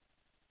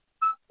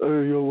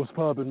 Hey, yo, what's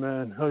poppin',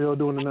 man? How y'all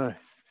doing tonight?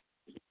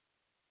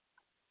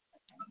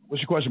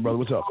 What's your question, brother?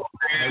 What's up?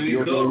 Yo.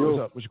 What's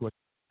up? What's your question?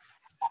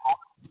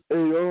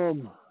 Hey,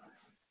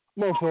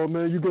 my fault,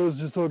 man. You guys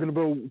just talking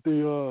about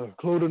the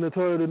clothing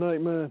attire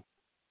tonight, man.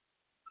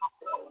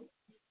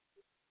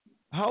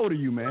 How old are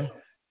you, man?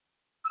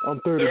 I'm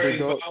 30, big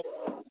dog.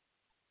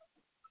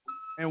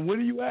 And what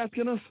are you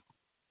asking us?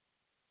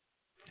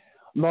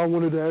 No, I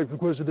wanted to ask a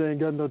question that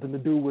ain't got nothing to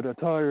do with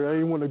attire. I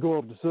ain't want to go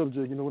off the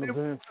subject. You know what I'm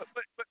saying?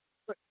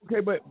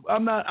 But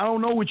I'm not. I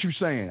don't know what you're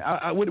saying.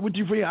 What do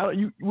you feel?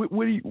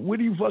 What do you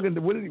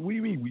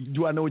mean?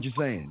 Do I know what you're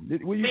saying?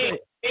 What do you say?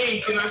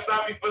 Hey, can I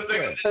stop you for a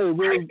second?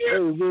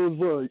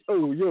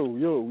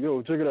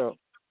 Yo, check it out.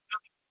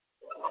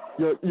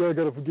 Y'all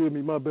gotta forgive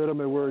me. My bad.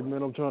 I'm at work,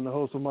 man. I'm trying to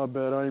hustle. My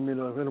bad. I ain't mean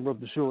to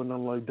interrupt the show or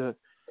nothing like that.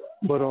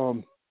 But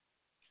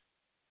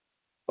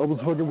I was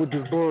fucking with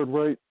this bird,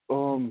 right?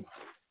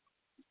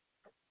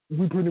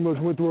 We pretty much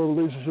went through our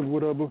relationship,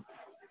 whatever.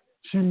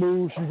 She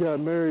moved, she got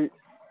married,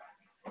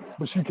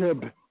 but she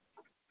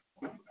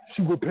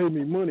would pay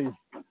me money,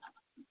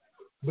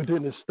 but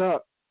then it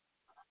stopped.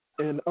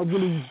 And I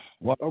really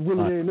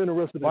ain't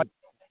interested in.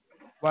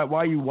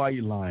 Why you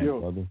lying,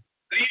 brother? Even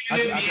if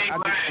he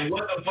ain't lying,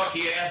 what the fuck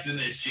you asking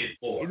this shit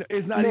for?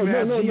 It's not even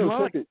asking you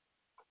lying. Check it.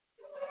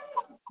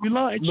 You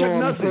lying? Check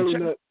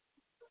nothing.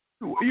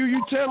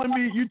 You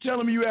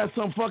telling me you asked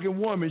some fucking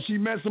woman, she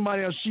met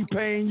somebody else, she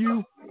paying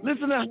you?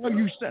 Listen to how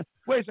you sound.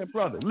 Wait a second,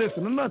 brother.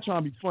 Listen, I'm not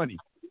trying to be funny.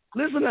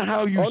 Listen to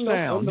how you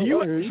sound. Do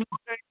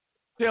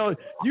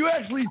you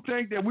actually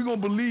think that we're gonna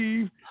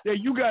believe that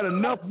you got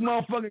enough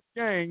motherfucking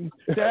gang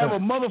to have a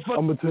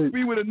motherfucker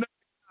be with another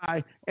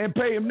guy and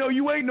pay him? No,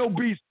 you ain't no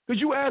beast, because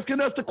you asking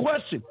us the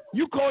question.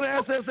 You called and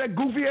asked us that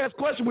goofy ass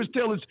question, which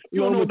tells us you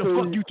don't know what the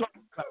fuck you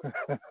talking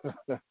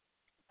about.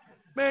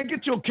 Man,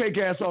 get your cake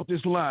ass off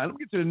this line. Let me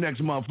get to the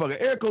next motherfucker.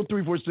 Air code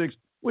 346.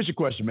 What's your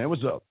question, man?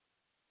 What's up?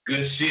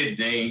 Good shit,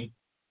 Dane.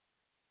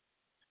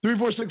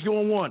 346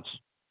 going once.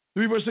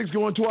 346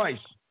 going twice.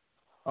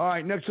 All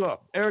right, next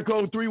up. Air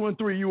code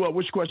 313. You up?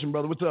 What's your question,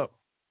 brother? What's up?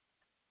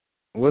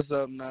 What's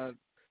up, now?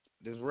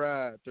 This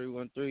Ride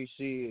 313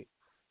 shit.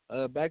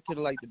 Back to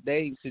the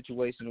dating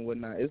situation and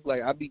whatnot. It's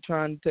like I be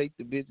trying to take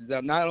the bitches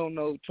out. Now I don't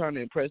know, trying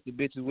to impress the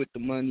bitches with the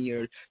money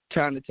or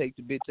trying to take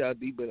the bitch out,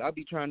 but I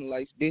be trying to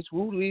bitch,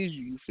 who is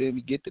you? You feel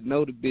me? Get to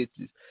know the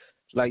bitches.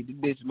 Like, the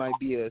bitch might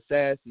be a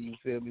assassin, you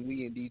feel me?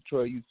 We in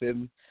Detroit, you feel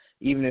me?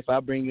 Even if I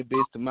bring a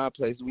bitch to my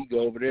place, we go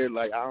over there,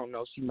 like, I don't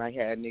know, she might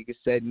have a nigga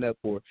setting up,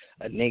 or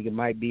a nigga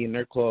might be in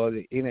their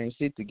closet. It ain't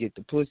shit to get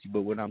the pussy,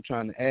 but what I'm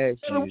trying to ask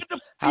you is,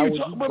 how would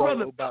you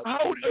go about... How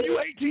old are you?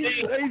 18?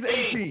 He's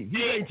 18.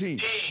 He's 18.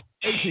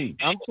 18.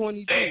 I'm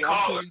 22. Hey,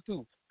 I'm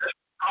 22.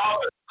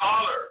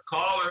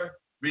 Caller,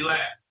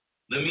 relax.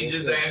 Let me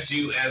just ask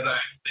you, as I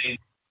say,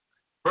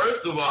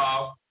 first of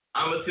all,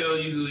 I'm going to tell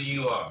you who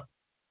you are.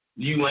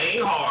 You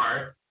ain't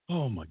hard.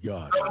 Oh, my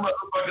God. Some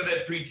motherfucker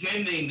that's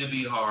pretending to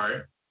be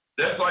hard.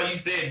 That's why you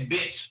said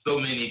bitch so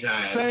many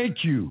times.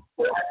 Thank you.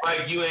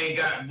 Like you ain't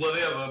got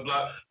whatever.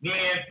 Blah.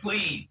 Man,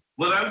 please.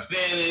 What I'm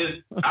saying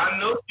is, I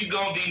know you're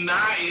going to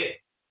deny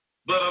it,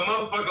 but a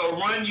motherfucker will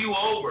run you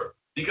over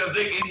because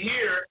they can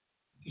hear,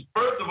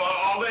 first of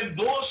all that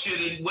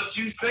bullshit is what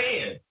you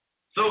saying.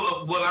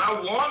 So what I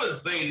want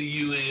to say to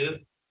you is,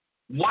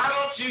 why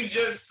don't you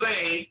just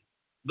say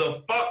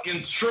the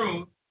fucking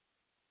truth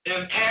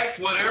and ask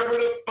whatever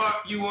the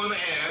fuck you want to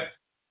ask,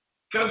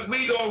 because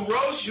we gonna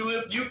roast you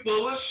if you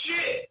full of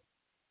shit.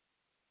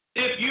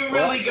 If you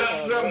really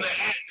got something to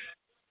ask,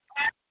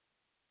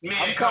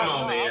 man, come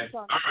on, man. I'm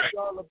trying to put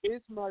y'all a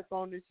benchmark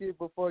on this shit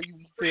before you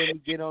feel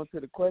me get on to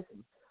the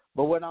question.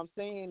 But what I'm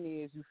saying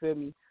is, you feel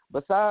me,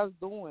 besides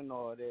doing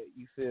all that,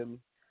 you feel me,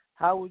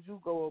 how would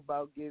you go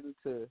about getting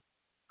to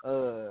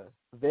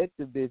vet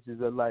the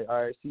bitches, or like,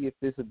 all right, see if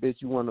this a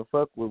bitch you want to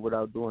fuck with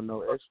without doing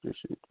no extra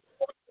shit?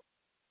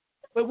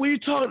 But when you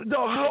talking,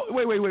 no,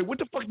 wait. What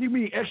the fuck do you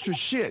mean extra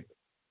shit?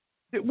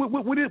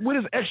 What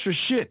is extra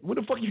shit? What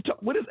the fuck you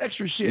talk? What is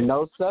extra shit?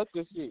 No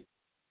sucker shit.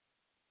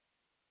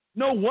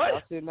 No what?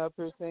 I'm sitting up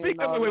here saying wait.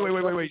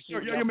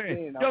 Young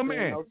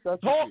man,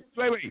 talk.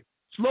 Wait.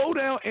 Slow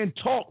down and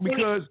talk,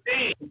 because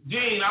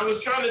Gene, I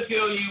was trying to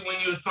tell you when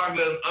you was talking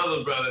to the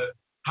other brother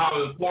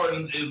how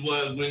important it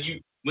was when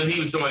he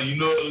was talking. You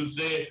know what I'm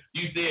saying?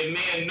 You said,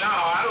 man, no,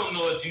 I don't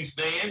know what you're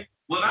saying.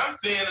 What I'm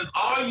saying is,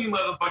 all you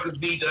motherfuckers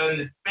need to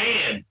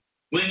understand,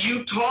 when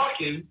you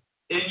talking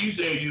and you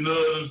say, you know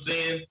what I'm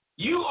saying,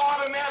 you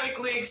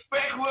automatically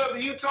expect whoever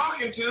you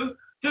talking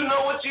to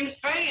know what you're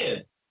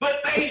saying.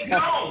 But they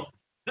don't.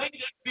 They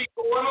just be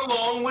going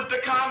along with the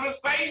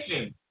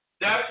conversation.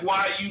 That's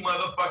why you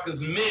motherfuckers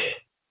miss.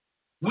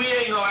 We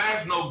ain't gonna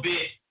ask no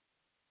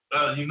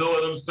bitch, you know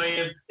what I'm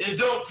saying? And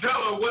don't tell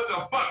her what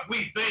the fuck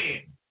we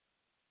saying.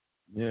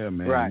 Yeah,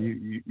 man. Right.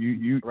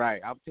 You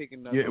right. I'm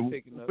picking up. Yeah. I'm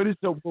picking up.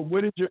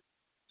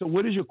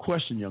 What is your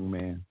question, young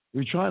man?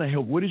 We're trying to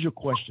help. What is your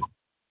question?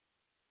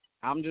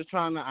 I'm just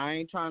trying to. I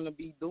ain't trying to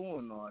be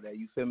doing all that.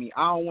 You feel me?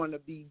 I don't want to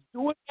be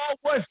doing all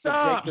what?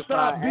 Stop.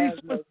 Be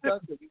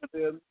specific. You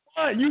feel me?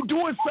 What? You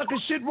doing sucker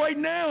shit right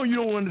now? You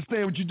don't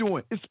understand what you're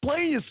doing.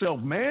 Explain yourself,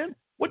 man.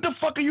 What the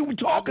fuck are you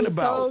talking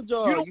about? Told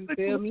y'all, you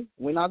feel me?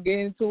 When I get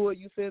into it,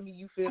 you feel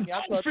me?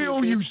 I don't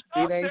feel you.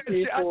 Stop it ain't that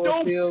shit. I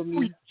don't feel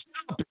me.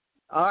 Stop it.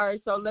 All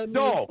right, so let me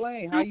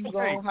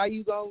explain. How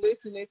you gonna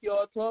listen if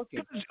y'all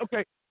talking?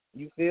 Okay.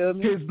 You feel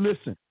me? Kids,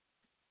 listen.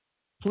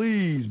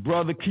 Please,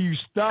 brother, can you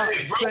stop?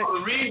 Hey, bro,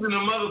 the reason the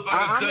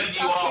motherfucker cut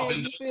you off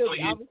and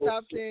I'm gonna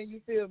stop saying you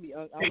feel me.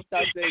 I'm gonna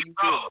stop saying you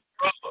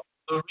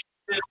feel me.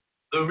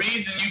 The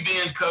reason you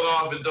being cut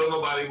off and don't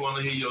nobody want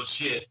to hear your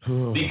shit,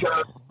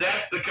 because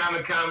that's the kind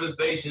of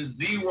conversation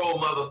zero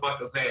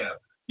motherfuckers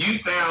have. You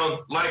sound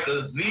like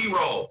a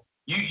zero.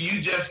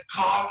 You just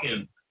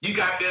talking. You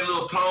got that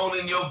little tone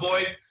in your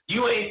voice.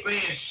 You ain't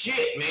saying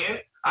shit, man.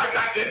 I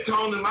got that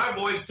tone in my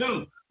voice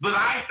too, but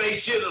I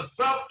say shit of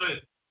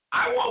substance.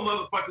 I want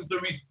motherfuckers to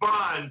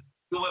respond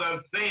to what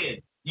I'm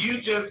saying. You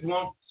just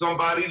want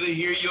somebody to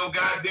hear your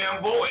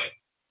goddamn voice.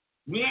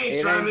 We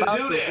ain't trying to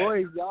do that.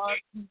 Voice. Y'all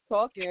keep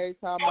talking every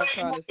time I'm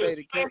trying to say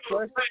the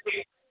question.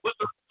 What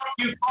the fuck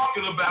you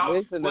talking about?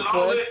 Listen, the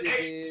question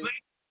is.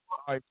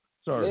 All right,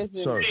 sorry.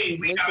 Listen,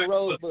 Mr.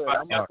 Rosebud,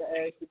 I'm about to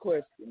ask the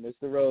question.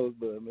 Mr.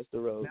 Rosebud.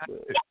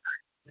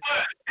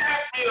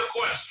 Ask me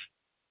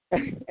a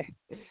question.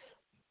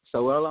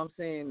 So all I'm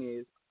saying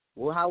is,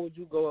 well, how would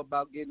you go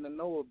about getting to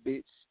know a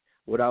bitch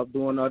without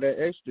doing all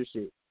that extra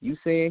shit? You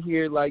saying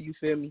here, like, you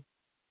feel me?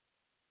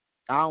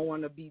 I don't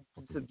want to be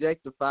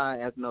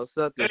subjectified as no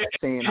sucker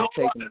saying I'm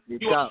taking a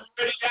bitch out.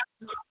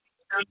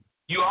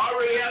 You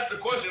already asked the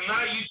question.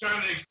 Now you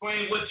trying to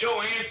explain what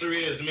your answer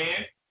is,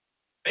 man.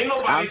 Ain't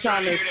nobody I'm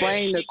trying to hear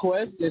explain that the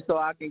question so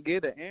I can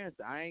get an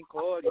answer. I ain't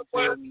called you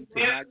for me to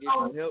not get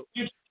some help.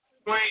 You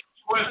explain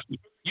the question.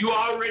 You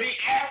already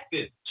asked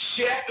it.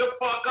 Shut the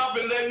fuck up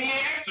and let me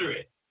answer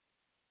it.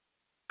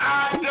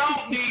 I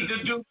don't need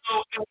to do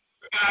no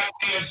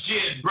goddamn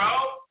shit, bro.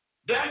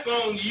 That's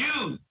on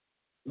you.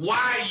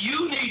 Why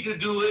you need to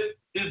do it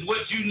is what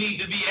you need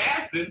to be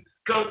asking,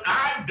 because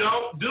I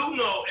don't do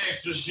no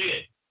extra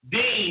shit.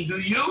 Dean, do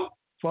you?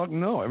 Fuck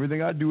no.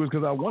 Everything I do is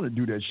because I want to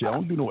do that shit. I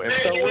don't do no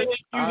extra.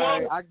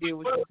 I get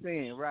what you're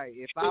saying, right.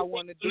 If I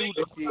want to do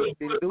the shit,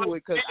 then do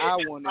it because I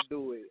want to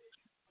do it.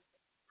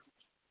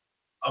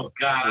 Oh,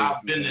 God,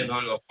 I've been there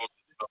hung up on.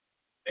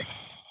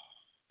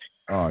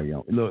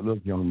 Oh,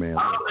 look, young man.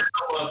 I don't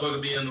know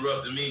motherfucker be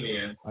interrupting me,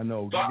 man. I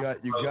know.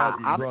 You got.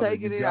 I'm brother,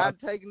 taking it. I'm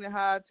taking it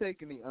how I'm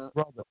taking it.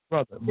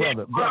 Brother.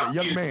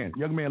 Young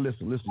man.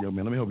 Listen, young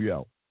man. Let me help you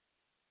out.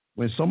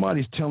 When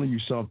somebody's telling you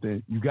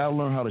something, you got to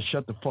learn how to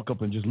shut the fuck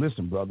up and just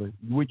listen, brother.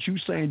 What you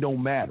saying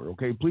don't matter,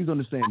 okay? Please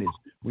understand this.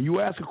 When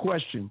you ask a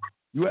question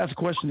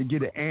to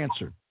get an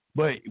answer.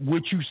 But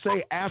what you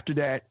say after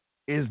that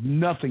is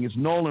nothing. It's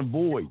null and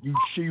void.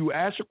 You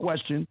ask a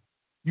question,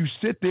 you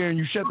sit there and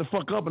you shut the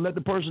fuck up and let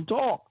the person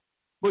talk.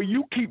 But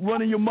you keep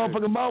running your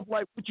motherfucking mouth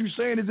like what you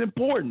saying is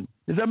important.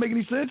 Does that make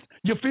any sense?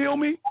 You feel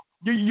me?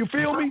 You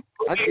feel me?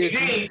 I get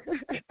you.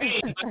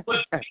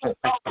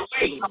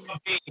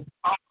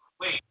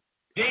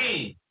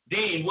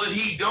 Dean, what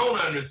he don't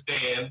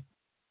understand,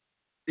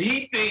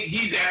 he think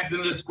he's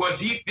asking this question.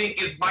 He think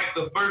it's like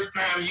the first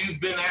time you've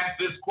been asked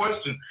this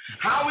question.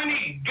 How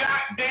many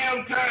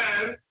goddamn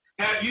times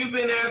have you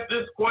been asked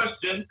this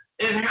question?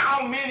 And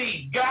how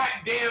many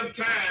goddamn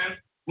times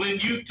when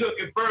you took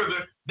it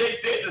further, they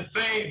said the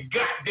same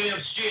goddamn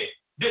shit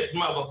this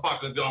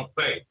motherfucker gonna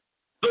say?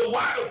 So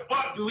why the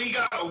fuck do we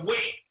gotta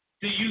wait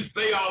till you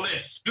say all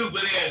that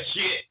stupid ass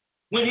shit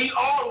when he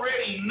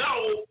already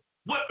know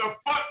what the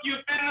fuck you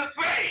finna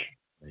say?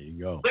 There you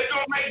go. That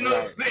don't make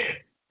no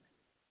sense.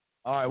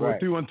 All right, well,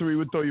 313,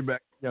 we'll throw you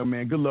back. Yeah,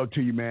 man, good luck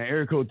to you, man.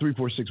 Area code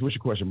 346, what's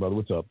your question, brother?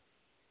 What's up?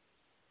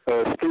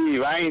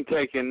 Steve, I ain't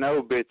taking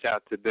no bitch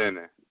out to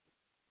dinner.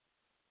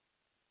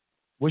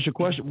 What's your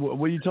question?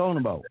 What are you talking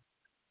about?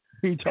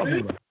 What are you talking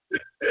about?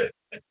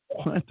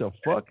 What the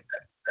fuck?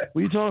 What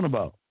are you talking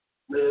about?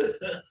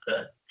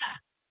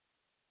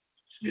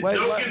 Wait,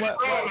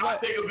 I'll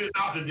take a bitch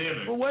out to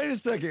dinner. Well, wait a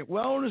second.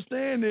 What I don't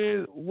understand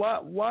is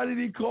why did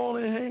he call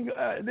and hang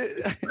up?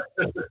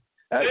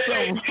 That's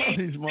something wrong,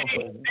 these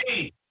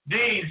motherfuckers.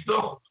 Dean,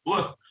 so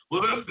what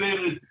I'm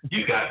saying is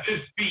you got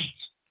this speech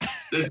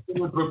that's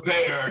been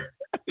prepared.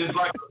 It's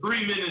like a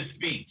 3-minute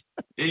speech.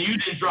 And you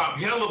just drop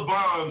hella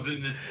bombs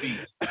in this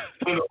speech.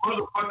 When a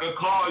motherfucker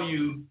call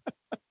you,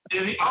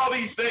 and all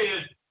he say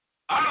is,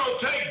 I don't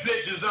take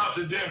bitches out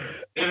to dinner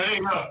and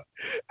hang up.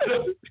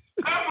 That's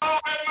all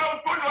that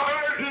motherfucker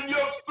heard in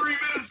your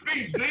 3-minute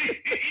speech, Dean.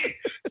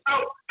 So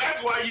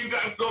that's why you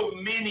got so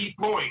many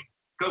points.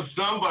 Because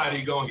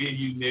somebody gonna hear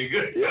you,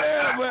 nigga.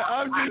 Yeah, but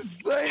I'm just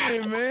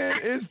saying, man.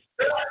 It's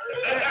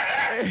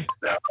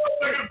that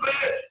motherfucker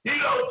said he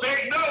don't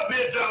take no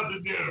bitch out to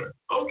dinner.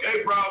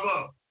 Okay,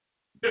 bravo.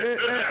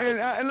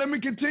 and let me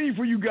continue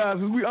for you guys.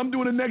 I'm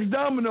doing the next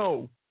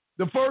domino.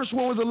 The first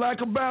one was a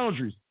lack of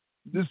boundaries.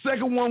 The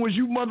second one was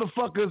you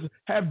motherfuckers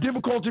have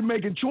difficulty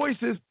making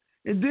choices.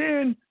 And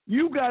then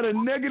you got a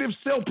negative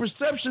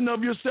self-perception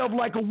of yourself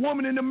like a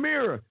woman in the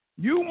mirror.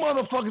 You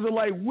motherfuckers are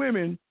like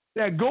women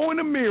that go in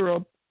the mirror,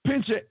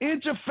 pinch an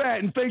inch of fat,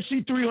 and think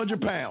she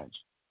 300 pounds.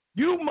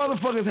 You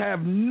motherfuckers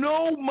have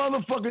no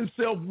motherfucking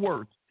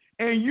self-worth.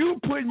 And you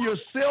putting your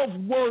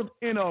self-worth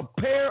in a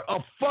pair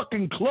of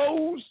fucking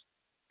clothes?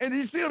 And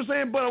you see what I'm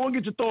saying? But I want to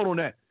get your thought on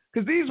that.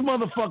 Because these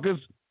motherfuckers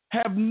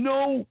have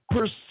no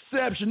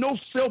perception, no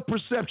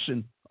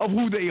self-perception of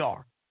who they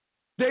are.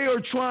 They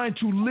are trying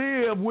to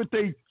live what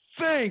they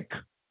think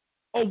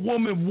a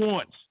woman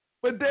wants.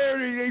 But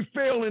they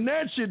fail in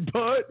that shit,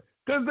 bud.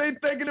 Because they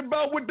thinking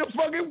about what the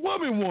fucking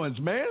woman wants,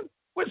 man.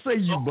 What say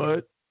you,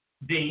 bud?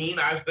 Dean,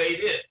 I say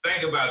this.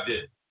 Think about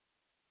this.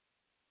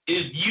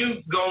 If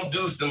you gonna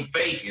do some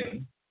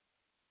faking,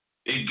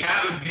 it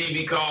gotta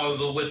be because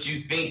of what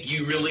you think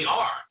you really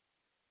are.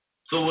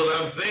 So what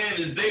I'm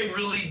saying is they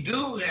really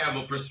do have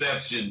a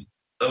perception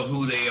of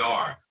who they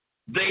are.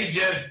 They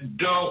just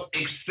don't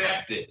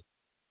accept it.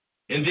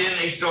 And then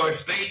they start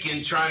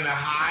faking, trying to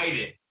hide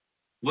it.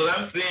 What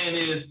I'm saying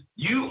is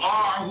you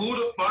are who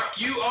the fuck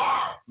you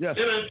are. Yes.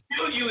 And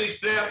until you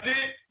accept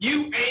it,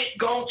 you ain't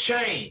gonna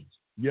change.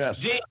 Yes.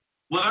 Then,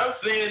 what I'm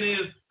saying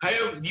is,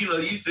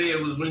 you said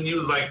it was when you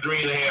was like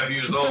 3.5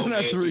 years old.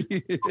 Not 3. And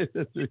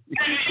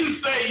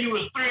you say you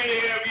was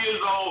 3.5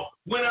 years old,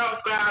 went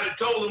outside and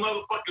told the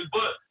motherfucking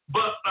motherfucker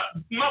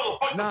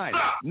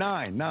stop.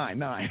 9.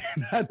 No,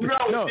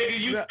 nigga,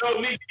 you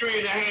told me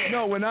 3.5.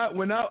 No, when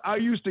I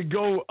used to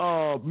go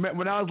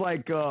when I was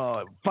like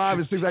 5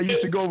 and 6, I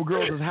used to go over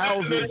girls'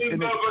 houses.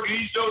 And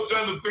he showed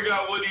trying to figure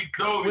out what he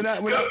told me.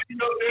 You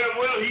know damn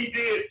well he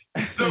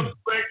did some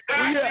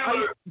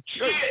spectacular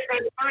shit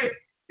at 3.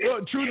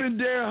 Well, truth and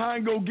dare, I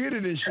ain't gonna get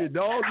it and shit,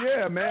 dog.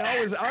 Yeah, man. I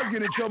was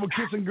getting in trouble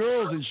kissing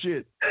girls and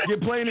shit.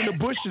 Get playing in the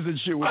bushes and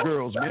shit with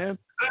girls, man.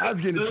 I was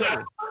getting in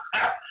trouble.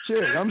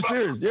 Shit, I'm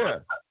serious, yeah.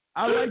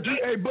 I like you,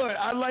 hey, bud.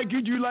 I like you.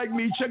 You like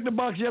me. Check the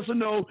box, yes or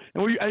no.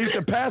 And I used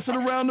to pass it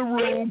around the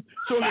room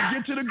so to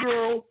get to the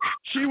girl,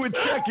 she would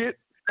check it.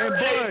 And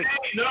bud,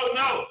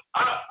 no,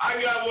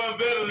 I got one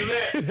better than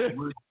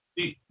that.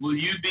 Will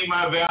you be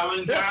my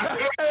Valentine?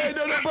 Hey,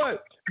 no,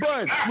 but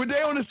what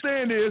they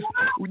understand is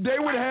they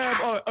would have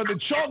the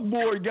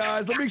chalkboard,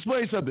 guys. Let me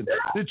explain something.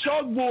 The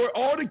chalkboard,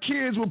 all the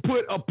kids would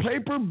put a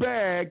paper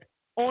bag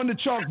on the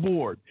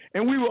chalkboard,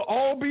 and we would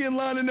all be in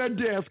line in that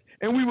desk,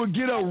 and we would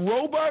get up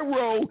row by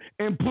row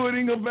and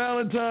putting a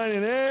Valentine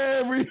in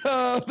every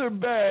other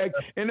bag,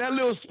 and that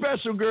little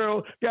special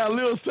girl got a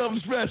little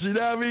something special. You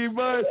know what I mean,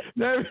 bud?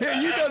 You know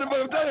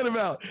what I'm talking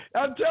about.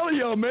 I'm telling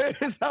y'all, man,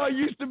 it's how it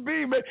used to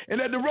be, man.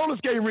 And at the roller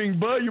skate ring,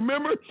 bud, you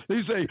remember?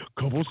 They say,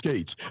 couple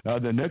skates.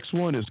 The next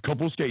one is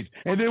couple skates.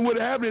 And then what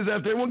happened is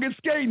after everyone gets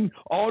skating,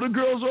 all the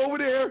girls over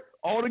there,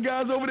 all the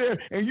guys over there,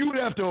 and you would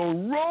have to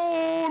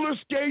roller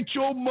skate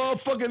your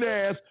motherfucking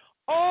ass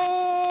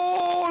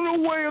all the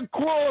way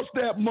across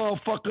that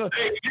motherfucker.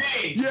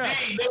 Hey, D,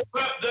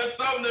 that's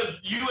something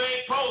that you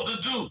ain't supposed to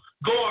do.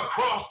 Go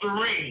across the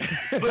ring.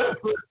 But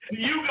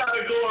you got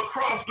to go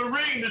across the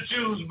ring to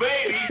choose,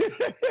 baby.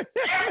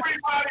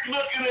 Everybody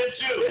looking at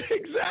you.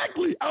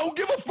 Exactly. I don't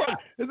give a fuck.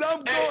 We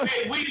learned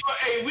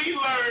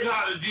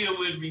how to deal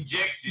with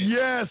rejection.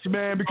 Yes,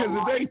 man, because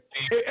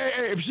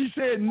if she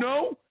said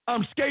no,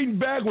 I'm skating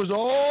backwards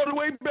all the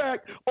way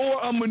back,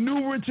 or I'm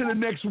maneuvering to the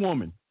next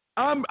woman.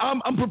 I'm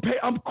prepared.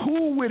 I'm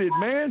cool with it,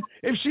 man.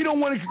 If she don't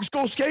want to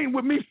go skating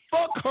with me,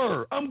 fuck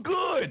her. I'm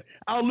good.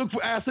 I'll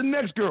ask the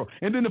next girl,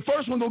 and then the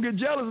first one gonna get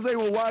jealous and say,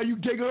 "Well, why are you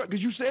taking her?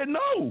 Because you said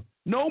no.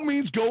 No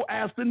means go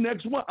ask the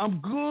next one. I'm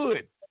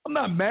good. I'm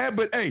not mad,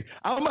 but hey,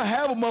 I'm gonna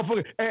have a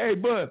motherfucker. Hey,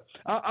 bud,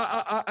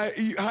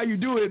 how you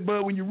do it,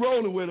 bud? When you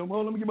rolling with him, hold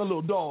on, let me get my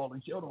little doll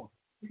and shit. Hold on.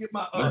 Get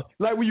my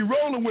like when you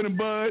rolling with him,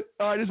 bud.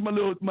 All right, this is my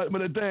little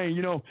thing,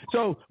 you know.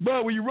 So,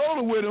 bud, when you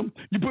rolling with him,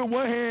 you put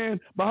one hand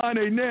behind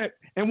their neck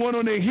and one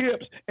on their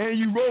hips, and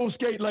you roll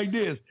skate like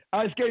this.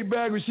 I skate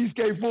backwards, she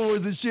skate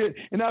forwards and shit,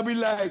 and I'll be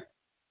like,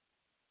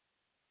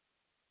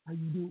 "How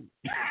you doing?"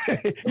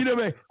 You know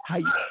what I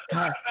mean?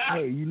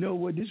 Hey, you know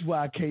what? This is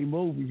why I came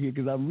over here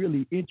because I'm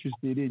really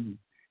interested in you.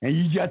 And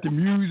you got the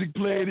music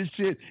playing and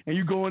shit, and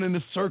you going in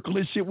the circle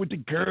and shit with the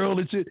girl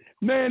and shit.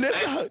 Man, that's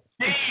how. And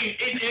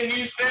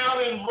you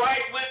sounding right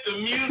with the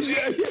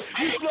music.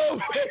 We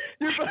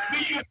used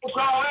to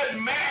call that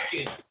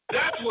macking.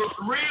 That's what's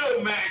real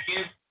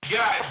macking.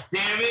 God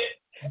damn it.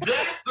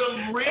 That's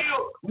some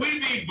real. We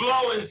be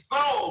blowing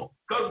soul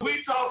because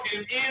we talking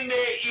in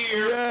their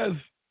ear. Yes.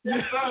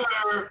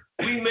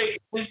 We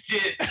make this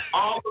shit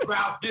all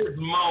about this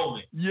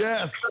moment.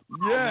 Yes.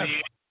 Yes.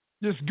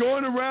 Just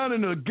going around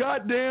in a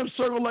goddamn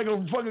circle like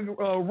a fucking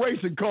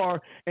racing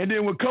car, and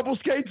then with a couple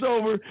skates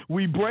over,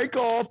 we break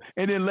off,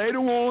 and then later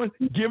on,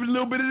 give it a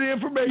little bit of the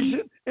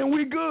information, and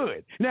we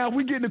good. Now, if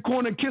we get in the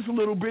corner and kiss a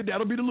little bit,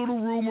 that'll be the little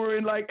rumor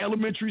in like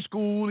elementary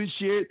school and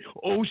shit.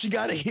 Oh, she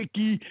got a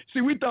hickey.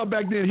 See, we thought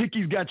back then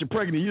hickeys got you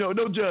pregnant. You know,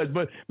 no judge,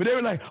 but they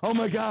were like, oh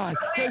my God,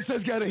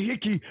 Princess got a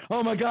hickey.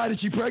 Oh my God, is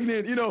she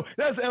pregnant? You know,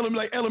 that's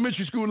like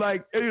elementary school,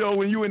 like, you know,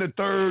 when you in the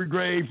third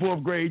grade,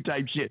 fourth grade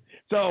type shit.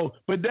 So,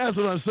 but that's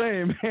what I'm saying.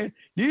 Man,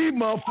 these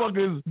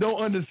motherfuckers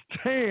don't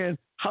understand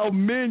how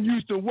men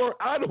used to work.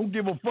 I don't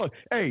give a fuck.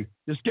 Hey,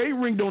 the skate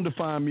ring don't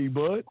define me,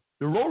 bud.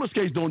 The roller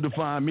skates don't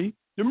define me.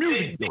 The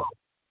music does.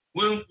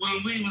 When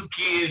we was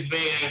kids,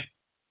 man,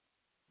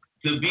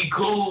 to be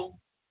cool,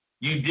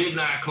 you did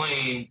not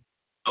claim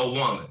a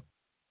woman.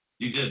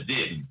 You just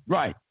didn't.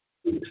 Right.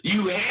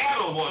 You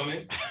had a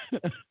woman, you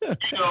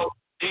know,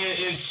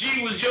 and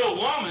she was your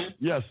woman.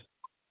 Yes.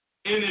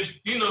 And if,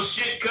 you know,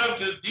 shit comes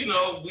to, you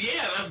know,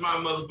 yeah, that's my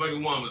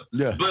motherfucking woman.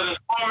 Yeah. But as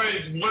far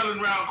as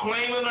running around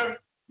claiming her,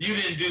 you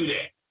didn't do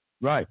that.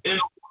 Right. And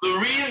the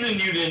reason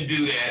you didn't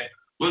do that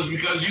was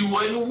because you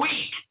wasn't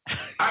weak.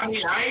 I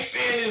mean, I ain't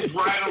saying it's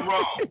right or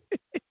wrong.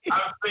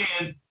 I'm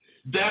saying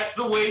that's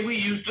the way we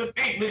used to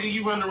think. Nigga,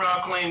 you run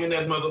around claiming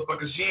that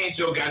motherfucker. She ain't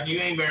your guy. You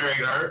ain't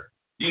married her.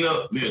 You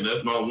know, man,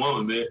 that's my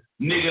woman, man.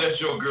 Nigga, that's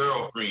your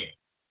girlfriend.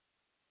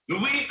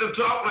 And we used to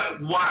talk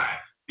like, why?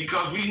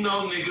 Because we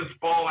know niggas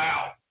fall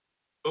out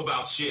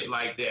about shit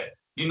like that.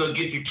 You know,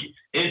 get your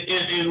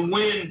and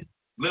when,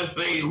 let's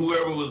say,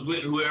 whoever was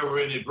with whoever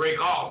and they break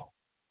off,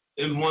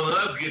 and one of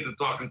us gets to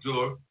talking to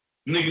her,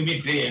 nigga be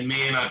saying,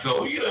 man, I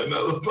told you that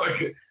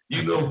motherfucker,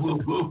 you know,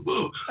 woo, woo,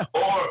 woo.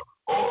 Or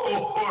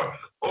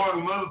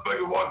the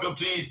motherfucker walk up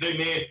to you and say,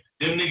 man,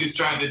 them niggas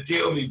tried to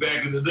tell me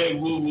back in the day,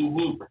 woo, woo,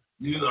 woo.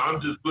 You know, I'm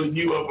just putting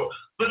you up.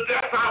 But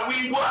that's how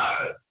we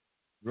was.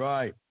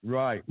 Right. We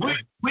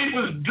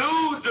was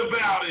dudes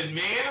about it,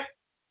 man.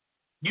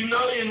 You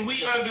know, and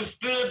we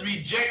understood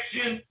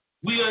rejection.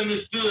 We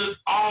understood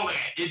all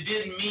that. It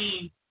didn't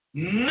mean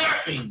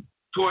nothing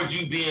towards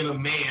you being a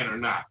man or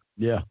not.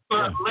 Yeah.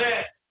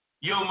 Unless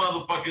your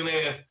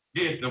motherfucking ass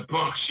did some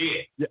punk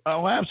shit. Yeah,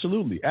 oh,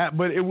 absolutely.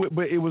 But it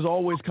was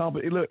always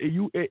complicated. Look,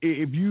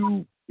 if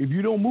you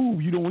don't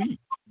move, you don't eat.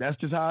 That's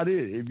just how it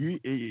is.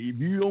 If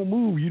you don't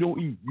move, you don't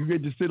eat. You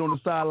get to sit on the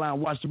sideline,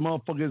 watch the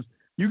motherfuckers.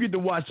 You get to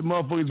watch the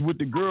motherfuckers with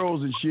the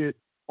girls and shit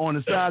on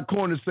the side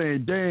corner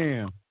saying,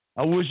 damn,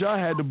 I wish I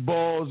had the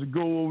balls to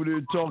go over there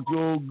and talk to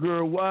old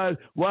girl. Why is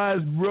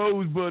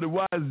Rosebud and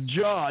why is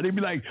John? They'd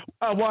be like,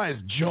 why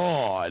is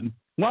John?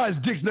 Why is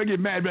Dixon? They get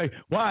mad. Like,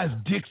 why is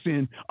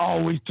Dixon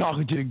always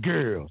talking to the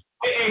girls?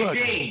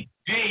 Hey,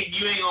 Dean,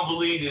 you ain't gonna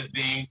believe this,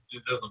 Dean.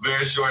 Just a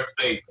very short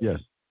statement. Yes.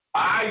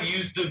 I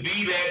used to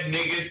be that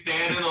nigga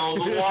standing on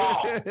the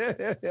wall.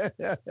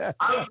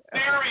 I'm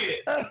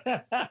serious.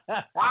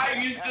 I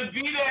used to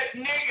be that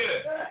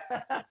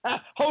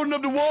nigga. Holding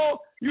up the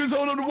wall? You was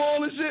holding up the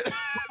wall and shit?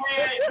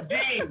 Yeah,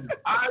 Dean,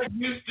 I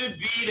used to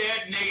be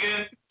that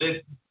nigga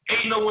that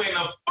ain't no way in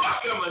the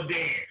fuck I'm a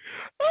dance.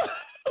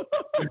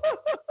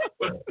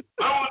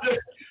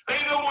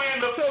 Ain't no way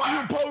in the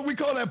fuck. So we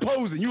call that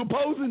posing. You were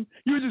posing?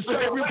 You were just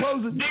straight up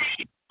posing?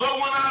 But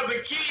when I was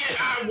a kid,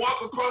 I'd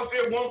walk across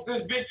there, want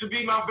this bitch to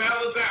be my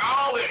Valentine,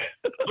 all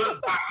that.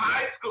 But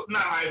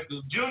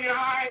junior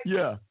high,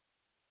 yeah,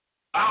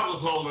 I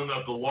was holding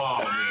up the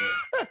wall, man.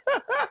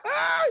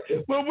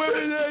 But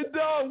women,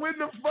 dog, when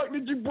the fuck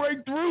did you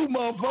break through,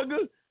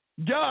 motherfucker?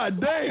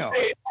 God damn.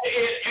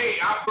 Hey,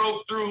 I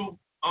broke through.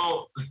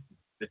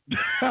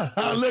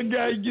 Look,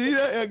 guy,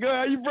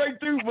 how you break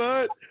through,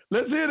 bud?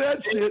 Let's hear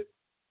that shit.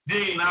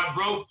 Dean, I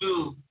broke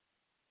through.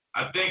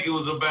 I think it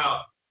was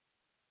about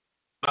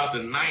the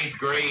 9th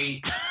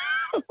grade.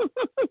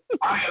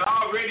 I had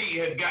already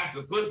got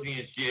the pussy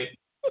and shit,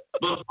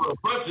 but for a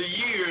bunch of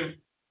years,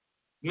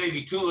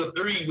 maybe 2 or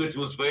 3, which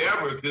was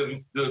forever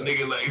to a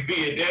nigga like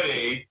me at that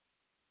age,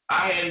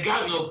 I hadn't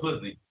got no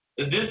pussy.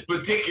 And this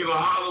particular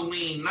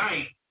Halloween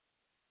night,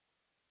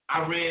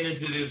 I ran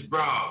into this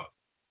broad.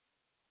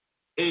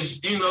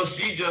 And,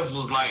 she just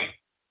was like,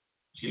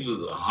 she was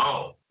a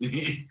hoe,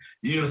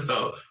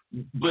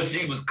 but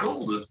she was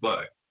cool as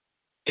fuck.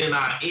 And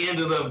I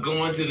ended up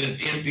going to this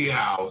empty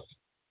house,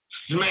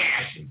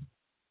 smashing.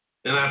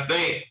 And I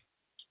think,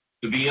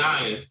 to be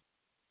honest,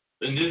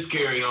 and this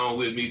carried on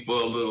with me for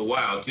a little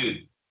while,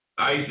 too.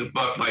 I used to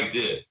fuck like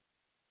this.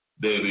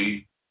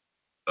 Baby,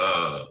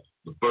 the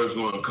first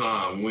one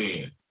come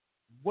win.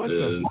 What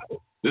the fuck?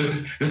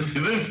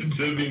 Listen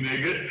to me,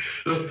 nigga.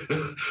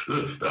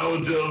 I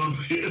would tell them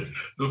bitch,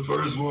 the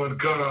first one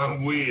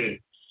come win.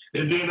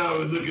 And then I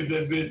would look at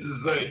that bitch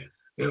and say,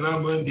 and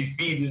I'm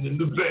undefeated in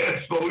the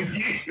past 4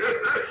 years.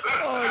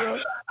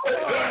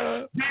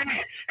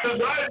 Because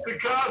I had to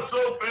call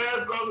so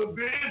fast on the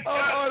bitch.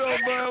 Hold on,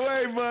 bud.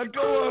 Wait, bud.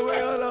 Come on,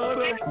 wait. Hold on.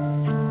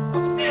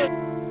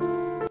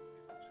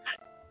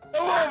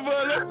 Come on,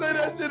 bud. Let's say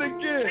that shit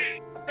again.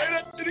 Say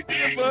that shit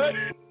again, bud.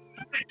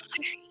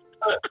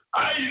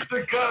 I used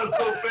to call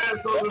so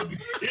fast on the bitch.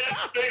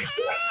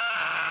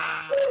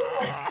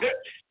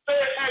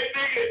 Hey,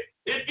 nigga.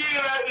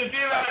 And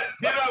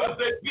then I would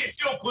say, bitch,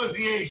 your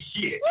pussy ain't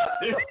shit.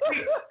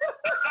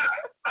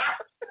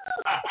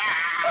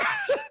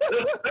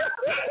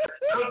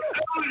 I'm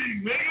telling you,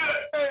 nigga.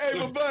 Hey,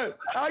 but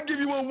I'll give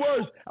you one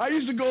worse. I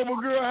used to go over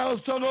a girl's house,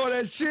 talk all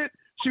that shit.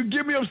 She'd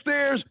get me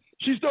upstairs.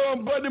 She started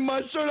unbuttoning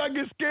my shirt. I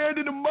get scared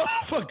in the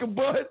motherfucking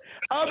butt.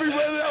 I'll be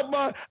running out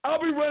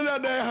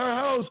there her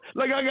house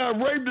like I got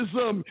raped or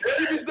something.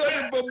 She be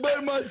starting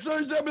unbuttoning my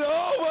shirt. She'll be like,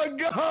 oh my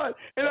God.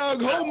 And I'll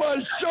hold my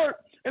shirt.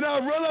 And I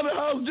run out of the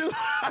house just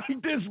like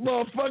this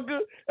motherfucker.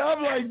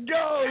 I'm like,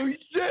 oh,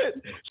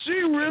 shit. She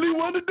really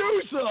want to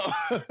do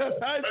something.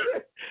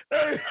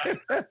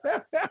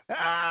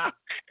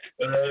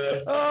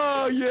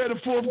 Oh, yeah, the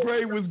 4th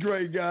grade was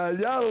great, guys.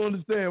 Y'all don't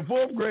understand.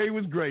 4th grade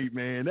was great,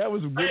 man. That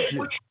was a good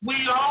shit.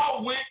 We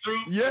all went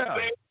through. Yeah.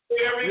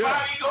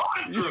 Everybody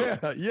going through.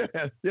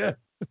 Yeah.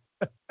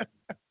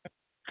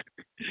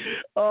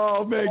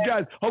 Oh, man,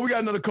 guys. We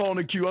got another call in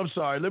the queue. I'm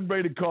sorry. Let's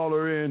bring the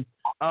caller in.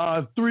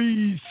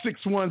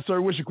 361,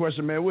 sir. What's your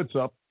question, man? What's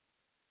up?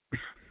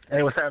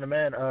 Hey, what's happening,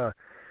 man?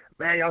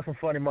 Man, y'all some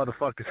funny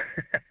motherfuckers.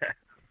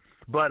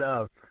 But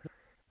I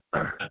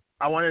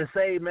wanted to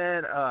say,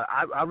 man,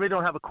 I really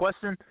don't have a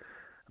question,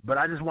 but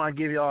I just want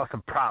to give y'all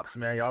some props,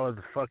 man. Y'all are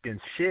the fucking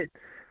shit.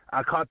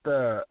 I caught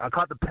the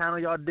panel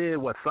y'all did,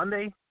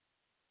 Sunday?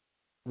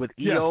 With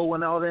EO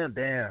and all that?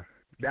 Damn,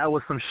 that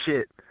was some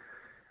shit.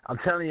 I'm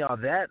telling y'all,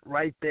 that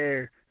right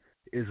there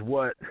is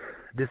what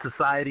this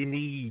society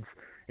needs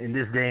in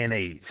this day and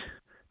age.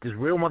 Just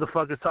real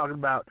motherfuckers talking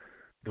about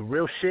the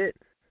real shit.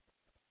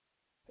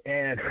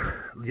 And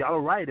y'all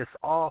are right. It's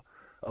all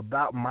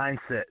about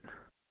mindset.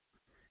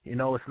 It's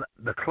not,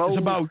 the clothes.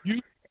 It's about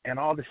you and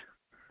all this.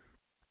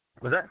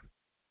 What's that?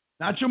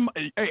 Not your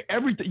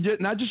everything.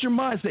 Not just your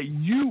mindset.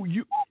 You.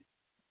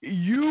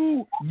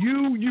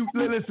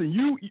 Listen.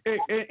 You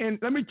and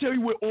let me tell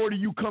you what order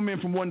you come in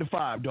from 1 to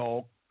 5,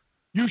 dog.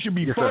 You should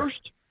be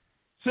first,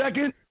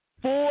 second,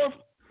 fourth,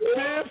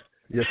 fifth,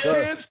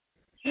 10th,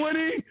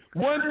 20,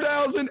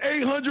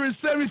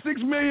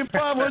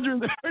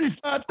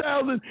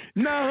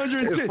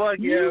 1,876,535,910. Fuck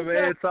yeah,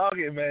 man.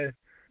 Talking, man.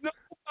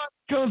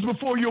 Nobody comes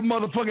before your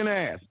motherfucking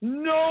ass.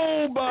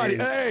 Nobody.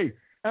 Hey,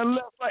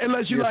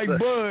 unless you like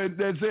Bud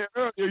that said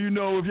earlier,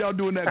 if y'all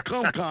doing that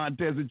cum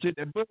contest and shit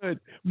that Bud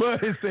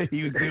said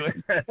he was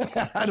doing.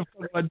 How the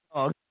fuck my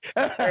dog?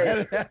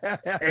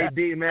 Hey,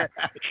 D, man.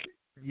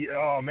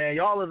 Oh, man,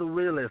 y'all are the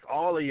realists,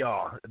 all of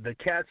y'all. The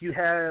cats you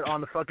had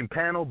on the fucking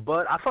panel,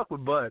 Bud, I fuck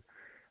with Bud.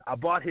 I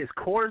bought his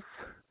course.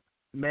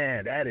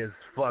 Man, that is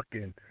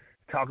fucking,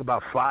 talk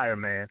about fire,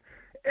 man.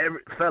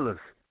 Fellas,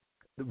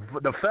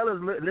 the fellas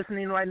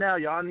listening right now,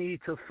 y'all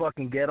need to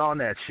fucking get on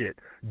that shit.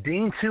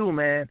 Dean too,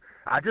 man.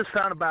 I just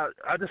found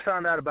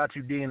out about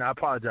you, Dean. I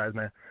apologize,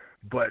 man,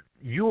 but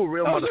you a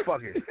real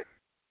motherfucker.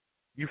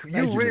 You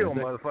real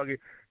motherfucker.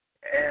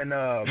 And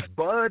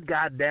Bud,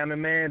 goddamn it,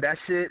 man, that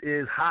shit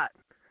is hot.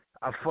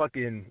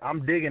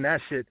 I'm digging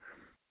that shit.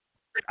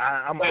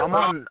 I'm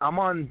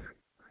on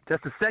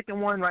just the second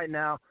one right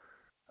now,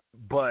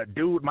 but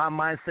dude, my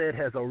mindset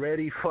has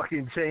already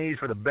fucking changed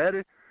for the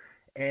better.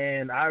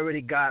 And I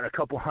already got a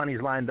couple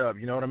honeys lined up,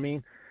 you know what I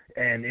mean?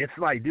 And it's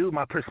like, dude,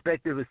 my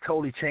perspective has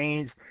totally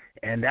changed,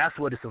 and that's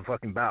what it's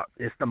fucking about.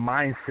 It's the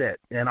mindset.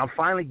 And I'm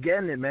finally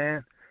getting it,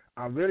 man.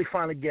 I'm really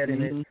finally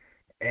getting it.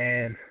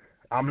 And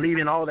I'm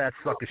leaving all that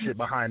sucker shit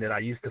behind that I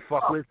used to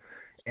fuck with.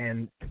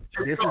 And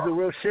this is the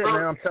real shit,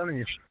 man, I'm telling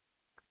you.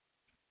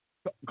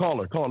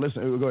 Caller,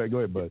 listen. Go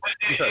ahead, bud.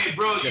 Hey,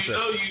 bro, yes, you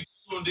know you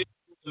tuned in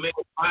to make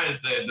a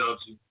mindset, don't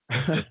you?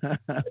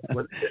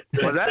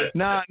 Was that?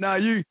 Nah,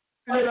 you...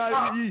 Bro,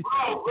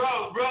 what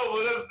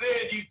I'm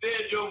saying, you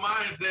said your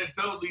mindset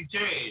totally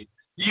changed.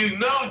 You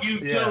know you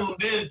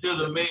tuned into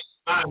the main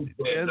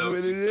mindset. That's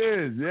what it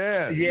is,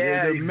 yeah.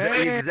 Yeah,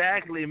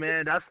 exactly,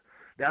 man.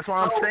 That's what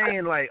I'm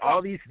saying. Like,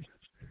 all these...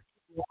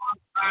 One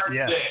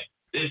mindset.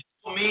 It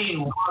don't mean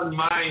one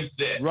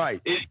mindset.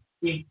 Right. It's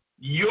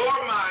your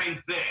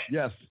mindset.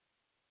 Yes.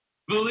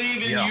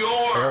 Believe in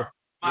your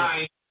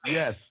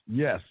mindset.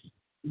 Yes.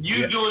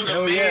 You doing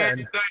the man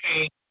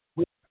thing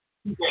with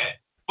that.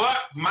 But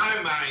my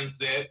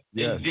mindset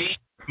and Dean's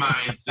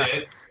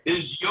mindset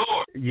is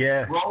yours.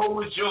 Yeah. Roll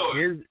with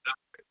yours.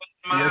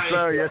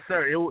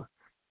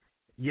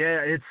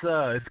 Yes,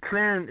 sir.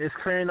 It's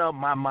clearing up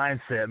my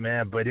mindset,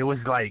 man. But it was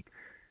like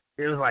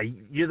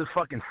you're the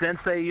fucking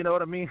sensei, you know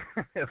what I mean?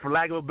 For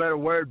lack of a better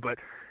word, but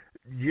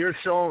you're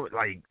showing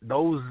like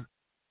those.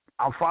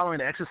 I'm following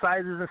the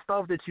exercises and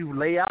stuff that you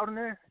lay out in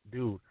there,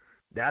 dude.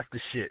 That's the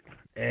shit.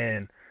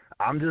 And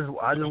I just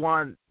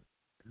want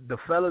the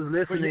fellas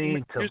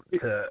listening to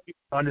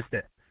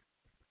understand.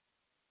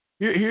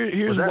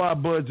 Here's why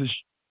Buds is.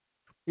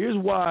 Here's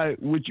why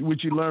what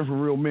you learn from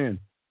real men.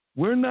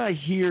 We're not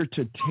here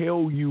to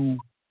tell you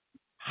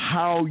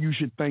how you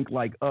should think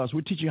like us.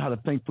 We're teaching you how to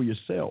think for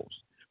yourselves.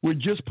 We're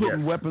just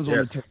putting weapons on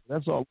the table.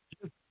 That's all.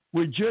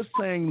 We're just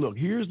saying, look,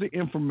 here's the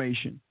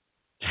information.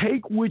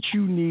 Take what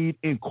you need,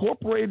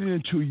 incorporate it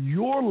into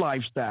your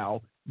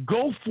lifestyle,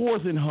 go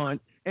forth and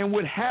hunt, and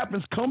what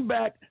happens, come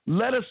back,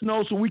 let us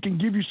know so we can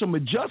give you some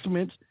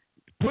adjustments,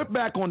 put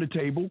back on the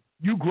table,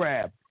 you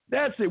grab.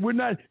 That's it. We're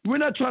not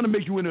trying to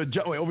make you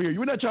into over here.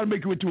 We're not trying to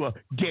make you into a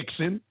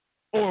Dixon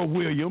or a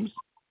Williams.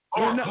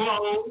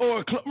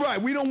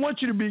 Right. We don't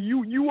want you to be.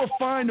 You are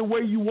fine the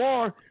way you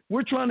are.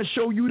 We're trying to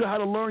show you how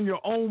to learn your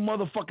own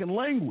motherfucking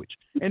language.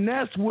 And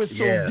that's what's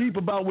so deep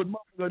about what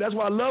that's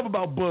what I love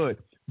about Bud.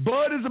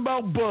 Bud is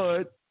about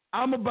Bud.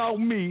 I'm about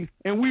me.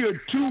 And we are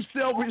two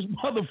selfish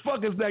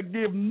motherfuckers that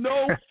give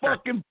no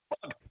fucking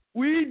fuck.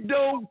 We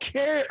don't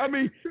care. I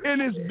mean,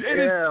 and it's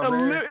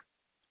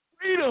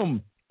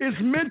freedom. It's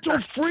mental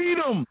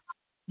freedom.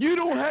 You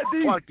don't have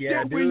to. Fuck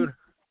yeah, dude.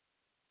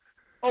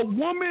 A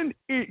woman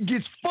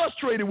gets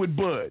frustrated with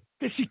Bud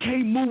that she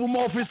can't move him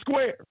off his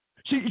square.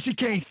 She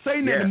can't say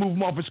nothing to move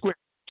him off his square.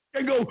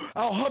 She go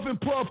out huff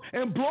and puff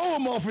and blow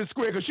him off his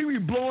square because she be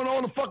blowing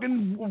all the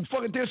fucking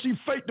till she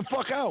fake the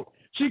fuck out.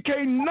 She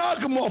can't knock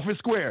him off his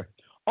square.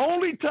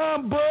 Only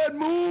time Bud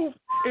move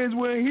is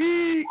when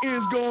he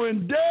is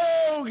going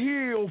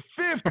downhill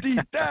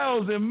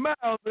 50,000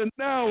 miles an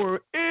hour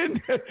in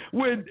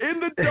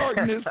the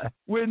darkness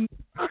with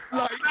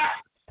like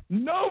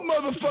no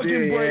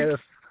motherfucking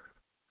brakes.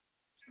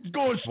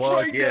 Going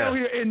straight down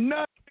here and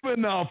not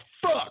even a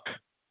fuck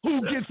who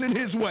gets in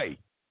his way.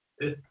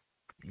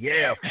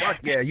 Yeah,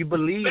 fuck yeah. You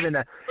believe in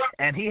that.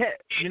 And he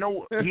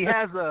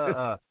has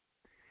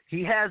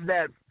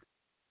that.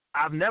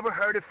 I've never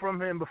heard it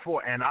from him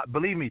before. And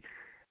believe me,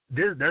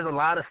 there's a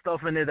lot of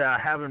stuff in there that I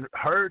haven't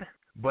heard.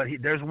 But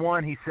there's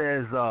one he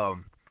says,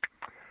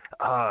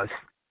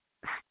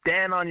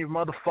 stand on your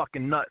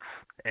motherfucking nuts.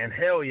 And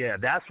hell yeah,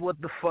 that's what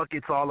the fuck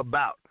it's all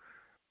about.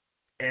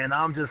 And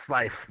I'm just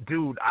like,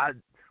 dude,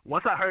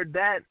 once I heard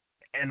that,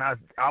 and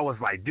I was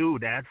like,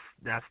 dude,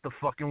 that's the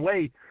fucking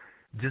way.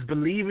 Just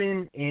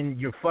believing in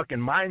your fucking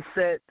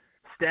mindset,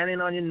 standing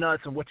on your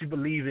nuts and what you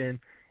believe in,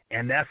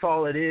 and that's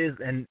all it is.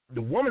 And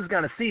the woman's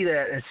going to see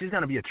that, and she's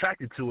going to be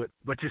attracted to it,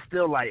 but you're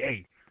still like,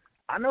 hey,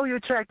 I know you're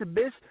attracted,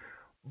 bitch,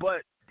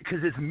 but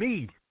because it's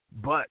me,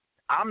 but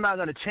I'm not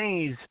going to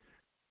change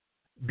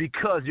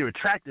because you're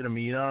attracted to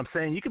me, you know what I'm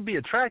saying? You can be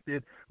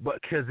attracted,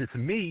 but because it's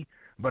me,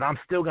 but I'm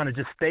still going to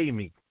just stay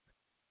me.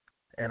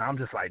 And I'm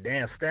just like,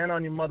 damn, stand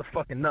on your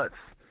motherfucking nuts.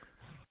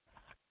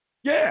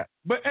 Yeah,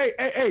 but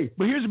hey,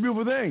 but here's the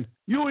beautiful thing.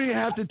 You don't even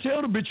have to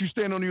tell the bitch you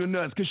stand on your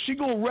nuts because she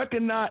going to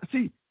recognize.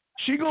 See,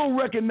 she going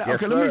to recognize. Yes,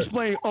 okay, sir. Let me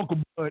explain Uncle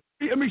Bud.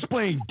 Let me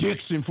explain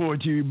Dixon for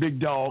it to you, big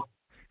dog.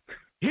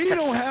 He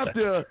don't have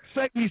to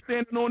say he's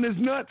standing on his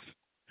nuts,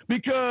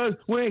 Because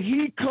when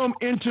he come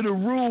into the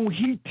room,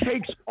 he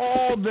takes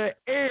all the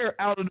air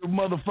out of the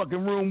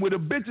motherfucking room where the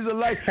bitches are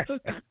like, can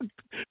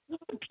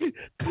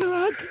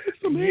I get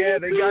some yeah,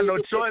 head, they got no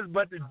please? choice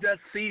but to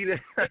just see it.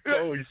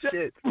 Oh,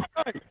 shit.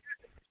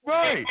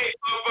 Right. Hey,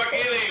 motherfucker,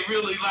 it ain't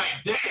really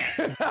like that.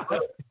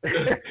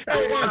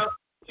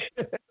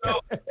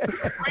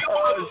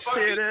 Oh,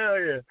 shit, hell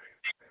yeah.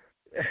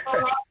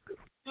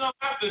 You don't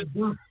have to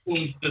do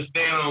things to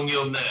stand on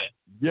your nut.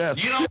 Yes.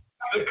 You don't have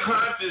to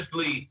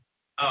consciously,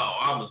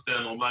 I'm going to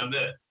stand on my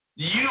nut.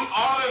 You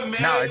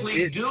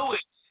automatically do it.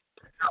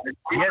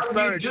 Yes,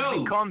 sir. It do.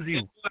 just becomes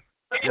you.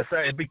 Yes,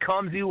 sir. It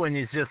becomes you, and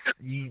it's just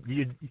you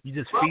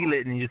just feel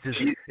it, and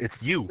it's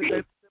you.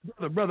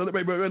 Brother,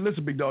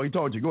 listen, big dog. He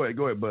told you. Go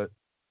ahead, bud.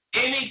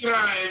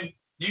 Anytime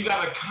you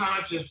gotta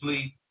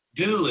consciously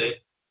do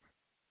it,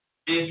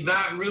 it's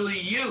not really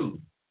you.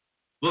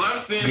 Well,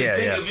 I'm saying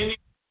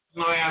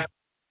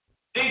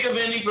think of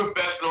any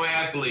professional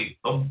athlete,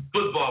 a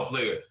football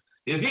player.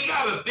 If he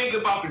gotta think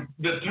about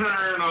the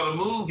turn or the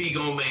move he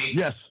gonna make,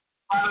 yes.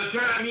 By the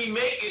time he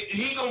make it,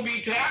 he gonna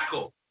be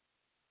tackled.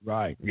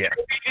 Right. Yeah.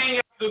 Everything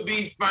has to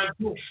be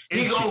spontaneous.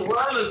 He gonna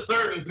run a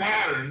certain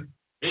pattern,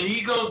 and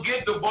he gonna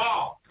get the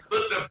ball.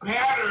 But the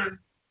pattern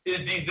is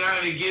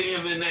designed to get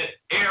him in that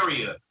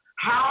area.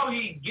 How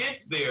he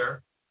gets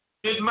there,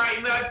 it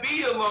might not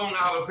be along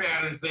how the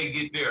patterns they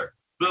get there.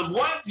 But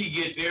once he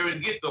gets there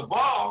and gets the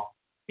ball,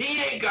 he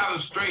ain't got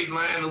a straight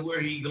line of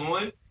where he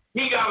going.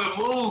 He got to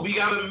move. He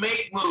got to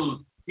make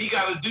moves. He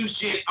got to do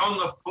shit on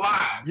the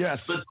fly. Yes.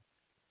 But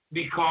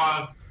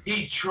because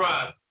he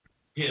trusts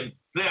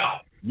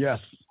himself. Yes.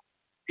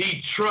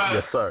 He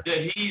trusts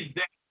that he's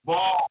that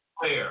ball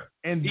player.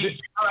 And he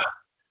trusts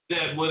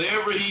that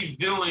whatever he's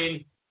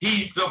doing,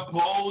 he's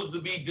supposed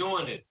to be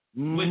doing it.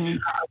 Which is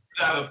how you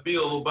gotta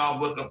feel about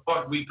what the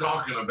fuck we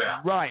talking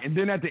about. Right. And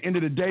then at the end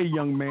of the day,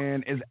 young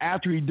man, is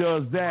after he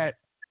does that,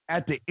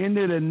 at the end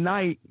of the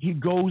night, he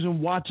goes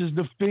and watches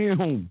the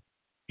film.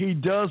 He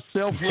does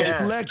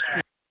self-reflection.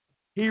 Yeah.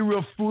 He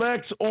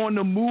reflects on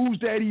the moves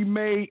that he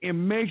made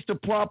and makes the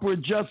proper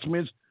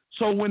adjustments.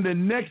 So when the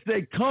next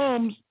day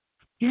comes,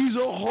 he's a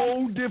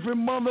whole different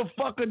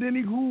motherfucker than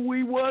who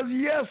he was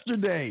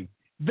yesterday.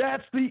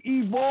 That's the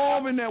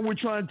evolving that we're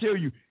trying to tell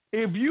you.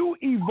 If you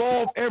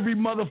evolve every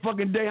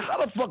motherfucking day, how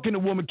the fuck can a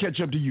woman catch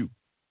up to you?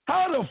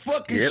 How the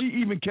fuck can she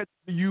even catch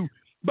up to you?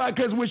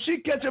 Because when she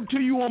catch up to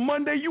you on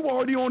Monday, you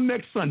already on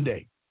next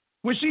Sunday.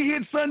 When she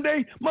hit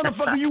Sunday,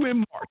 motherfucker, you in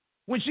March.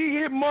 When she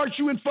hit March,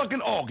 you in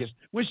fucking August.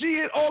 When she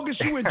hit August,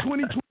 you in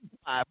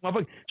 2025.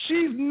 Motherfucker.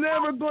 She's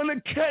never going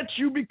to catch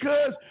you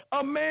because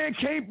a man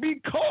can't be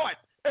caught,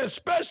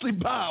 especially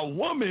by a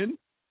woman.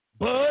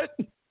 But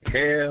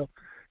hell,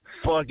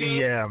 fucking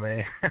yeah,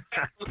 man.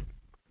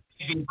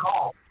 You can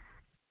call.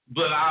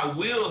 But I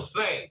will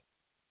say,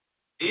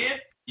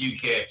 if you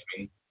catch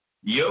me,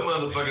 your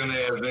motherfucking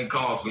ass been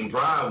causing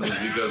problems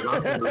because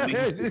I'm gonna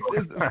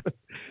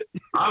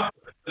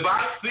if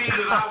I see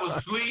that I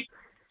was asleep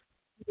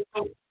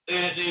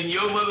and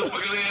your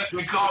motherfucking ass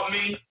been caught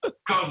me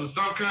because of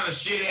some kind of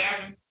shit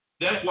happened,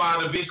 that's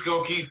why the bitch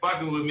gonna keep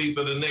fucking with me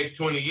for the next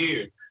 20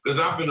 years. Because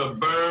I'm finna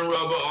burn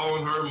rubber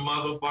on her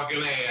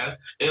motherfucking ass,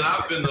 and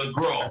I'm finna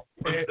grow.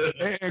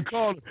 and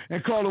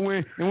call her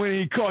when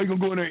he call, he gonna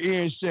go in her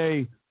ear and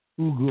say,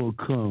 "Who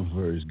gonna come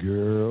first,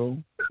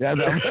 girl?" I'm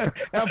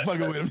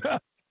fucking with him.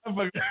 I'm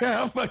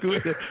fucking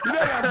with him. You know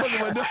I'm fucking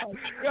with him.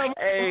 I'm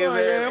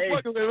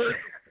fucking with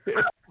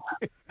him.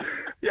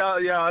 Yo,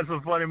 that's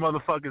some funny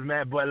motherfuckers,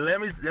 man. But let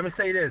me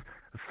say this: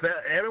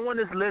 everyone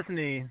that's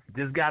listening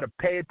just gotta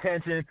pay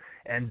attention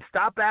and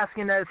stop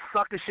asking that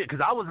sucker shit.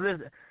 Because I was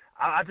listening.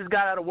 I just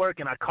got out of work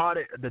and I caught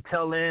it the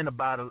tail end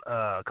about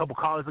a couple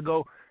callers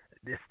ago.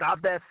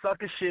 Stop that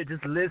sucker shit.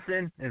 Just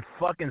listen and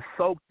fucking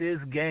soak this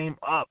game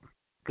up.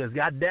 Because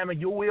goddamn it,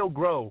 you will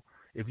grow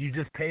if you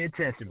just pay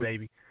attention,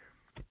 baby.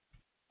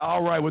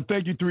 All right. Well,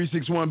 thank you,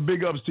 361.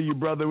 Big ups to you,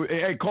 brother.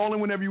 Hey, call in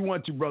whenever you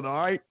want to, brother.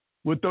 All right.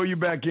 We'll throw you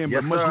back in.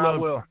 Yes, but much sir, love. I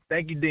will.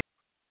 Thank you, Dean.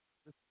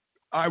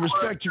 I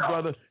respect you,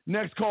 brother.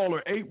 Next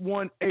caller,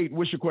 818.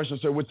 What's your question,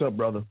 sir? What's up,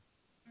 brother?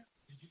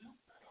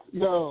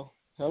 Yo,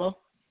 hello.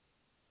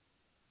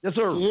 Yes,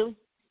 sir. Can you hear me?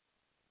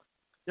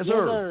 Yes,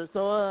 sir. Yes, sir.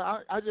 So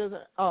I just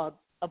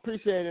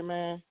appreciate it,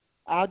 man.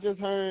 I just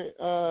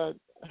heard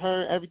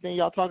everything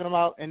y'all talking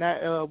about, and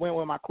that went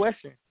with my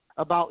question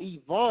about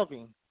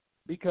evolving,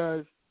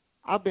 because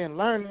I've been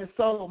learning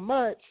so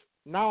much.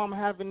 Now I'm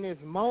having this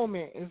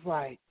moment. It's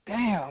like,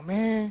 damn,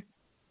 man.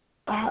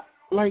 I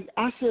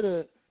should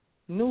have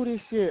knew this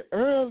shit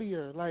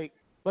earlier.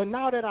 But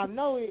now that I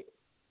know it,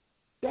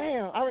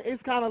 damn,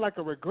 it's kind of like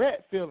a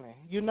regret feeling,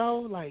 you know?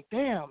 Like,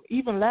 damn,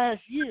 even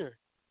last year.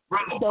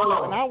 So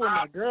when I was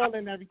my girl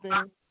and everything.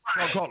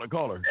 Call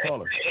her.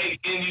 Hey,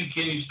 can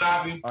you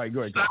stop him? All right, go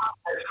ahead. Stop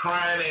that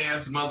crying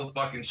ass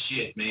motherfucking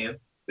shit, man.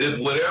 If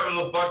whatever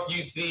the fuck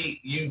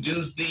you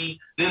do see,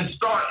 then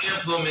start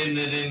implementing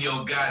it in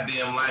your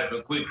goddamn life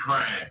and quit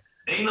crying.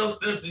 Ain't no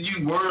sense in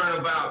you worrying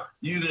about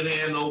you didn't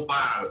have no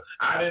father.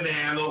 I didn't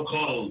have no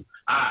clothes.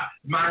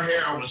 My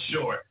hair was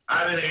short.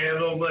 I didn't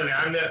have no money.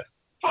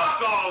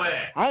 Fuck all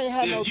that. I ain't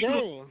had no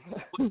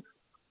game.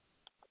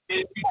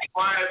 If you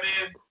quiet,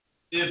 man,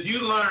 if you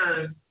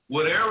learn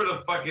whatever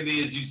the fuck it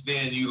is you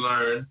saying you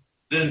learn,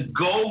 then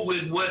go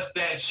with what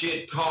that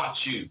shit taught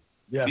you.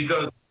 Yeah.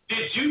 Because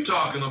shit you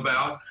talking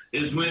about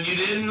is when you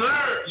didn't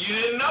learn, you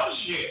didn't know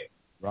shit.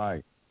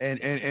 Right. And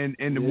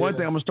the one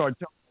thing I'm gonna start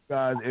telling you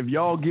guys, if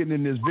y'all getting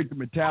in this victim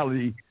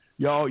mentality,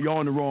 y'all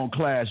in the wrong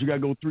class. You gotta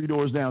go 3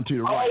 doors down to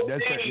the right.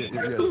 That's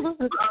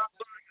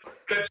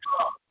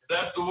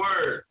That's the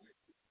word.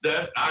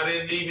 I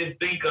didn't even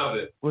think of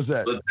it. What's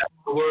that? But that's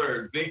the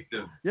word,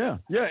 victim. Yeah,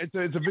 it's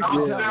a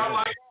victim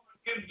mentality.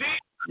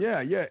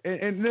 Yeah.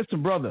 And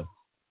listen, brother,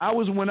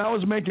 when I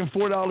was making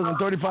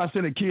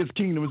 $4.35 at Kids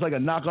Kingdom, it was like a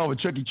knockoff of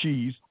Chuck E.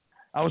 Cheese.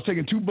 I was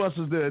taking 2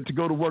 buses to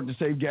go to work to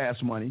save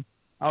gas money.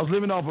 I was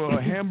living off of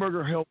a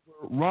hamburger helper,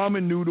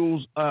 ramen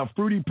noodles,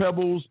 Fruity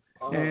Pebbles,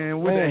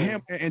 and with the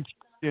ham and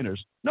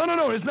dinners. No,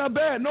 it's not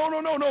bad. No.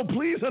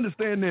 Please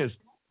understand this.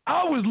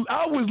 I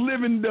was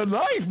living the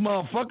life,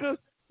 motherfucker.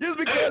 Just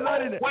because I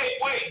didn't.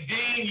 Wait,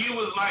 Dean, you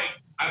was like,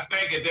 I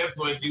think at that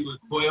point you was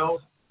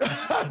 12.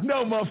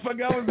 No,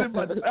 motherfucker, I was in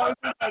my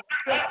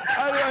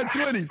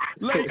 20s,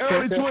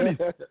 early 20s.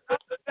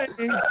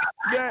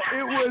 That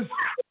it was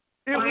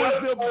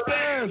the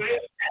best.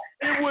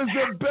 It was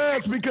the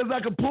best because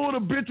I could pull the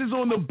bitches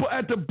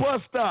at the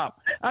bus stop.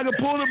 I could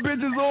pull the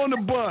bitches on the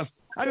bus.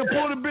 I could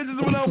pull the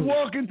bitches when I'm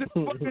walking to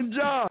the fucking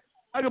job.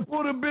 I could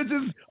pull the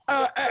bitches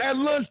at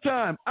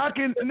lunchtime.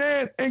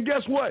 And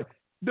guess what?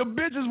 The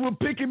bitches were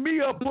picking me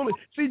up, pulling.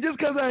 See, just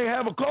because I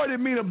have a car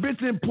didn't mean a bitch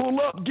didn't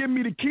pull up, give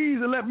me the keys,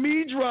 and let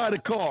me drive the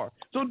car.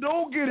 So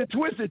don't get it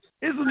twisted.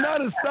 This is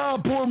not a style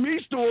poor me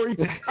story.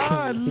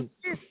 I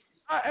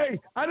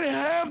didn't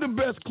have the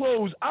best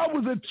clothes. I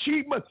was a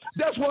cheap, but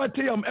that's why I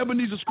tell you I'm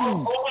Ebenezer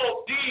Scrooge.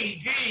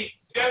 D,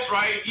 that's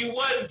right. You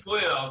wasn't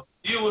 12.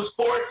 You was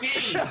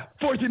 14.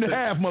 14 and a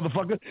half,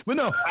 motherfucker. But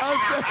no, I'm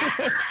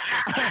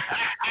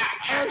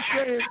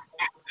saying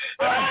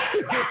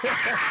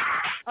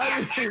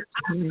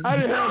I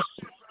didn't have.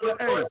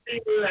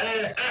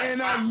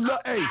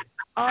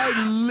 I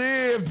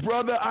lived,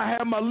 brother. I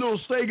had my little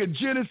Sega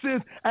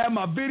Genesis. I had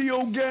my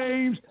video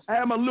games. I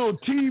had my little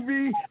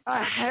TV.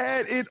 I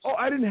had it all.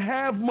 I didn't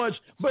have much,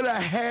 but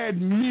I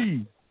had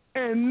me.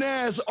 And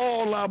that's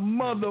all I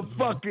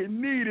motherfucking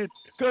needed,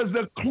 because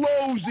the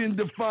clothes didn't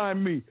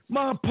define me.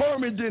 My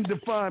apartment didn't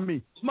define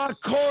me. My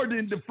car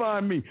didn't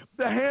define me.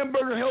 The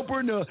hamburger helper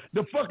and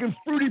the fucking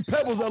Fruity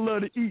Pebbles I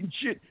love to eat and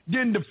shit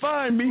didn't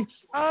define me.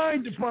 I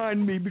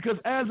defined me, because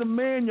as a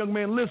man, young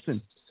man,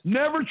 listen,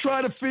 never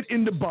try to fit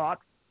in the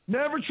box.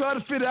 Never try to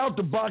fit out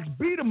the box.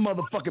 Be the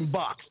motherfucking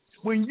box.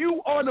 When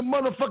you are the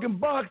motherfucking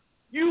box,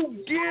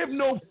 you give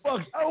no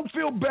fucks. I don't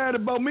feel bad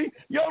about me.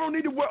 Y'all don't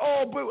need to wear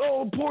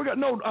poor guy.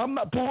 No, I'm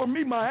not pouring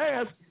me my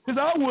ass, because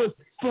I was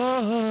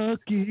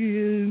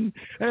fucking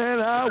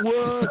and I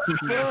was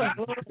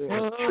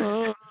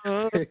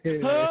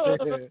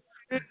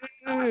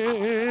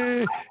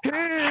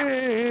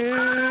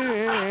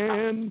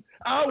and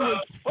I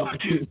was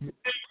fucking.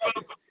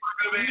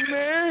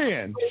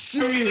 Man,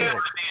 shit. Hey,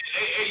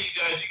 you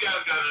guys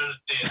gotta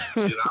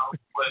understand.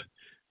 What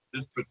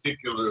this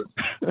particular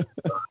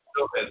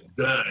show has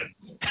done.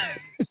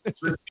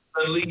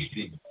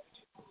 Unleashing.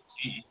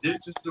 This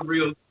is the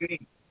real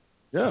thing.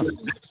 Yeah.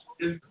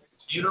 You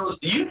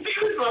see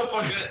this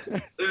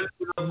motherfucker in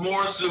a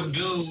more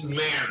subdued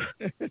manner.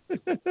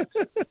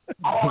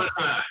 All the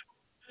time.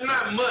 It's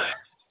not much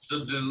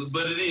subdued,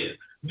 but it is.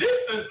 This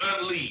is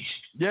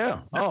unleashed.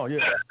 Yeah. Oh, yeah.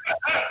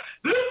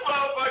 This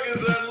motherfucker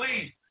is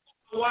unleashed.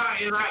 Why?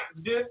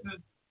 This is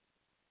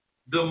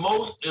the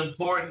most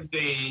important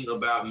thing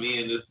about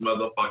me and this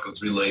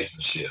motherfucker's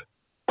relationship.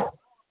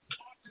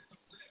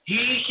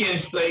 He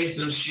can say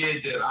some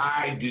shit that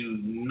I do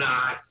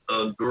not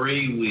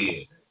agree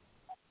with.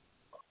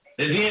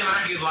 And then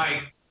I get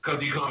because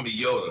he called me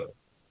Yoda.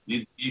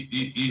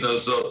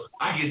 So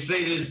I can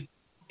say this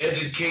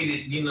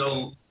educated,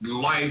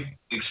 life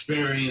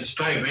experience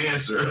type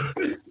answer.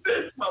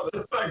 This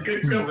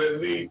motherfucker come at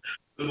me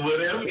with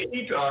whatever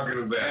he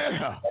talking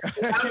about.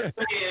 I'm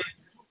saying,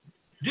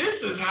 this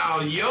is how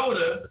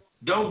Yoda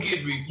don't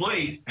get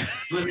replaced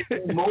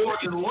with more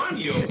than one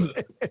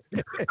Yoda.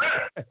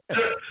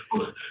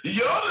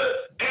 Yoda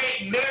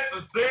ain't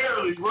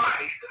necessarily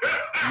right.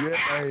 Yeah,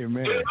 hey,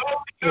 man. The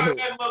only time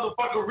that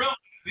motherfucker really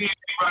is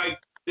right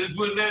is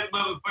when that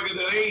motherfucker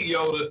that ain't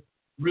Yoda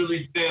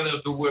really stand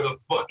up to where the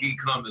fuck he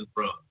coming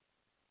from.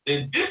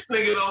 And this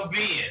nigga don't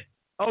be in.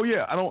 Oh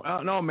yeah, I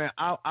don't know, man.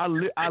 I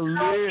live. This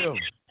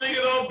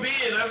nigga don't be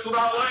in. That's what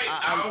I like.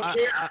 I don't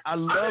care. I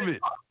love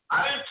it.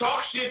 I didn't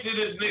talk shit to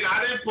this nigga.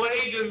 I didn't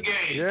play this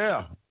game.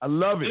 Yeah, I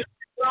love it. This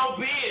nigga don't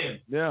be in.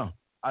 Yeah,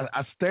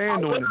 I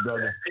stand on it,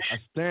 brother. I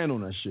stand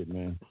on that shit,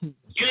 man. You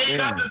ain't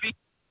got to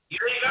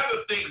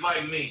think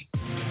like me.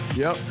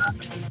 Yep.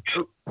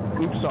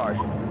 Oops, sorry.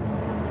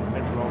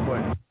 That's the wrong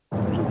button.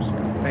 Oops.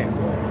 Damn.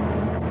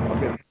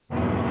 Okay.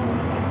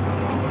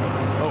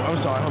 Oh, I'm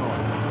sorry. Hold on.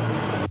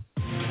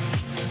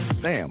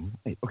 Damn.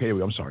 Hey. Okay, here we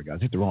go. I'm sorry, guys.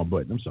 Hit the wrong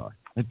button. I'm sorry.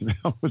 What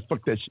the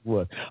fuck that shit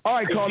was. All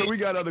right, caller, we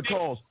got other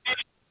calls.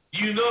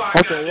 You know I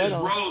got this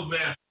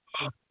roadmap,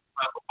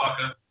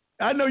 motherfucker.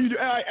 I know you do.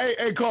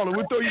 Hey, caller,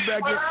 we'll throw you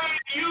back in. I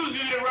ain't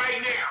using it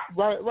right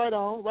now. Right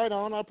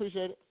on. I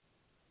appreciate it.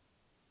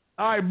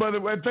 All right, brother.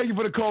 Well, thank you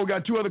for the call. We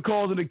got 2 other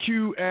calls in the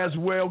queue as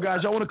well. Guys,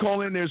 I want to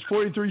call in. There's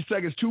 43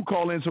 seconds to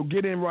call in, so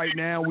get in right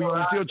now.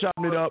 We're still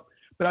chopping it up.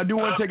 But I do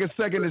want to take a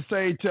second to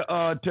say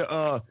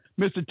to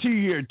Mr.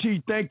 T here.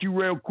 T, thank you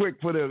real quick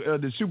for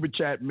the super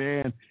chat,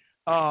 man.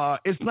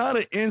 It's not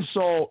an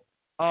insult.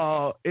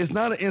 It's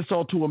not an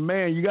insult to a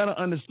man. You got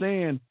to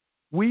understand,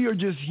 we are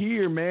just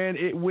here, man.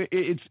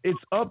 It's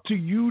up to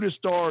you to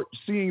start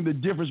seeing the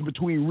difference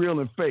between real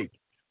and fake.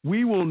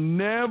 We will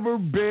never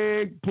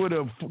beg, put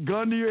a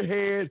gun to your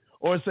head,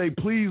 or say,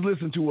 please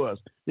listen to us.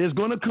 There's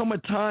going to come a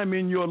time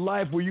in your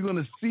life where you're going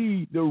to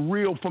see the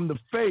real from the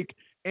fake,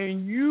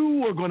 and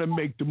you are going to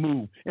make the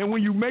move. And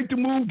when you make the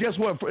move, guess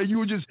what?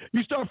 You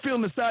start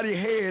feeling the side of your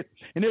head,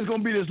 and there's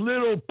going to be this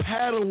little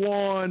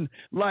Padawan,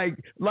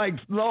 like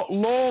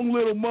long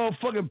little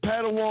motherfucking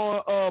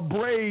Padawan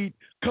braid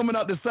coming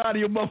out the side of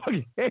your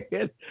motherfucking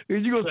head.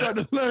 Because you're going to start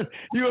to learn.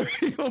 You're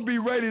going to be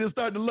ready to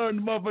start to learn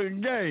the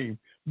motherfucking game.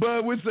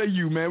 Bud, what say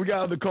you, man? We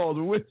got other calls.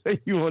 What say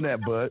you on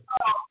that, Bud?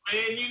 Oh,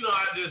 man, you know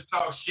I just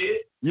talk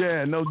shit.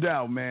 Yeah, no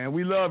doubt, man.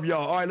 We love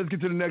y'all. All right, let's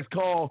get to the next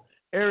call.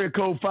 Area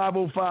code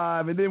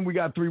 505, and then we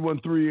got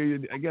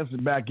 313. I guess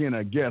it's back in,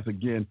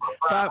 again.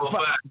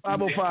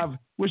 505.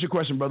 What's your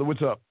question, brother?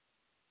 What's up?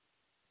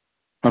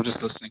 I'm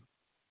just listening.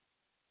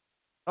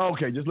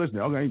 Okay, just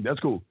listening. Okay, that's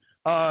cool.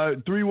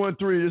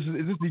 313,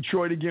 is this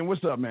Detroit again?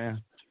 What's up,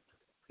 man?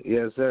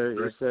 Yes, sir.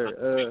 Yes,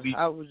 sir.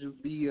 How would you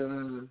be,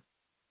 I'm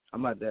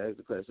about to ask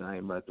the question. I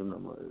ain't about to know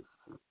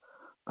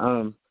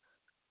more.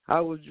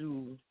 How would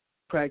you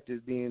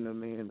practice being a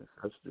man of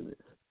substance?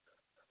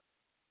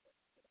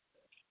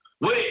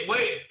 Wait,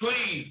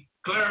 please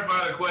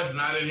clarify the question.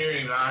 I didn't hear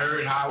you. I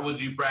heard how would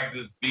you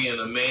practice being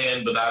a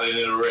man, but I didn't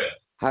hear the rest.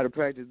 How to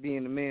practice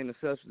being a man of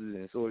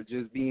substance, or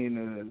just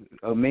being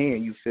a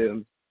man, you feel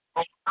me?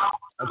 How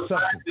to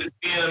practice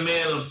being a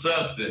man of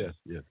substance.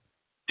 Yes.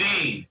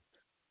 Steve,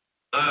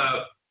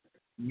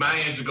 my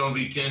answer going to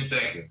be 10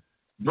 seconds.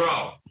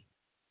 Bro,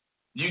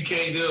 you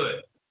can't do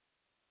it.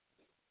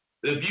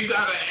 If you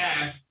got to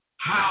ask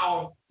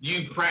how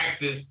you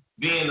practice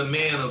being a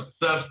man of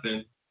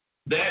substance,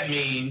 that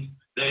means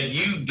that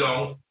you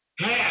don't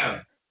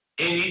have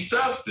any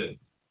substance.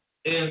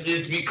 And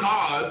it's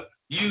because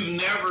you've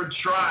never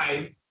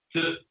tried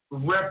to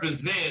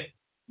represent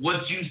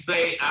what you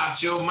say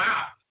out your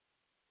mouth.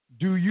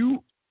 Do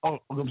you? Oh,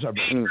 I'm sorry.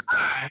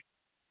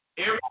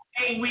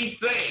 Everything we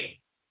say,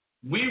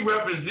 we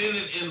represent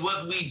it in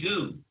what we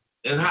do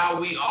and how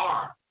we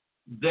are.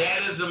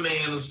 That is a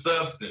man of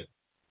substance.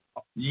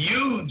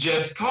 You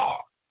just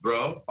talk,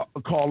 bro.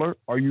 Caller,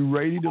 are you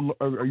ready to learn?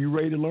 Are you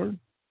ready to learn?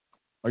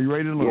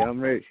 Yeah,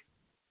 I'm ready.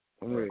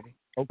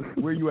 Okay,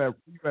 where you at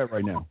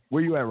right now?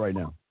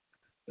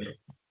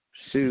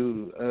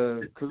 Shoot,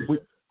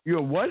 you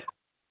at what?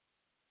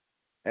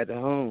 At the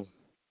home.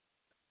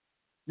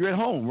 You're at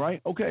home,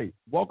 right? Okay.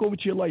 Walk over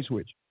to your light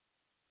switch.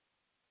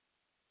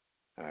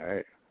 All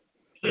right.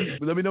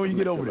 Let me know when you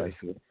get over there.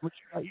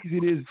 How easy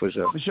it is. For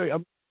sure. Let me show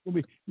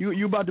you.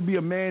 You about to be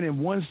a man in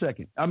 1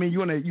 second. I mean,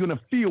 you're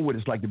gonna feel what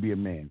it's like to be a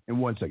man in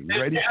 1 second.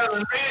 You ready?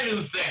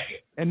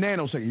 A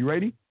nanosecond. You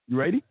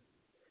ready?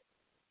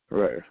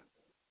 Right.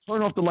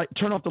 Turn off the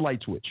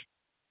light switch.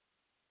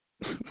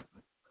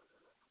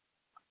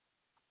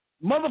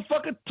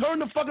 Motherfucker, turn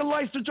the fucking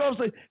light switch off.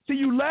 See,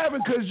 you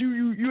laughing because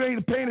you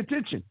ain't paying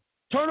attention.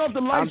 Turn off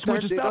the light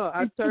switch and stop.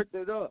 I turned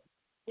it up.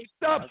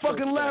 Stop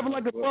fucking laughing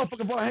like a motherfucker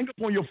before I hang up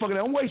on your fucking.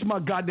 Don't waste my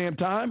goddamn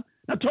time.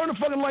 Now turn the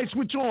fucking light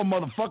switch on,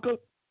 motherfucker.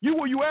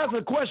 You ask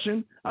a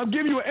question, I'm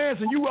giving you an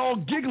answer, and you all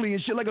giggly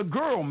and shit like a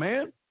girl,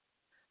 man.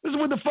 This is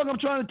what the fuck I'm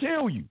trying to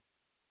tell you.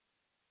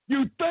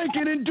 You think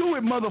it and do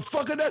it,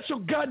 motherfucker. That's your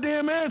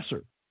goddamn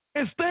answer.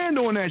 And stand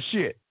on that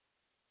shit.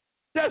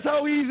 That's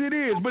how easy it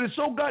is. But it's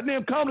so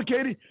goddamn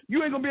complicated,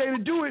 you ain't going to be able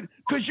to do it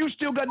because you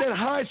still got that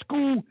high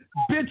school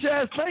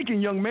bitch-ass thinking,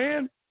 young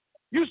man.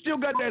 You still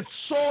got that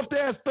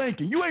soft-ass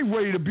thinking. You ain't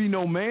ready to be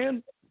no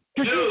man.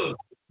 Dude,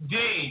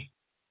 Dean,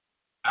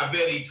 I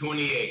bet he's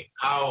 28.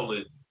 How old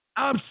is he?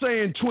 I'm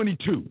saying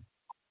 22.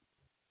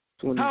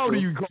 22. How old are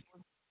you,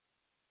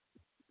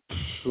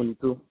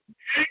 22.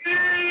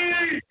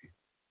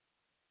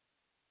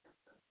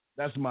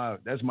 That's my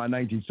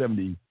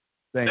 1970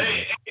 thing.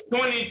 Hey,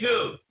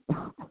 22.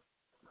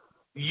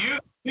 You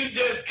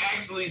just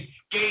actually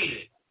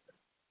skated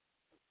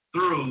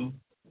through.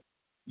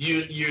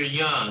 You're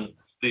young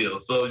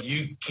still, so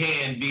you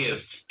can be as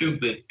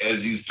stupid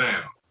as you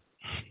sound.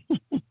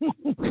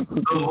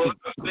 So what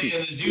I'm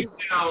saying is you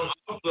sound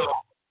also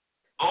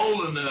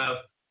old enough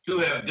to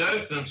have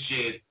done some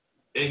shit,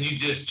 and you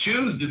just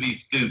choose to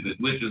be stupid,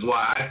 which is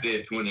why I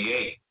said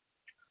 28.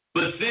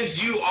 But since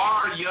you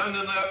are young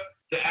enough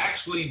to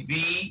actually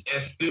be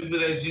as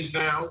stupid as you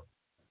sound,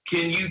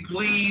 can you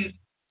please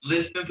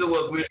listen to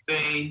what we're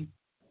saying?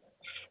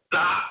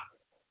 Stop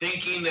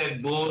thinking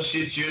that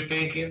bullshit you're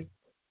thinking.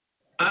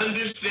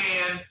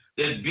 Understand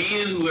that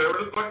being whoever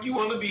the fuck you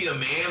want to be, a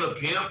man, a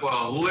pimp,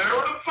 or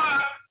whoever the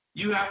fuck,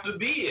 you have to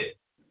be it.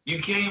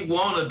 You can't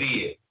want to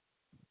be it.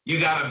 You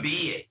got to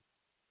be it.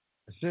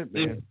 That's it,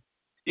 man.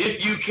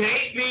 If you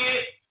can't be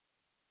it,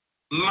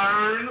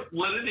 learn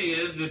what it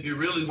is if you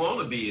really want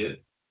to be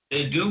it,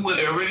 and do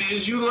whatever it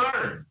is you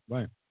learn.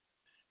 Right.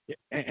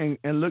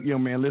 And look,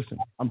 young man, listen.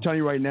 I'm telling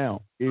you right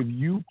now, if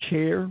you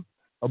care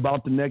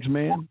about the next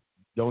man,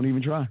 don't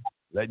even try.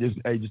 Just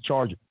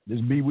charge it.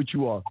 Just be what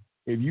you are.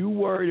 If you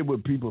worried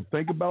what people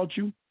think about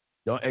you,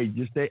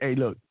 just say, hey,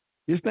 look,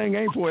 this thing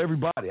ain't for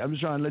everybody. I'm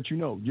just trying to let you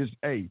know. Just,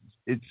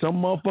 it's some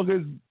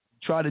motherfuckers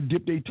try to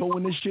dip their toe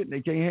in this shit and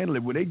they can't handle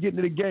it. When they get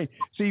into the game,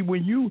 see,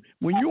 when you're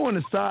on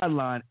the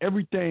sideline,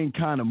 everything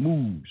kind of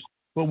moves.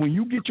 But when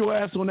you get your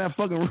ass on that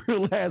fucking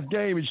real ass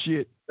game and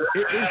shit,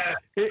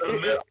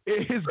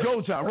 it's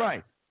go time,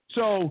 right?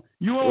 So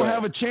you don't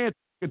have a chance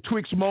to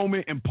Twix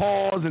moment and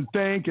pause and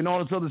think and all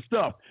this other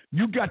stuff.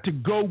 You got to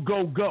go,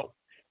 go, go.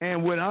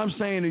 And what I'm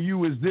saying to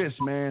you is this,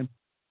 man.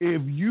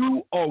 If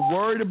you are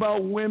worried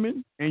about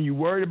women and you're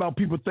worried about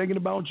people thinking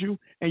about you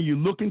and you're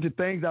looking to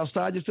things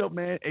outside yourself,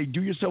 man,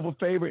 do yourself a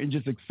favor and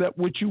just accept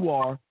what you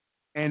are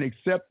and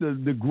accept the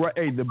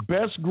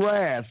best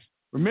grass,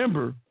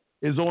 remember,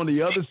 is on the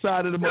other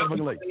side of the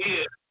motherfucking lake.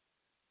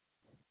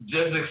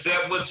 Just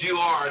accept what you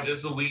are,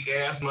 just a weak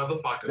ass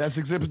motherfucker.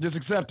 Just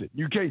accept it.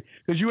 You can't,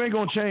 because you ain't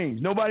gonna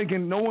change. No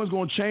one's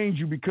gonna change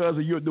you because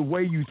of the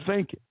way you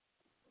think it.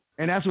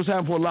 And that's what's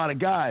happening for a lot of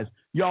guys.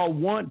 Y'all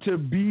want to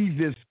be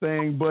this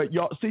thing, but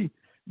y'all see,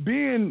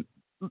 being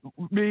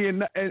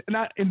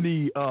not in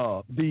the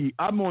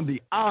I'm on the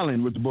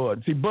island with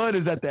Bud. See, Bud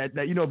is at that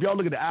if y'all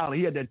look at the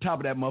island, he at that top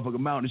of that motherfucking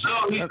mountain.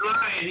 No, he's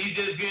lying. He's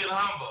just being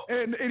humble.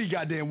 Any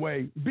goddamn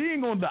way.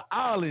 Being on the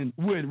island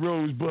with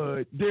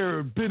Rosebud, there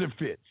are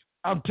benefits.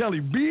 I'm telling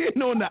you,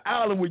 being on the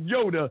island with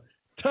Yoda,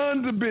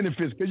 tons of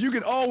benefits, because you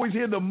can always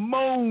hear the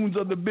moans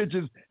of the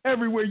bitches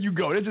everywhere you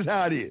go. That's just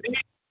how it is.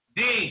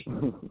 D, for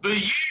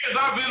years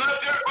I've been up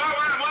there by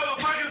my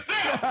motherfucking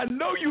self. I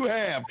know you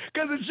have,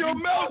 because it's your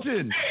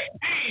mountain.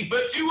 Hey,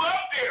 but you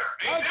up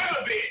there. Ain't that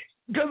a bitch?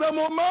 Because I'm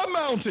on my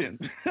mountain.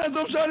 That's what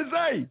I'm trying to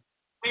say.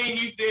 And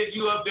you said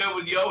you up there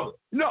with Yoda.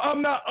 No,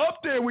 I'm not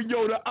up there with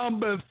Yoda. I'm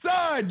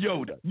beside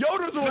Yoda.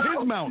 Yoda's on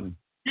his mountain.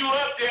 You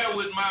up there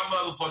with my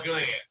motherfucking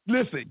ass.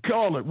 Listen,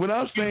 caller, what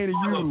I'm saying to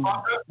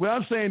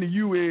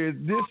you is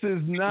this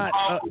is not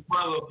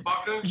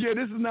motherfucker. Yeah,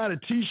 this is not a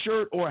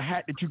t-shirt or a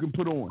hat that you can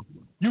put on.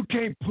 You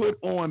can't put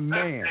on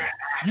man.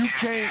 You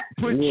can't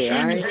put I ain't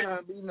shoes. trying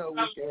to be no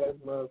weak ass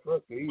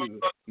motherfucker either.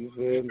 You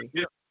feel me?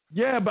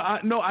 Yeah, but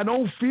I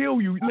don't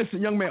feel you.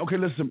 Listen, young man. Okay,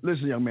 listen,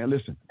 young man.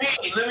 Listen.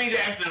 Hey, let me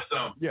ask you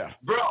something. Yeah.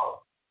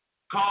 Bro,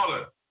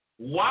 caller,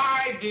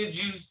 why did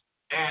you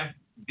ask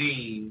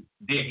Dean,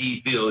 did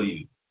he feel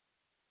you?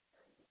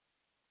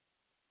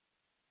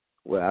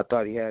 Well, I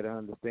thought he had an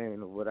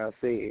understanding of what I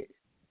said.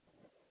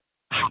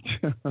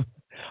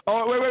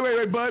 Oh,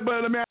 wait, Bud,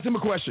 let me ask him a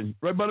question.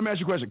 Right, Bud, let me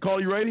ask you a question.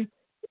 Call, you ready?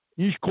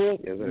 He's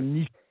called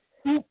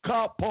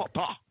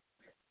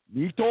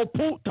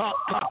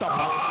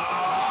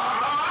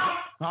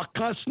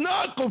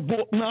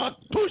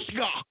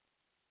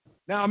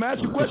Now I'm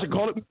asking you a question.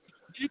 Call it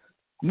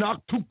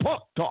not to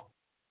pop talk.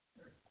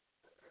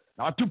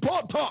 Not to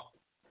pop talk.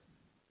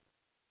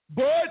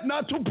 Bud,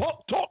 not to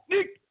pop talk.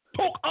 Nick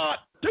talk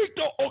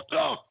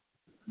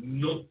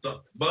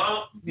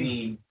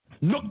nothing.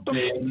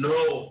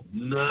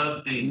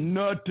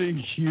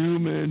 Nothing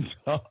human.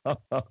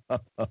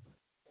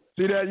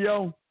 See that,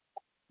 yo?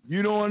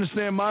 You don't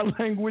understand my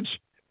language,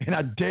 and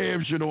I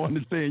damn sure don't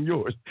understand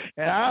yours.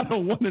 And I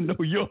don't want to know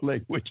your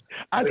language.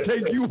 I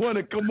think you want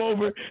to come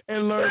over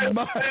and learn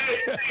mine.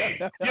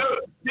 Yo,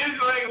 this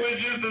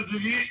language is a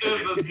disease that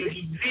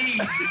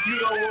you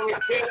don't want to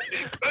catch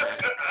it.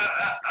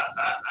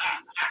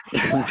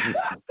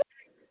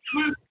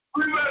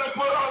 We better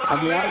put on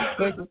I mean, I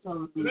respect the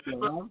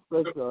conversation. I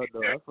respect y'all,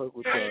 though. I fuck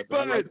with y'all.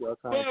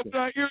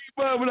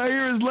 Bud, when I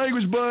hear his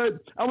language, Bud,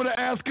 I'm going to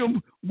ask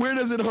him, where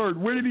does it hurt?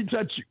 Where did he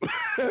touch you?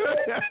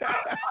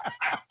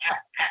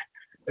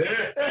 Hey,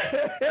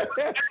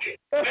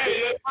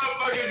 that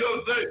motherfucker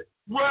gonna say,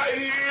 right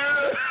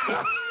here.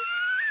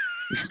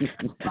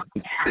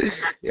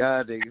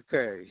 Y'all niggas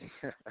crazy.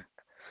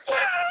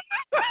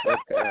 Fuck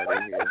out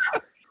of here.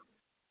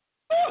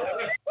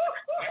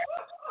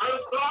 I'm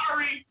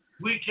sorry.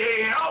 We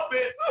can't help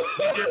it.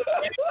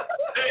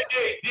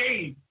 Hey,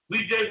 Dean, we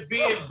just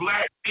being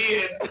black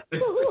men. We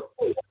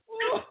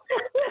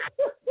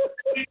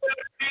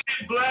just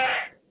being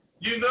black.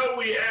 You know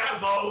we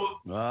assholes.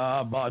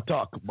 My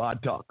talk.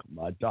 Not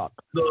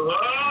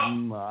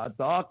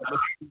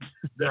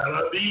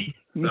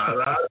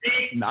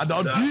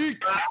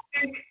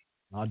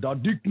a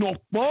dick no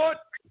part.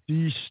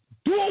 These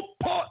two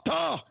part.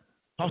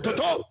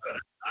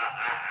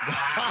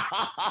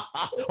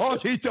 Oh,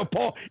 she's a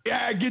Paul.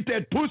 Yeah, I get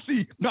that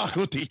pussy.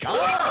 Nakutika.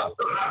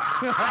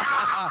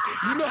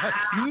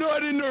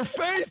 Nut in her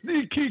face,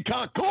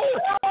 Nikika.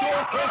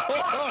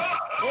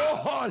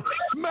 Oh,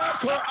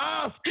 smack her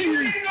ass.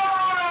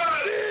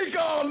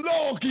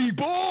 Loki,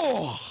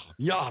 boy.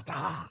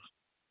 Yata.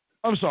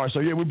 I'm sorry. So,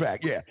 yeah, we're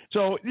back. Yeah.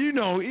 So,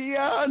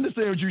 I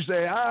understand what you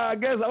say. I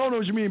guess I don't know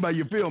what you mean by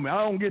you feel me.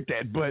 I don't get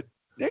that. But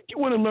you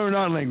want to learn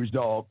our language,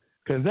 dog,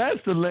 because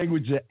that's the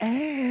language of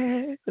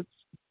ass.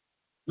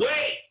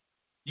 Wait.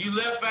 You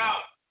left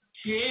out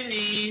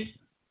kidneys.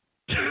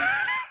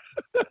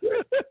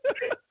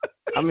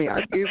 I mean,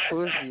 I get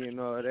pussy and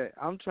all that.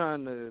 I'm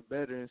trying to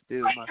better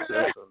instill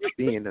myself of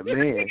being a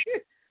man.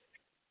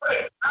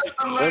 That's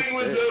the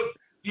language of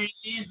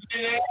kidneys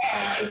and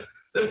ass.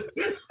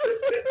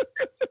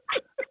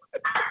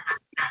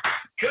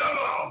 Come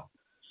on.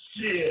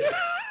 Shit.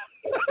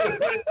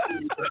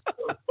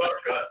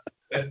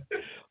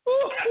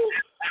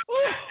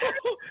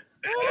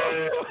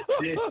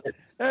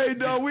 Hey,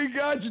 dog, we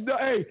got you, dog.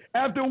 Hey,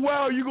 after a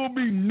while, you're going to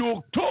be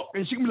no talk,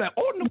 and she going to be like,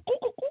 oh, no,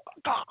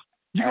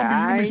 you're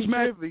going to be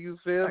smacked. You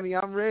feel me?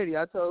 I'm ready.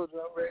 I told you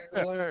I'm ready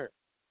to learn.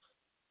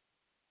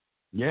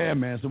 Yeah,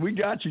 man. So we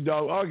got you,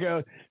 dog.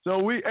 Okay.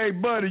 So hey,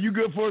 buddy, you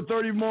good for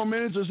 30 more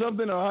minutes or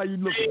something, or how you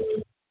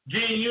looking?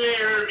 Gene, you ain't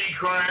heard me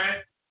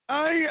crying.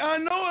 I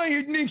know I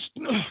ain't.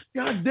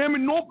 God damn it,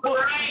 no. When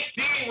I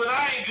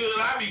ain't good,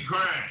 I be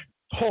crying.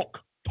 Talk.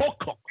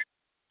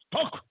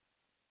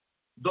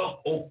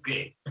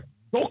 Okay.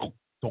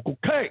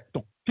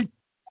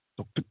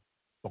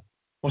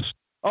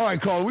 All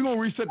right, Carl, we're going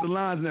to reset the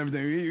lines and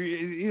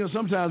everything.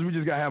 Sometimes we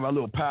just got to have our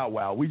little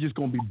powwow. We just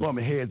going to be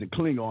bumping heads and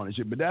Klingon and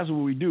shit, but that's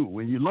what we do.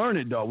 When you learn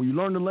it, dog, when you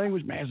learn the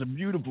language, man, it's a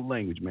beautiful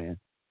language, man.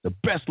 The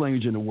best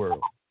language in the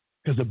world.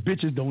 Because the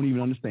bitches don't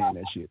even understand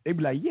that shit. They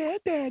be like, yeah,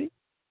 daddy.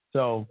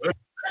 So...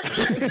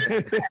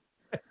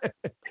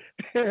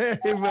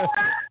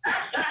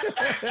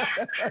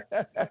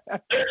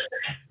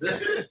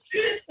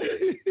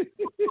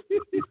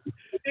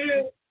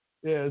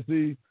 Yeah,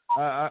 see,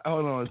 I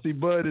hold on. See,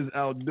 Bud is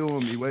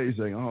outdoing me. Wait a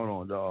second. Hold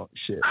on, dog.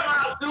 Shit.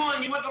 I'm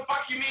outdoing you. What the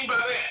fuck you mean by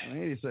that?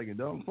 Wait a second,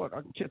 dog. Fuck,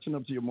 I'm catching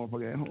up to your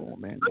motherfucker. Hold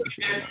on, man. This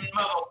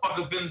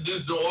motherfucker's been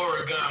do some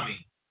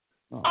origami.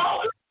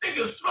 Oh, this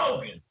nigga's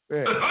smoking.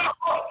 Yeah.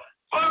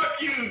 Fuck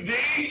you, D.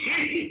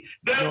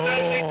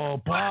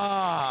 No,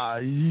 pa.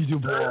 You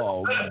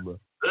ball.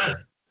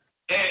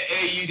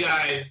 Hey, you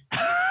guys.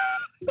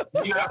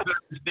 You have to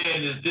understand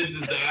this. This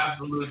is the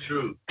absolute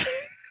truth.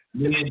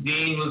 Me and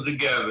Dean was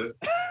together.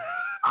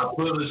 I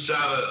put a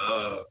shot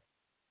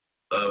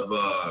of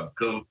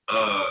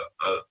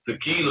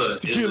tequila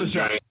in the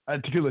drink.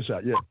 Tequila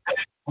shot, yeah.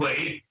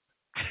 Wait.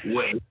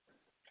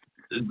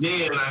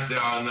 Then I said,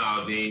 oh,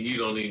 no, Dean, you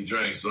don't even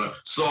drink.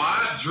 So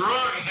I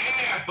drunk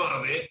half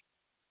of it,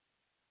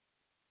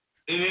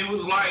 and it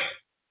was like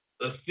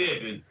a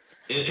sip.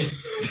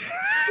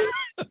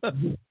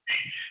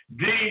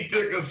 Dean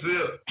took a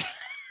sip,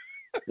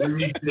 and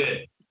he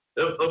said,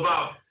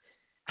 about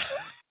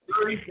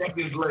 30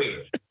 seconds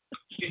later,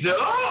 he said,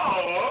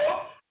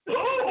 oh.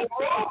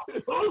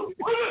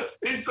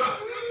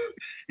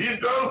 He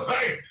started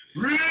like,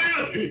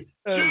 really?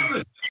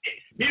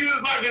 He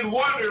was like in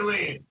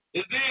Wonderland.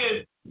 And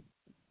then,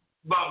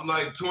 about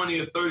like 20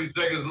 or 30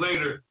 seconds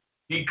later,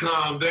 he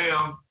calmed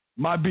down.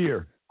 My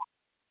beer.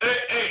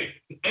 Hey,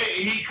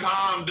 he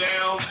calmed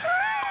down.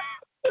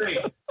 Hey,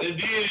 and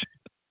then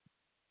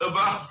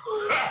about...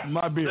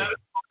 My beer.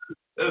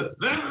 This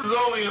is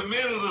only a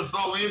minute or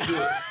so into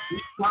it. He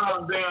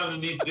calmed down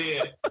and he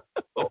said,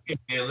 okay,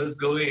 man, let's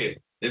go ahead.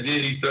 And then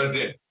he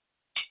started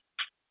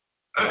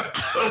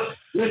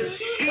he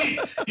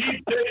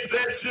takes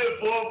that shit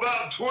for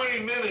about 20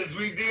 minutes.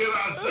 We did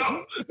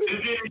ourselves. And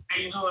then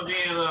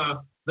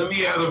let me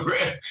have a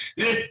breath.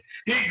 He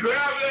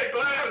grabbed that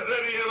glass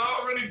that he had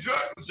already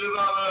drunk the shit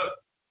out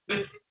of.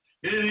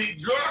 And he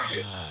drunk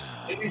it.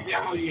 And he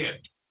said, oh, yeah.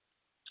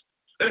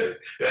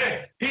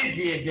 He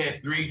did that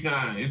 3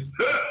 times.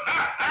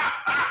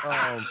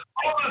 On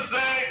the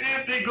same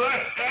empty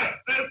glass.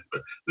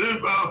 This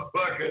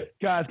motherfucker.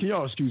 Guys, can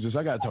y'all excuse us?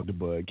 I gotta talk to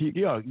Bud.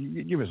 Y'all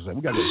give us a second.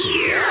 We gotta.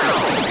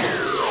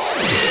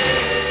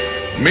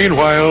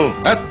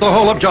 Meanwhile, at the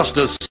Hall of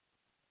Justice.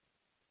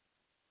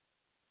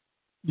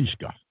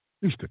 Nishka.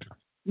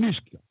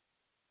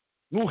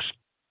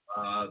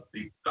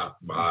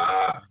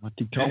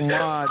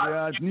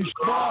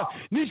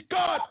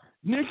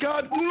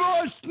 Nika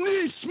los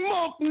ni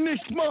smoke ni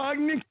smog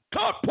ni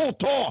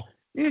kapoto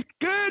ni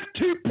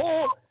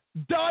tipo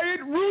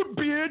diet root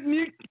beer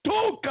ni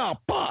toka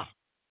pa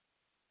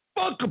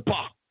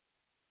fuckapa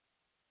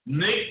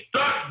Nick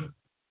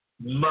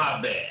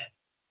my bad.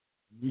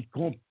 Ni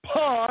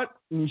compart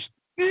ni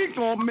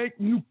gon make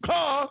new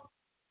car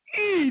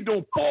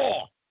do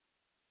pa.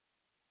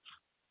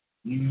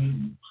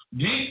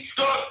 Nick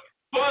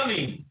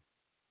funny.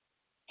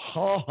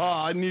 Ha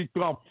ha, Nick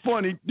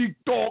funny Nick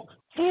talk.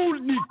 Fool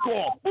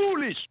Nico,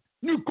 foolish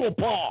Nico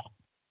Pa.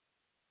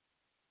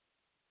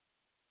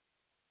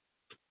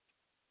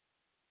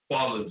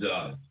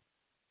 Apologize.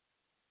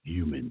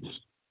 humans.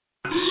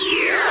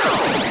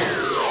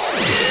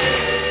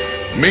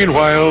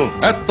 Meanwhile,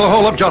 at the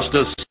Hall of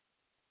Justice.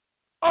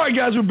 All right,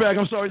 guys, we're back.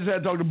 I'm sorry, just had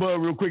to talk to Bud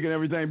real quick and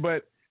everything,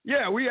 but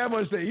yeah, we have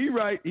to say he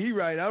right,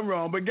 I'm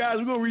wrong. But guys,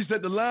 we're gonna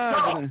reset the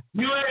line.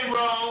 No, you ain't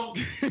wrong.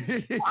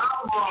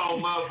 I'm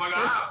wrong, motherfucker.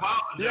 I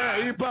apologize.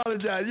 Yeah, he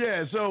apologized.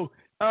 Yeah, so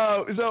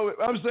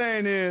I'm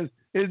saying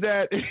is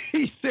that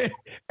he said,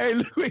 hey,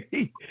 look,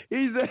 he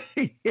said,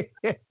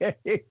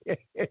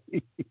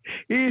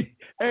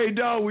 hey,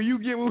 dog, will you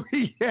get what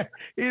we got?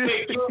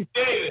 Hey, King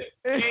David,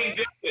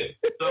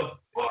 the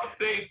fuck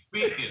they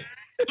speaking?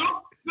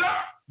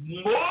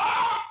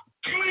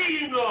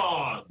 Clean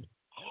on.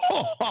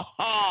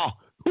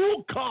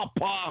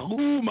 Hukapa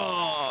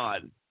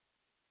Human.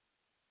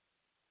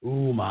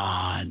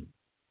 Human.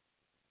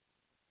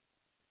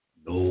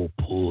 No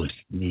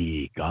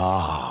pussy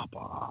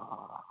gaba.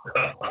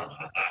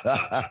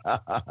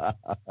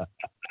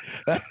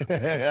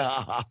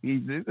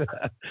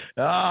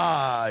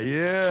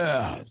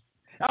 Yeah.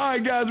 All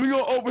right, guys, we're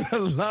gonna open the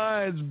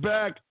lines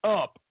back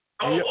up.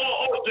 To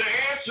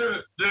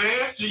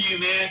answer you,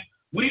 man,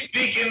 we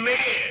speaking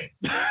man.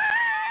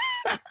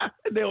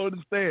 They don't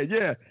understand.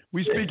 Yeah,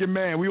 we speaking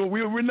man.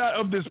 We're not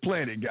of this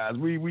planet, guys.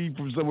 We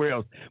from somewhere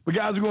else. But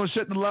guys, we're gonna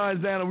shut the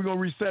lines down and we're gonna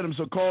reset them.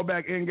 So call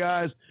back in,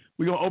 guys.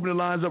 We're gonna open the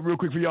lines up real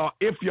quick for y'all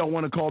if y'all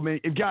want to call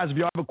me. If y'all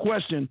have a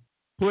question,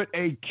 put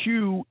a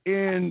Q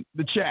in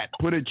the chat.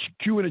 Put a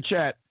Q in the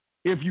chat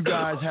if you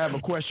guys have a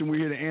question. We're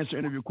here to answer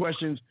any of your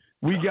questions.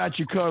 We got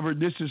you covered.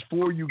 This is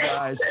for you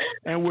guys.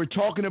 And we're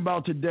talking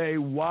about today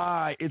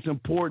why it's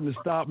important to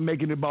stop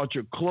making it about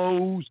your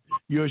clothes,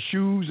 your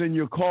shoes, and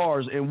your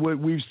cars. And what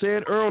we've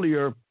said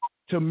earlier,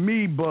 to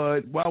me,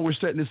 Bud, while we're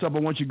setting this up, I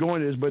want you to go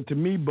into this, but to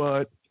me,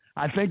 Bud,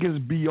 I think it's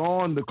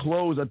beyond the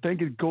clothes. I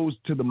think it goes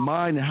to the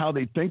mind and how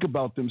they think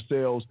about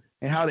themselves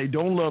and how they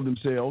don't love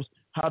themselves,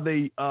 how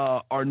they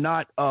are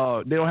not,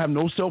 they don't have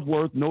no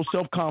self-worth, no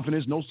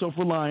self-confidence, no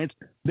self-reliance.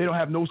 They don't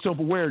have no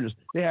self-awareness.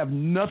 They have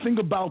nothing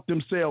about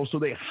themselves, so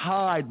they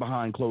hide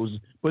behind clothes.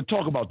 But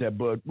talk about that,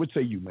 Bud. What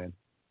say you, man?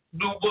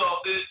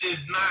 Well,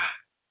 it's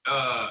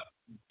not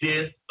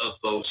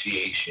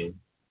disassociation.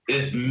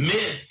 It's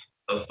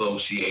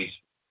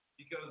misassociation.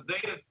 Because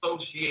they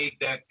associate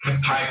that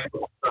type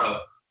of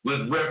stuff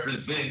with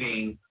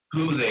representing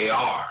who they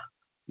are.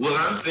 What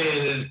I'm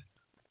saying is